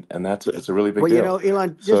 and that's it's a really big Well, deal.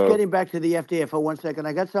 Elon, just So getting back to the FDA for 1 second,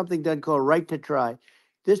 I got something done called Right to Try.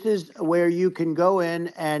 This is where you can go in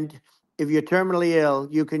and if you're terminally ill,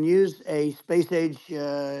 you can use a space age,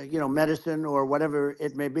 medicine or whatever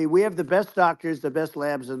it may be. We have the best doctors, the best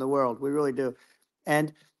labs in the world. We really do.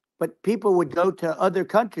 And but people would go to other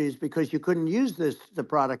countries because you couldn't use the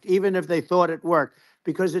product, even if they thought it worked,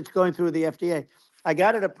 because it's going through the FDA. I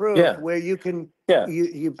got it approved yeah, where you can yeah,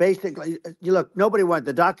 you basically you look, nobody wanted,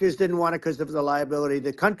 the doctors didn't want it because of the liability,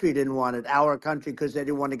 the country didn't want it, our country, because they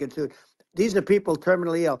didn't want to get sued. These are people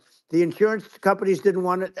terminally ill. The insurance companies didn't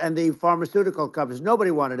want it, and the pharmaceutical companies,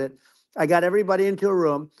 nobody wanted it. I got everybody into a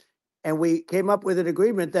room, and we came up with an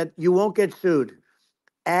agreement that you won't get sued.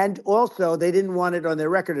 And also, they didn't want it on their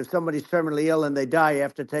record. If somebody's terminally ill and they die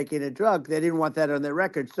after taking a drug, they didn't want that on their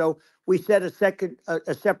record. So we set a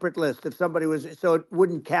separate list if somebody was, so it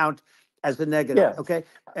wouldn't count as a negative. yeah, Okay.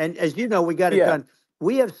 And as you know, we got it yeah, done.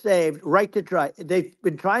 We have saved Right to Try. They've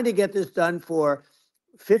been trying to get this done for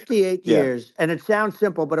 58 yeah, years. And it sounds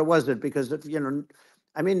simple, but it wasn't because, I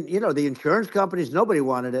mean, the insurance companies, nobody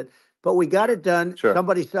wanted it, but we got it done. sure,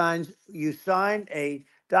 Somebody signs, you sign a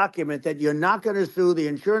document that you're not going to sue the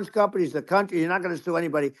insurance companies, the country, you're not going to sue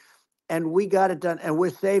anybody. And we got it done. And we're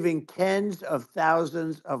saving tens of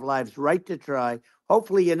thousands of lives. Right to Try.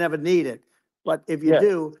 Hopefully you never need it. But if you yeah,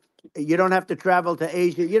 do, you don't have to travel to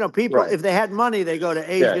Asia. People, right, if they had money, they go to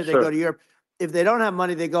yeah, Asia, they go sure, to Europe. If they don't have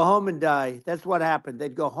money, they go home and die. That's what happened.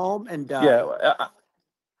 They'd go home and yeah. die.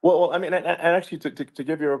 Well, I mean, and actually, to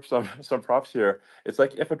give Europe some props here, it's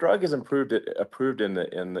like if a drug is approved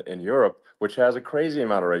in Europe, which has a crazy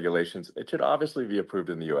amount of regulations, it should obviously be approved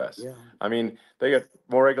in the U.S. Yeah. I mean, they get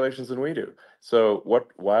more regulations than we do. So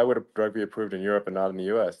why would a drug be approved in Europe and not in the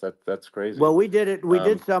U.S.? That's crazy. Well, we did it. We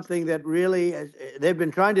did Um, something that really, they've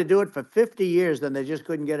been trying to do it for 50 years and they just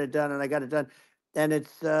couldn't get it done. And I got it done. And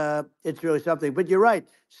it's really something. But you're right.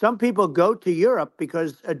 Some people go to Europe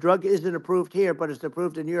because a drug isn't approved here, but it's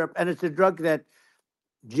approved in Europe. And it's a drug that,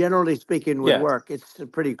 generally speaking, would yeah, work. It's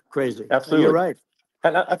pretty crazy. You're absolutely. right.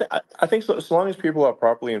 And I think so, so long as people are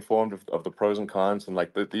properly informed of the pros and cons, and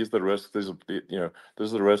like these are the risks, this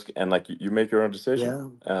is the risk, and like you make your own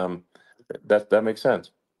decision. Yeah. That makes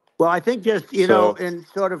sense. Well, I think just, So in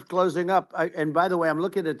sort of closing up, and by the way, I'm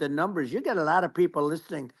looking at the numbers. You got a lot of people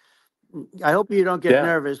listening. I hope you don't get yeah,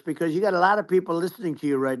 nervous because you got a lot of people listening to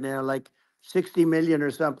you right now, like 60 million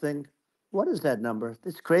or something. What is that number?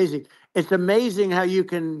 It's crazy. It's amazing how you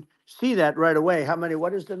can see that right away. How many?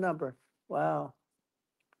 What is the number? Wow.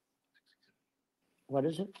 What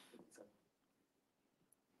is it?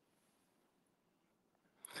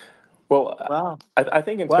 Well, Wow. I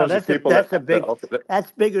think in Wow, terms of people that,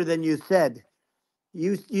 that's bigger than you said.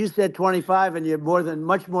 You said 25 and you're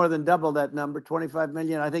much more than double that number, 25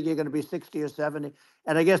 million. I think you're going to be 60 or 70.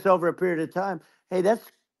 And I guess over a period of time, hey,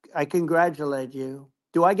 I congratulate you.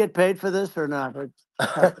 Do I get paid for this or not?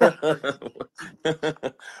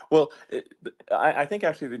 well, I think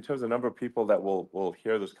actually in terms of the number of people that will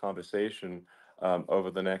hear this conversation over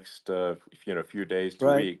the next few days to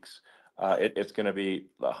Right. weeks, it's going to be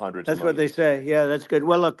hundreds of That's what they millions. say. Yeah, that's good.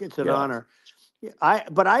 Well, look, it's an Yeah. honor. Yeah,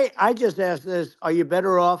 I just asked this, are you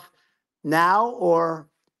better off now or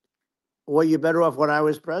were you better off when I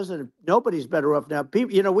was president? Nobody's better off now.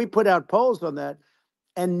 People, we put out polls on that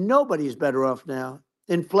and nobody's better off now.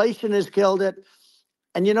 Inflation has killed it.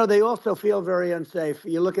 And they also feel very unsafe.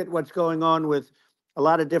 You look at what's going on with a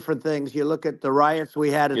lot of different things. You look at the riots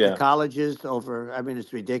we had at the Yeah. colleges over, I mean,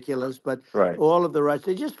 it's ridiculous, but Right. all of the riots,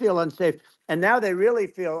 they just feel unsafe. And now they really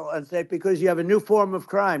feel unsafe because you have a new form of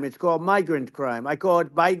crime. It's called migrant crime. I call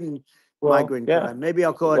it Biden Well, migrant yeah. crime. Maybe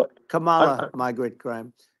I'll call it Well, Kamala migrant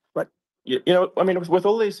crime. But I mean, with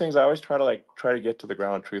all these things, I always try to get to the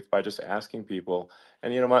ground truth by just asking people.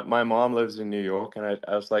 And my mom lives in New York, and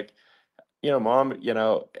I was like, Mom, do you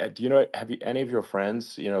know, have any of your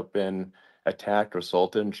friends, been attacked or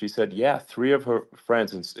assaulted? And she said, yeah, three of her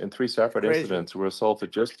friends in three separate crazy. incidents were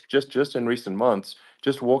assaulted just in recent months,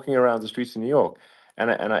 just walking around the streets of New York.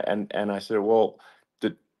 And I said, well,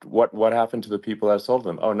 what happened to the people that assaulted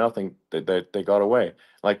them? Oh, nothing. They got away.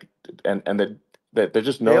 Like, and they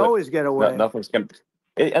just They know that always get away. nothing's going.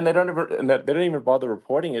 And they don't even bother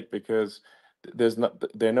reporting it because there's not.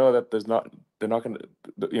 They know that there's not. They're not going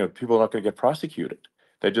to. People are not going to get prosecuted.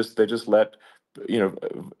 They just let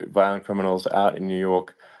violent criminals out in New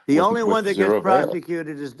York The only one with that gets zero bail.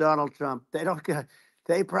 prosecuted is Donald Trump. They don't get,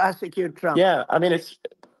 they prosecute Trump. Yeah, I mean it's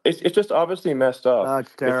just obviously messed Oh, up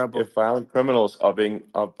it's terrible. if violent criminals are being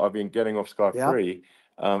getting off scot Yeah. free,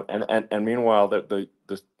 and meanwhile the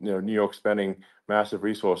New York spending massive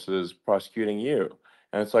resources prosecuting you,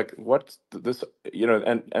 and it's like what's this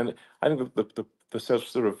and I think the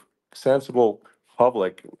sort of sensible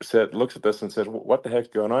public looks at this and says what the heck's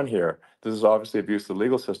going on here? This is obviously abuse of the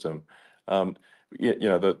legal system. Um,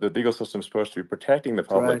 the legal system is supposed to be protecting the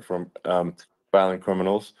That's right. public from violent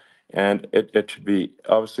criminals. And it should be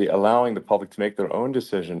obviously allowing the public to make their own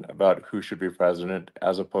decision about who should be president,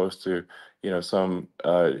 as opposed to, some,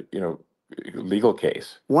 legal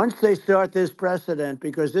case. Once they start this precedent,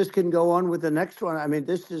 because this can go on with the next one. I mean,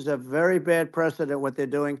 this is a very bad precedent, what they're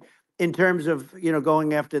doing in terms of,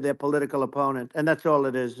 going after their political opponent. And that's all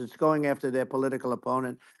it is. It's going after their political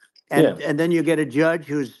opponent. Yeah. And then you get a judge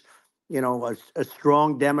who's, a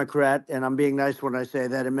strong Democrat. And I'm being nice when I say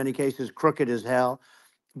that, in many cases, crooked as hell.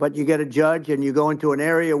 But you get a judge and you go into an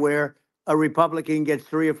area where a Republican gets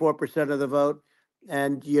 3 or 4% of the vote,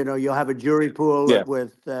 and you'll have a jury pool Yeah.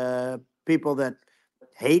 with people that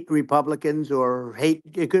hate Republicans or hate.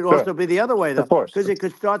 It could Sure. also be the other way though, Of course. because it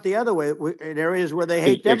could start the other way in areas where they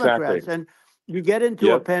hate Exactly. Democrats, and you get into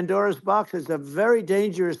a Yep. Pandora's box. It's a very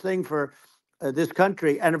dangerous thing for this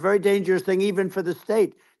country, and a very dangerous thing even for the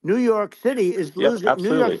state. New York City is Yep. losing. New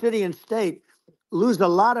York Absolutely. City and state lose a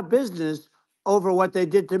lot of business over what they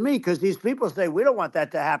did to me, because these people say we don't want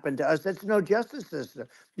that to happen to us. That's no justice system.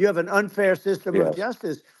 You have an unfair system of Yes.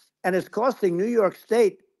 justice, and it's costing New York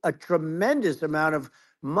State a tremendous amount of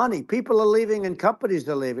money. People are leaving and companies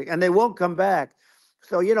are leaving, and they won't come back.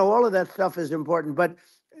 So all of that stuff is important. But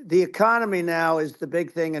the economy now is the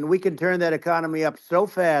big thing, and we can turn that economy up so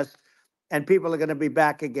fast, and people are going to be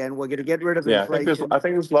back again. We're going to get rid of Yeah. inflation. I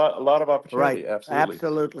think there's a lot of Right. opportunity. Absolutely.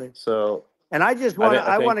 Absolutely. So And I just I want to think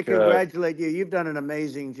I I want to think congratulate you. You've done an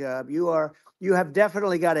amazing job. You have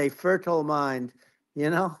definitely got a fertile mind.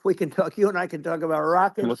 We can talk. You and I can talk about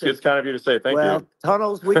rockets it's and, kind of you to say thank well, you.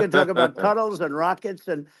 tunnels. We can talk about tunnels and rockets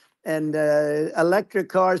and electric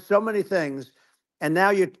cars. So many things. And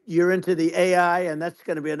now you're into the AI, and that's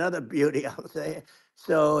going to be another beauty, I'll say.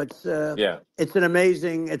 So Yeah. it's an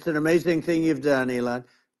amazing thing you've done, Elon.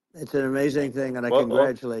 It's an amazing thing, and I Well,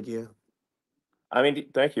 congratulate you. I mean,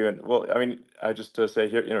 thank you. And well, I mean, I just say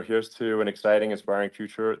here, here's to an exciting, inspiring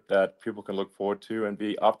future that people can look forward to and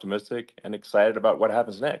be optimistic and excited about what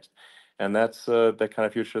happens next. And that's the kind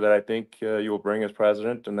of future that I think you will bring as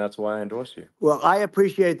president, and that's why I endorse you. Well, I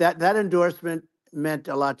appreciate that. That endorsement meant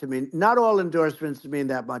a lot to me. Not all endorsements mean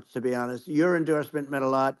that much, to be honest. Your endorsement meant a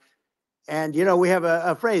lot. And, we have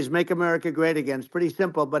a phrase, make America great again. It's pretty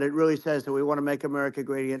simple, but it really says that we want to make America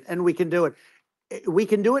great again. And we can do it. We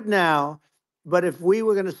can do it now. But if we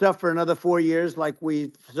were going to suffer another 4 years like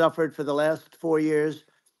we suffered for the last 4 years,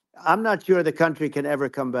 I'm not sure the country can ever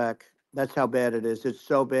come back. That's how bad it is. It's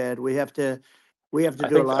so bad. We have to do a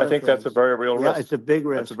I lot of think that's a things. very real Yeah, risk. it's a big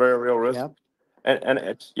That's a risk. very real risk. Yeah, And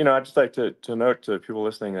it's, I'd just like to note to people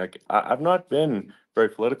listening, like I've not been very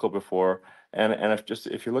political before, and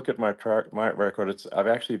if you look at my record, I've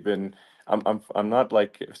actually been. I'm not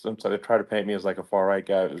like, some they try to paint me as like a far right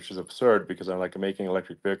guy, which is absurd because I'm like making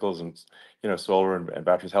electric vehicles and solar and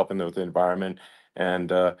batteries, helping with the environment,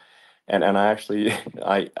 and and I actually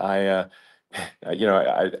I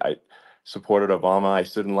supported Obama. I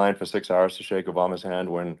stood in line for 6 hours to shake Obama's hand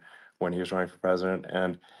when he was running for president,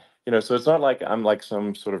 and so it's not like I'm like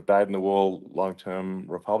some sort of dyed in the wool long-term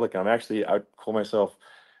Republican. I call myself,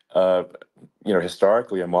 uh,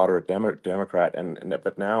 historically a moderate Democrat,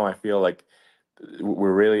 but now I feel like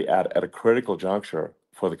we're really at a critical juncture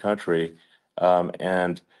for the country,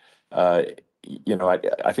 and uh,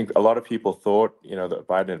 I think a lot of people thought the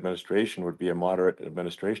Biden administration would be a moderate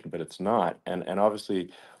administration, but it's not, and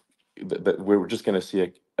obviously we're just going to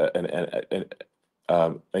see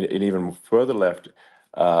an even further left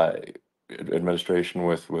uh, administration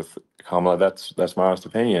with Kamala. That's my honest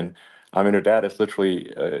opinion. I mean, her dad is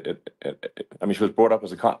literally. I mean, she was brought up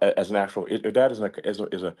as an actual. Her dad is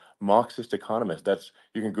a Marxist economist.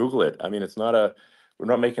 You can Google it. I mean, it's not a. We're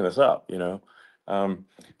not making this up.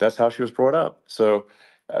 That's how she was brought up. So,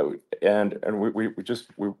 and we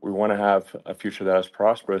want to have a future that is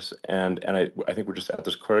prosperous. And I think we're just at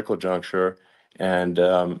this critical juncture, and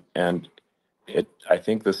I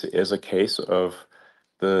think this is a case of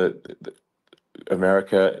the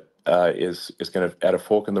America is kind of at a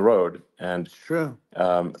fork in the road, sure.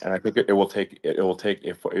 and I think it will take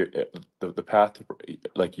if the path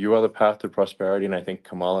like you are the path to prosperity, and I think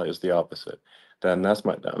Kamala is the opposite. Then that's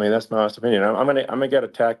my honest opinion. I'm gonna get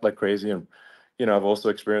attacked like crazy, and I've also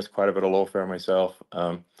experienced quite a bit of lawfare myself.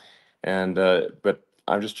 And but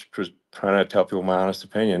I'm just trying to tell people my honest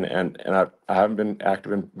opinion, and I haven't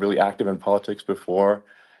been really active in politics before,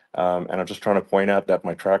 and I'm just trying to point out that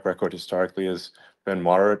my track record historically has been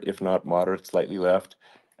moderate, if not moderate, slightly left,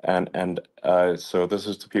 and so this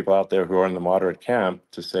is to people out there who are in the moderate camp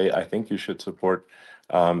to say I think you should support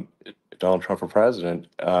um, Donald Trump for president.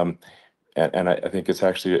 And I think it's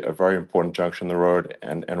actually a very important junction in the road,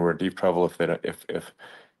 and we're in deep trouble if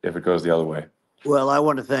it goes the other way. Well, I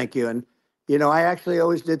want to thank you. And, I actually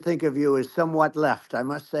always did think of you as somewhat left. I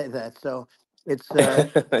must say that. So it's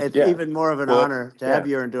Yeah. even more of an Well, honor to yeah. have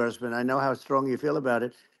your endorsement. I know how strong you feel about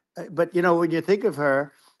it. But, when you think of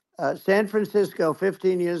her, San Francisco,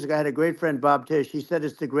 15 years ago, I had a great friend, Bob Tish. He said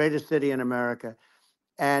it's the greatest city in America,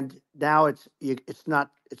 and now it's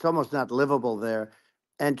almost not livable there.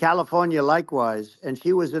 And California likewise. And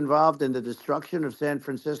she was involved in the destruction of San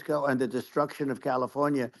Francisco and the destruction of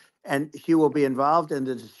California, and she will be involved in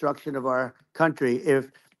the destruction of our country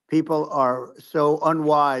if people are so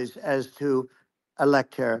unwise as to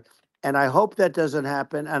elect her. And I hope that doesn't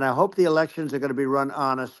happen, and I hope the elections are going to be run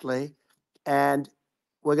honestly, and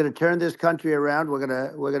we're going to turn this country around. We're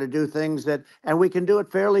going to do things and we can do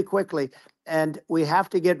it fairly quickly. And we have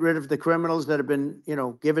to get rid of the criminals that have been,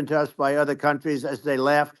 given to us by other countries as they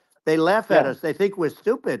laugh. They laugh at Yeah. us. They think we're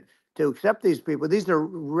stupid to accept these people. These are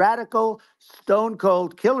radical, stone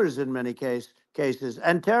cold killers in many cases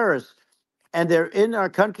and terrorists. And they're in our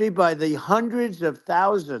country by the hundreds of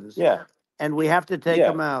thousands. Yeah. And we have to take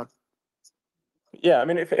Yeah. them out. Yeah. I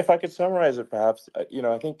mean, if I could summarize it, perhaps, I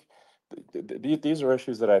think these are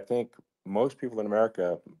issues that I think most people in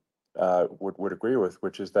America would agree with,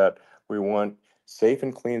 which is that we want safe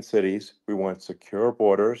and clean cities, we want secure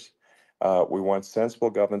borders, we want sensible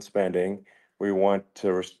government spending, we want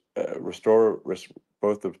to restore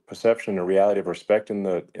both the perception and reality of respect in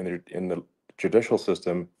the judicial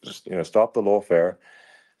system, just stop the lawfare,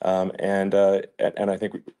 and I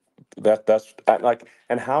think like,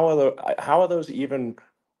 and how are those even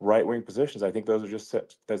right wing positions? I think those are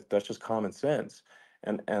that's just common sense,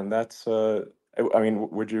 and that's I mean,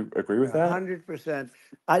 would you agree with that? 100%.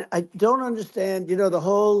 I don't understand, the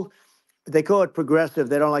whole, they call it progressive.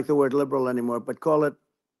 They don't like the word liberal anymore, but call it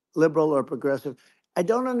liberal or progressive. I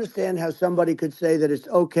don't understand how somebody could say that it's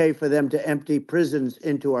okay for them to empty prisons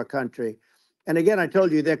into our country. And again, I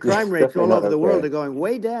told you their Yeah, crime rates definitely all not over the world okay. are going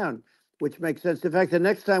way down, which makes sense. In fact, the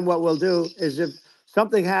next time what we'll do is if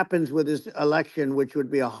something happens with this election, which would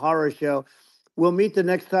be a horror show, we'll meet the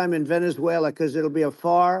next time in Venezuela because it'll be a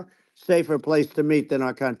far safer place to meet than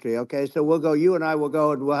our country. Okay. So you and I will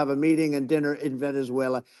go and we'll have a meeting and dinner in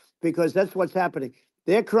Venezuela because that's what's happening.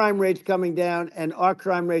 Their crime rate's coming down and our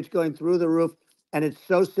crime rate's going through the roof. And it's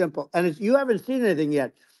so simple. And you haven't seen anything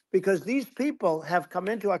yet. because these people have come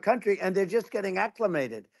into our country and they're just getting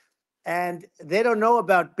acclimated, and they don't know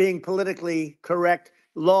about being politically correct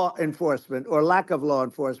law enforcement or lack of law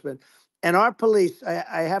enforcement. And our police,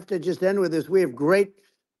 I have to just end with this. We have great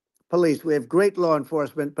police, we have great law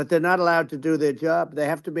enforcement, but they're not allowed to do their job. They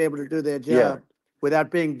have to be able to do their Yeah. job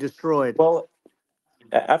without being destroyed. Well,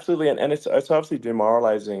 absolutely, and it's obviously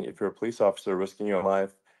demoralizing if you're a police officer risking your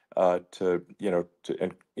life to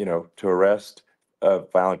to arrest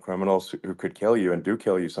violent criminals who could kill you and do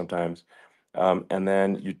kill you sometimes, and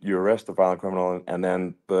then you arrest the violent criminal, and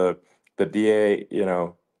then the DA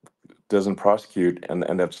doesn't prosecute, and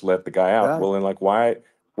they just let the guy out. Right. Well, then, like, why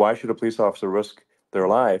should a police officer risk their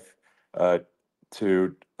life uh,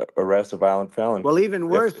 to arrest a violent felon Well, even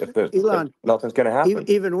worse, if Elon, nothing's going to happen?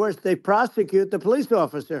 even worse, they prosecute the police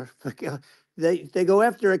officer. They go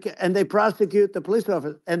after it and they prosecute the police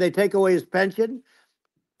officer, and they take away his pension,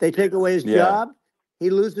 they take away his Yeah. job, he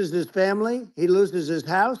loses his family, he loses his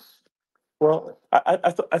house. Well,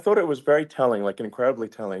 I thought it was very telling, like incredibly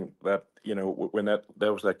telling, that when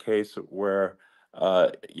there was that case where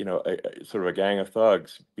sort of a gang of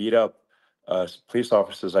thugs beat up police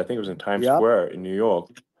officers. I think it was in Times Yep. Square in New York,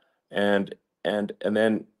 and and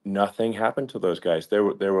then nothing happened to those guys. They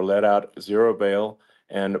were let out, zero bail,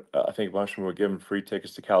 and I think a bunch of them were given free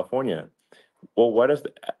tickets to California. Well, what is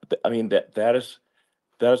I mean, that is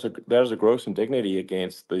a gross indignity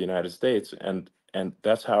against the United States, and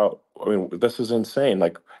that's how, I mean, this is insane.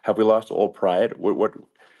 Like, have we lost all pride? What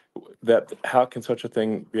that how can such a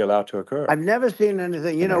thing be allowed to occur? I've never seen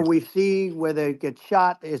anything. You know? We see where they get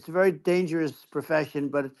shot. It's a very dangerous profession,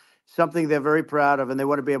 but it's something they're very proud of, and they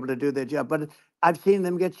want to be able to do their job. But I've seen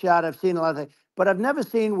them get shot. I've seen a lot of things, but I've never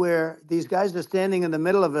seen where these guys are standing in the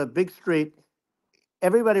middle of a big street,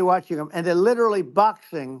 everybody watching them, and they're literally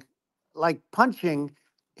boxing, like punching,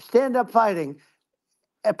 stand up fighting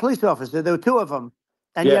a police officer. There were two of them,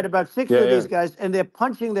 and Yeah, yet about six yeah, of yeah. these guys, and they're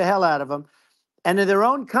punching the hell out of them. And in their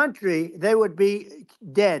own country, they would be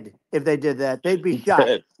dead if they did that. They'd be shot.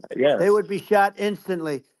 They Yes. would be shot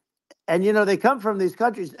instantly. And they come from these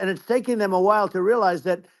countries, and it's taking them a while to realize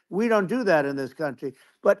that we don't do that in this country.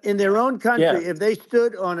 But in their own Yeah, country, if they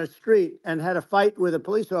stood on a street and had a fight with a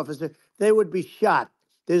police officer, they would be shot.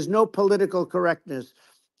 There's no political correctness.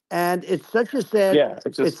 And it's such a sad, yeah.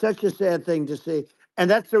 It's it's just such a sad thing to see. And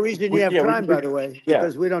that's the reason you we have yeah crime, we by the way, yeah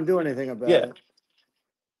because we don't do anything about yeah it.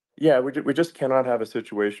 yeah we just cannot have a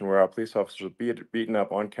situation where our police officers are beaten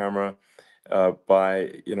up on camera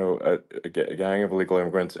by a gang of illegal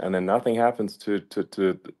immigrants, and then nothing happens to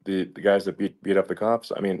the guys that beat up the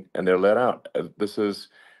cops. I mean, and they're let out. This is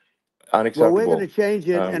Well, we're going to unacceptable. change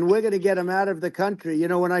it, Um, and we're going to get them out of the country.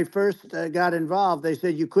 When I first got involved, they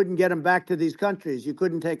said you couldn't get them back to these countries. You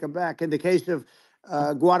couldn't take them back. In the case of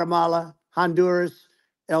Guatemala, Honduras,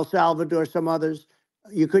 El Salvador, some others,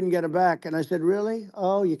 you couldn't get them back. And I said, really?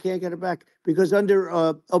 Oh, you can't get them back? Because under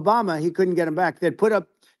Obama, he couldn't get them back. They'd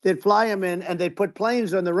fly them in, and they'd put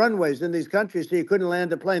planes on the runways in these countries so you couldn't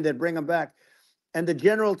land a plane. They'd bring them back. And the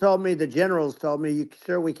generals told me,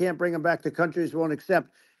 sir, we can't bring them back. The countries won't accept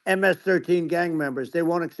MS-13 gang members. They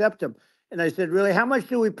won't accept them. And I said, really, how much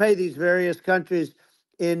do we pay these various countries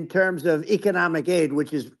in terms of economic aid,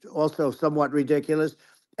 which is also somewhat ridiculous?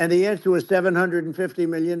 And the answer was $750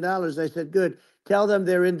 million. I said, good. Tell them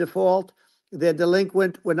they're in default. They're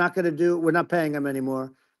delinquent. We're not paying them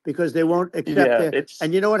anymore because they won't accept yeah, it. it's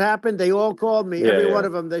And you know what happened? They all called me, yeah, every one yeah,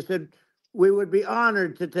 of them. They said, we would be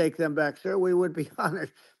honored to take them back, sir. We would be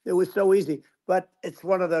honored. It was so easy. But it's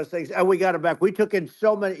one of those things. And we got them back. We took in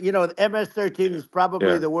so many, the MS-13 is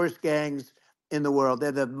probably yeah, the worst gangs in the world.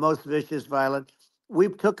 They're the most vicious, violent. We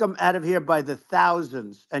took them out of here by the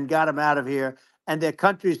thousands and got them out of here. And their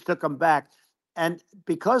countries took them back. And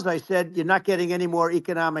because I said, you're not getting any more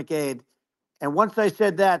economic aid. And once I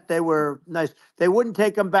said that, they were nice. They wouldn't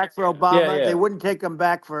take them back for yeah, Obama. They yeah. wouldn't take them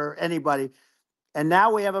back for anybody. And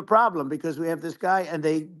now we have a problem because we have this guy, and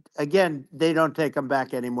they don't take him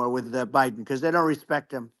back anymore with Biden because they don't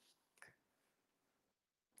respect him.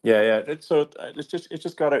 Yeah, yeah. It's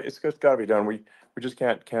just gotta be done. We just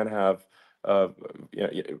can't have uh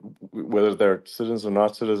whether they're citizens or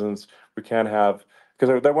not citizens. We can't have,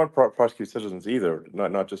 because they won't prosecute citizens either,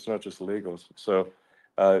 not just illegals. So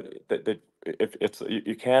that if it's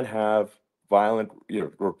you can't have violent,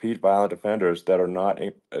 repeat violent offenders that are not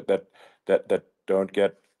that don't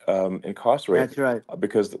get That's incarcerated, right.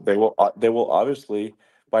 because they will obviously,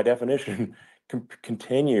 by definition,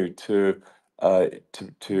 continue to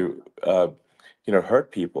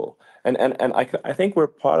hurt people. And I think where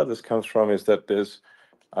part of this comes from is that there's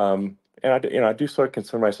I do sort of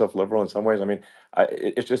consider myself liberal in some ways. I mean,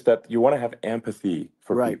 it's just that you want to have empathy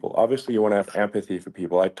for Right. people. Obviously, you want to have empathy for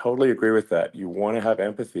people. I totally agree with that. You want to have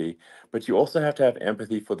empathy, but you also have to have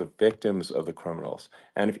empathy for the victims of the criminals.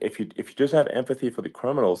 And if you just have empathy for the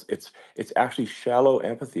criminals, it's actually shallow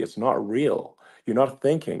empathy. It's not real. You're not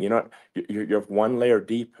thinking. You're one layer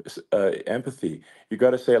deep empathy. You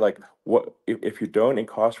got to say, like, what if you don't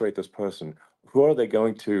incarcerate this person? Who are they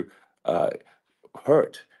going to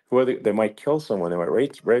hurt? Who are they might kill someone, they might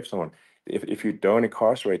rape someone. If you don't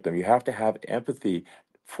incarcerate them, you have to have empathy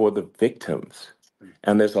for the victims.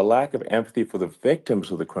 And there's a lack of empathy for the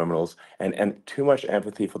victims of the criminals, and too much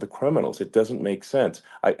empathy for the criminals. It doesn't make sense.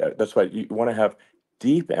 That's why you want to have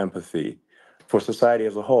deep empathy for society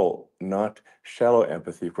as a whole, not shallow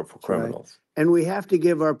empathy for That's right. criminals. And we have to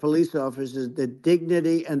give our police officers the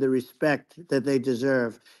dignity and the respect that they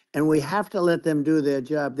deserve. And we have to let them do their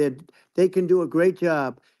job. They can do a great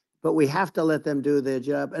job, but we have to let them do their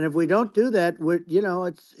job. And if we don't do that,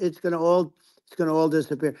 it's going to all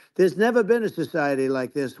disappear. There's never been a society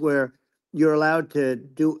like this where you're allowed to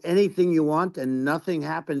do anything you want and nothing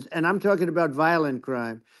happens. And I'm talking about violent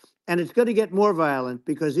crime. And it's going to get more violent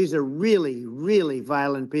because these are really, really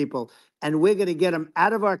violent people, and we're going to get them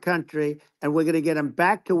out of our country, and we're going to get them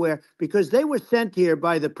back to where, because they were sent here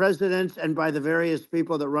by the presidents and by the various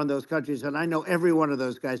people that run those countries. And I know every one of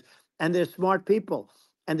those guys, and they're smart people,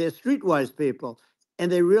 and they're streetwise people.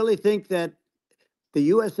 And they really think that the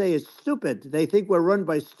USA is stupid. They think we're run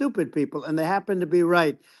by stupid people, and they happen to be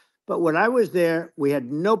right. But when I was there, we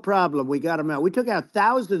had no problem. We got them out. We took out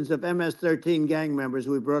thousands of MS-13 gang members.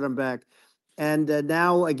 We brought them back. And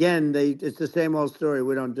now, again, it's the same old story.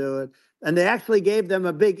 We don't do it. And they actually gave them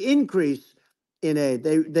a big increase in aid.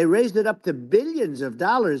 They raised it up to billions of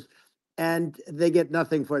dollars, and they get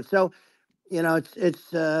nothing for it. So,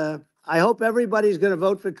 it's. I hope everybody's going to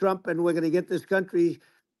vote for Trump, and we're going to get this country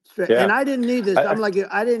straight. And Yeah. I didn't need this. I, I'm I, like you.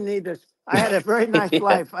 I didn't need this. I had a very nice yeah.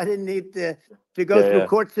 life. I didn't need to go Yeah. through Yeah.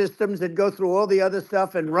 court systems and go through all the other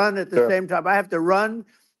stuff and run at the Sure. same time. I have to run.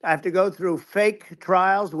 I have to go through fake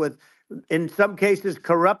trials with, in some cases,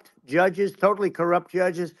 corrupt judges, totally corrupt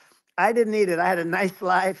judges. I didn't need it. I had a nice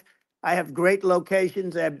life. I have great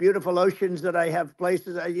locations. I have beautiful oceans that I have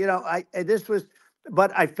places. This was,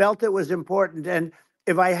 but I felt it was important. And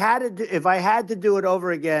if I had to do it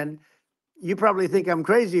over again, you probably think I'm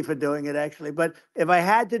crazy for doing it, actually. But if I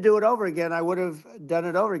had to do it over again, I would have done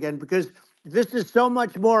it over again, because this is so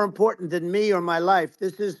much more important than me or my life.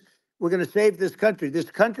 We're going to save this country. This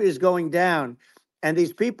country is going down. And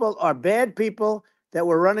these people are bad people that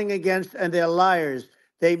we're running against, and they're liars.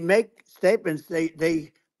 They make statements.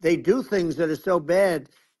 They do things that are so bad.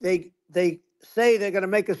 They say they're going to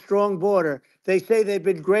make a strong border. They say they've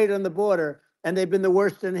been great on the border, and they've been the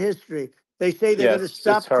worst in history. They say they're Yeah, going to it's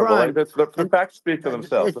stop terrible. Like crime, the and facts speak for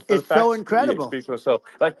themselves. The it's so facts incredible. speak for themselves.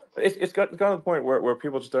 Like it's gotten to the point where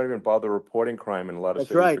people just don't even bother reporting crime in a lot of That's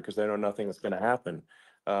cities right. because they know nothing is going to happen.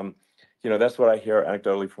 Um, that's what I hear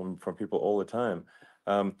anecdotally from people all the time.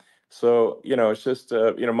 So it's just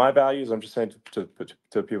my values. I'm just saying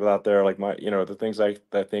to people out there, like the things I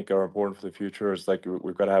think are important for the future is like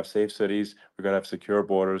we've got to have safe cities, we've got to have secure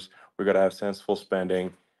borders, we've got to have sensible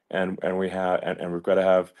spending, and we've got to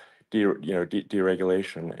have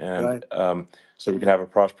deregulation, and Right. so we can have a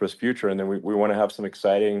prosperous future. And then we want to have some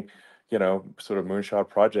exciting, sort of moonshot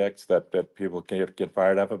projects that people can get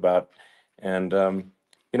fired up about. And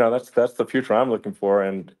that's the future I'm looking for.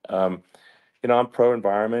 And I'm pro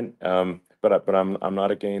environment, but I'm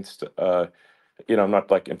not against. I'm not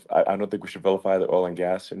like I don't think we should vilify the oil and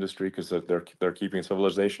gas industry because they're keeping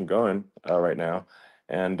civilization going right now,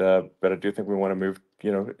 and but I do think we want to move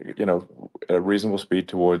at a reasonable speed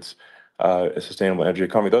towards a sustainable energy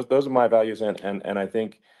economy. Those are my values, and I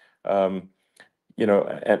think and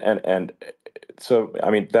so I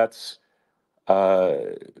mean that's uh,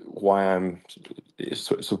 why I'm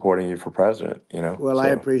supporting you for president. Well, I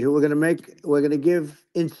So appreciate it. We're going to give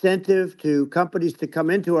incentive to companies to come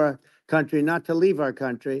into our country, not to leave our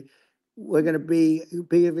country. We're going to be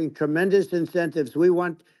giving tremendous incentives. We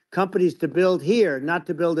want companies to build here, not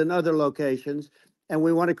to build in other locations. And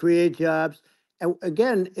we want to create jobs. And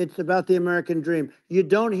again, it's about the American dream. You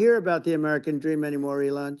don't hear about the American dream anymore,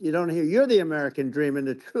 Elon. You're the American dream in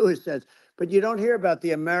the truest sense, but you don't hear about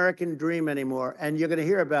the American dream anymore. And you're going to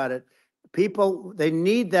hear about it. People, they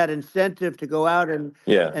need that incentive to go out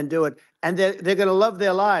yeah. and do it, and they're going to love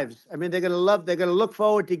their lives. I mean, they're going to look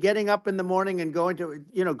forward to getting up in the morning and going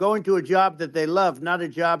to a job that they love, not a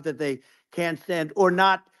job that they can't stand, or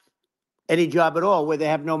not any job at all where they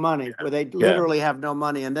have no money, where they Yeah. literally have no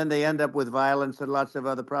money, and then they end up with violence and lots of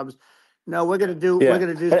other problems. No, we're Yeah.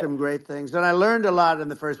 gonna do some great things. And I learned a lot in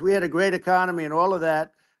the first. We had a great economy and all of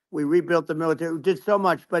that. We rebuilt the military. We did so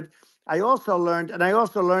much, but I also learned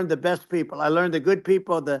the best people. I learned the good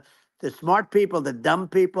people, the smart people, the dumb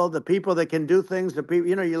people, the people that can do things. The people,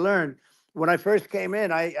 you learn. When I first came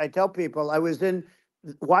in, I tell people I was in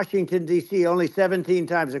Washington D.C. only 17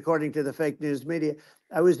 times, according to the fake news media.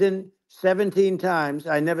 I was in 17 times.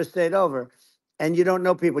 I never stayed over, and you don't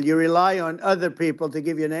know people. You rely on other people to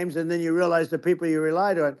give you names, and then you realize the people you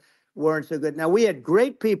relied on weren't so good. Now we had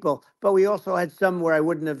great people, but we also had some where I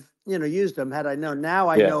wouldn't have, used them had I known. Now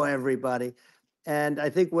I Yeah. know everybody, and I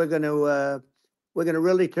think we're going to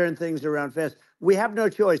really turn things around fast. We have no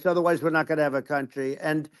choice, otherwise we're not going to have a country.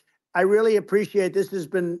 And I really appreciate this. Has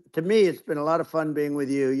been to me, it's been a lot of fun being with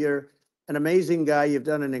you. You're an amazing guy. You've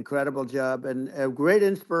done an incredible job and a great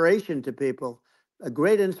inspiration to people. A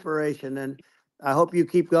great inspiration, and I hope you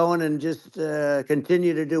keep going and just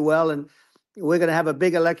continue to do well. And we're going to have a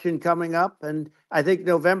big election coming up. And I think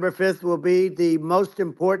November 5th will be the most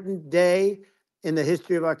important day in the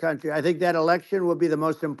history of our country. I think that election will be the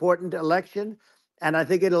most important election. And I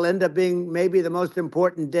think it'll end up being maybe the most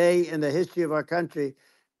important day in the history of our country,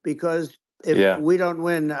 because if Yeah. we don't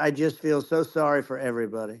win, I just feel so sorry for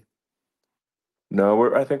everybody.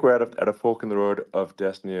 No, I think we're at a fork in the road of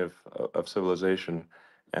destiny of civilization,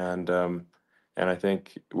 and I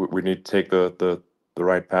think we need to take the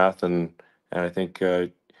right path, and I think you're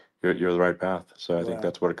the right path. So I think Well,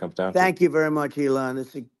 that's what it comes down to. thank you very much, Elon.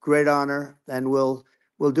 It's a great honor, and we'll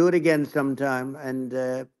do it again sometime.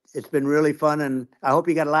 And it's been really fun, and I hope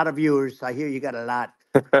you got a lot of viewers. I hear you got a lot,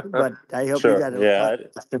 but I hope you Sure. got Yeah.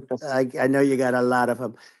 I know you got a lot of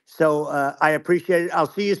them. So I appreciate it.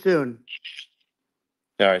 I'll see you soon.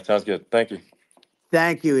 All right. Sounds good. Thank you.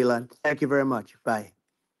 Thank you, Elon. Thank you very much. Bye.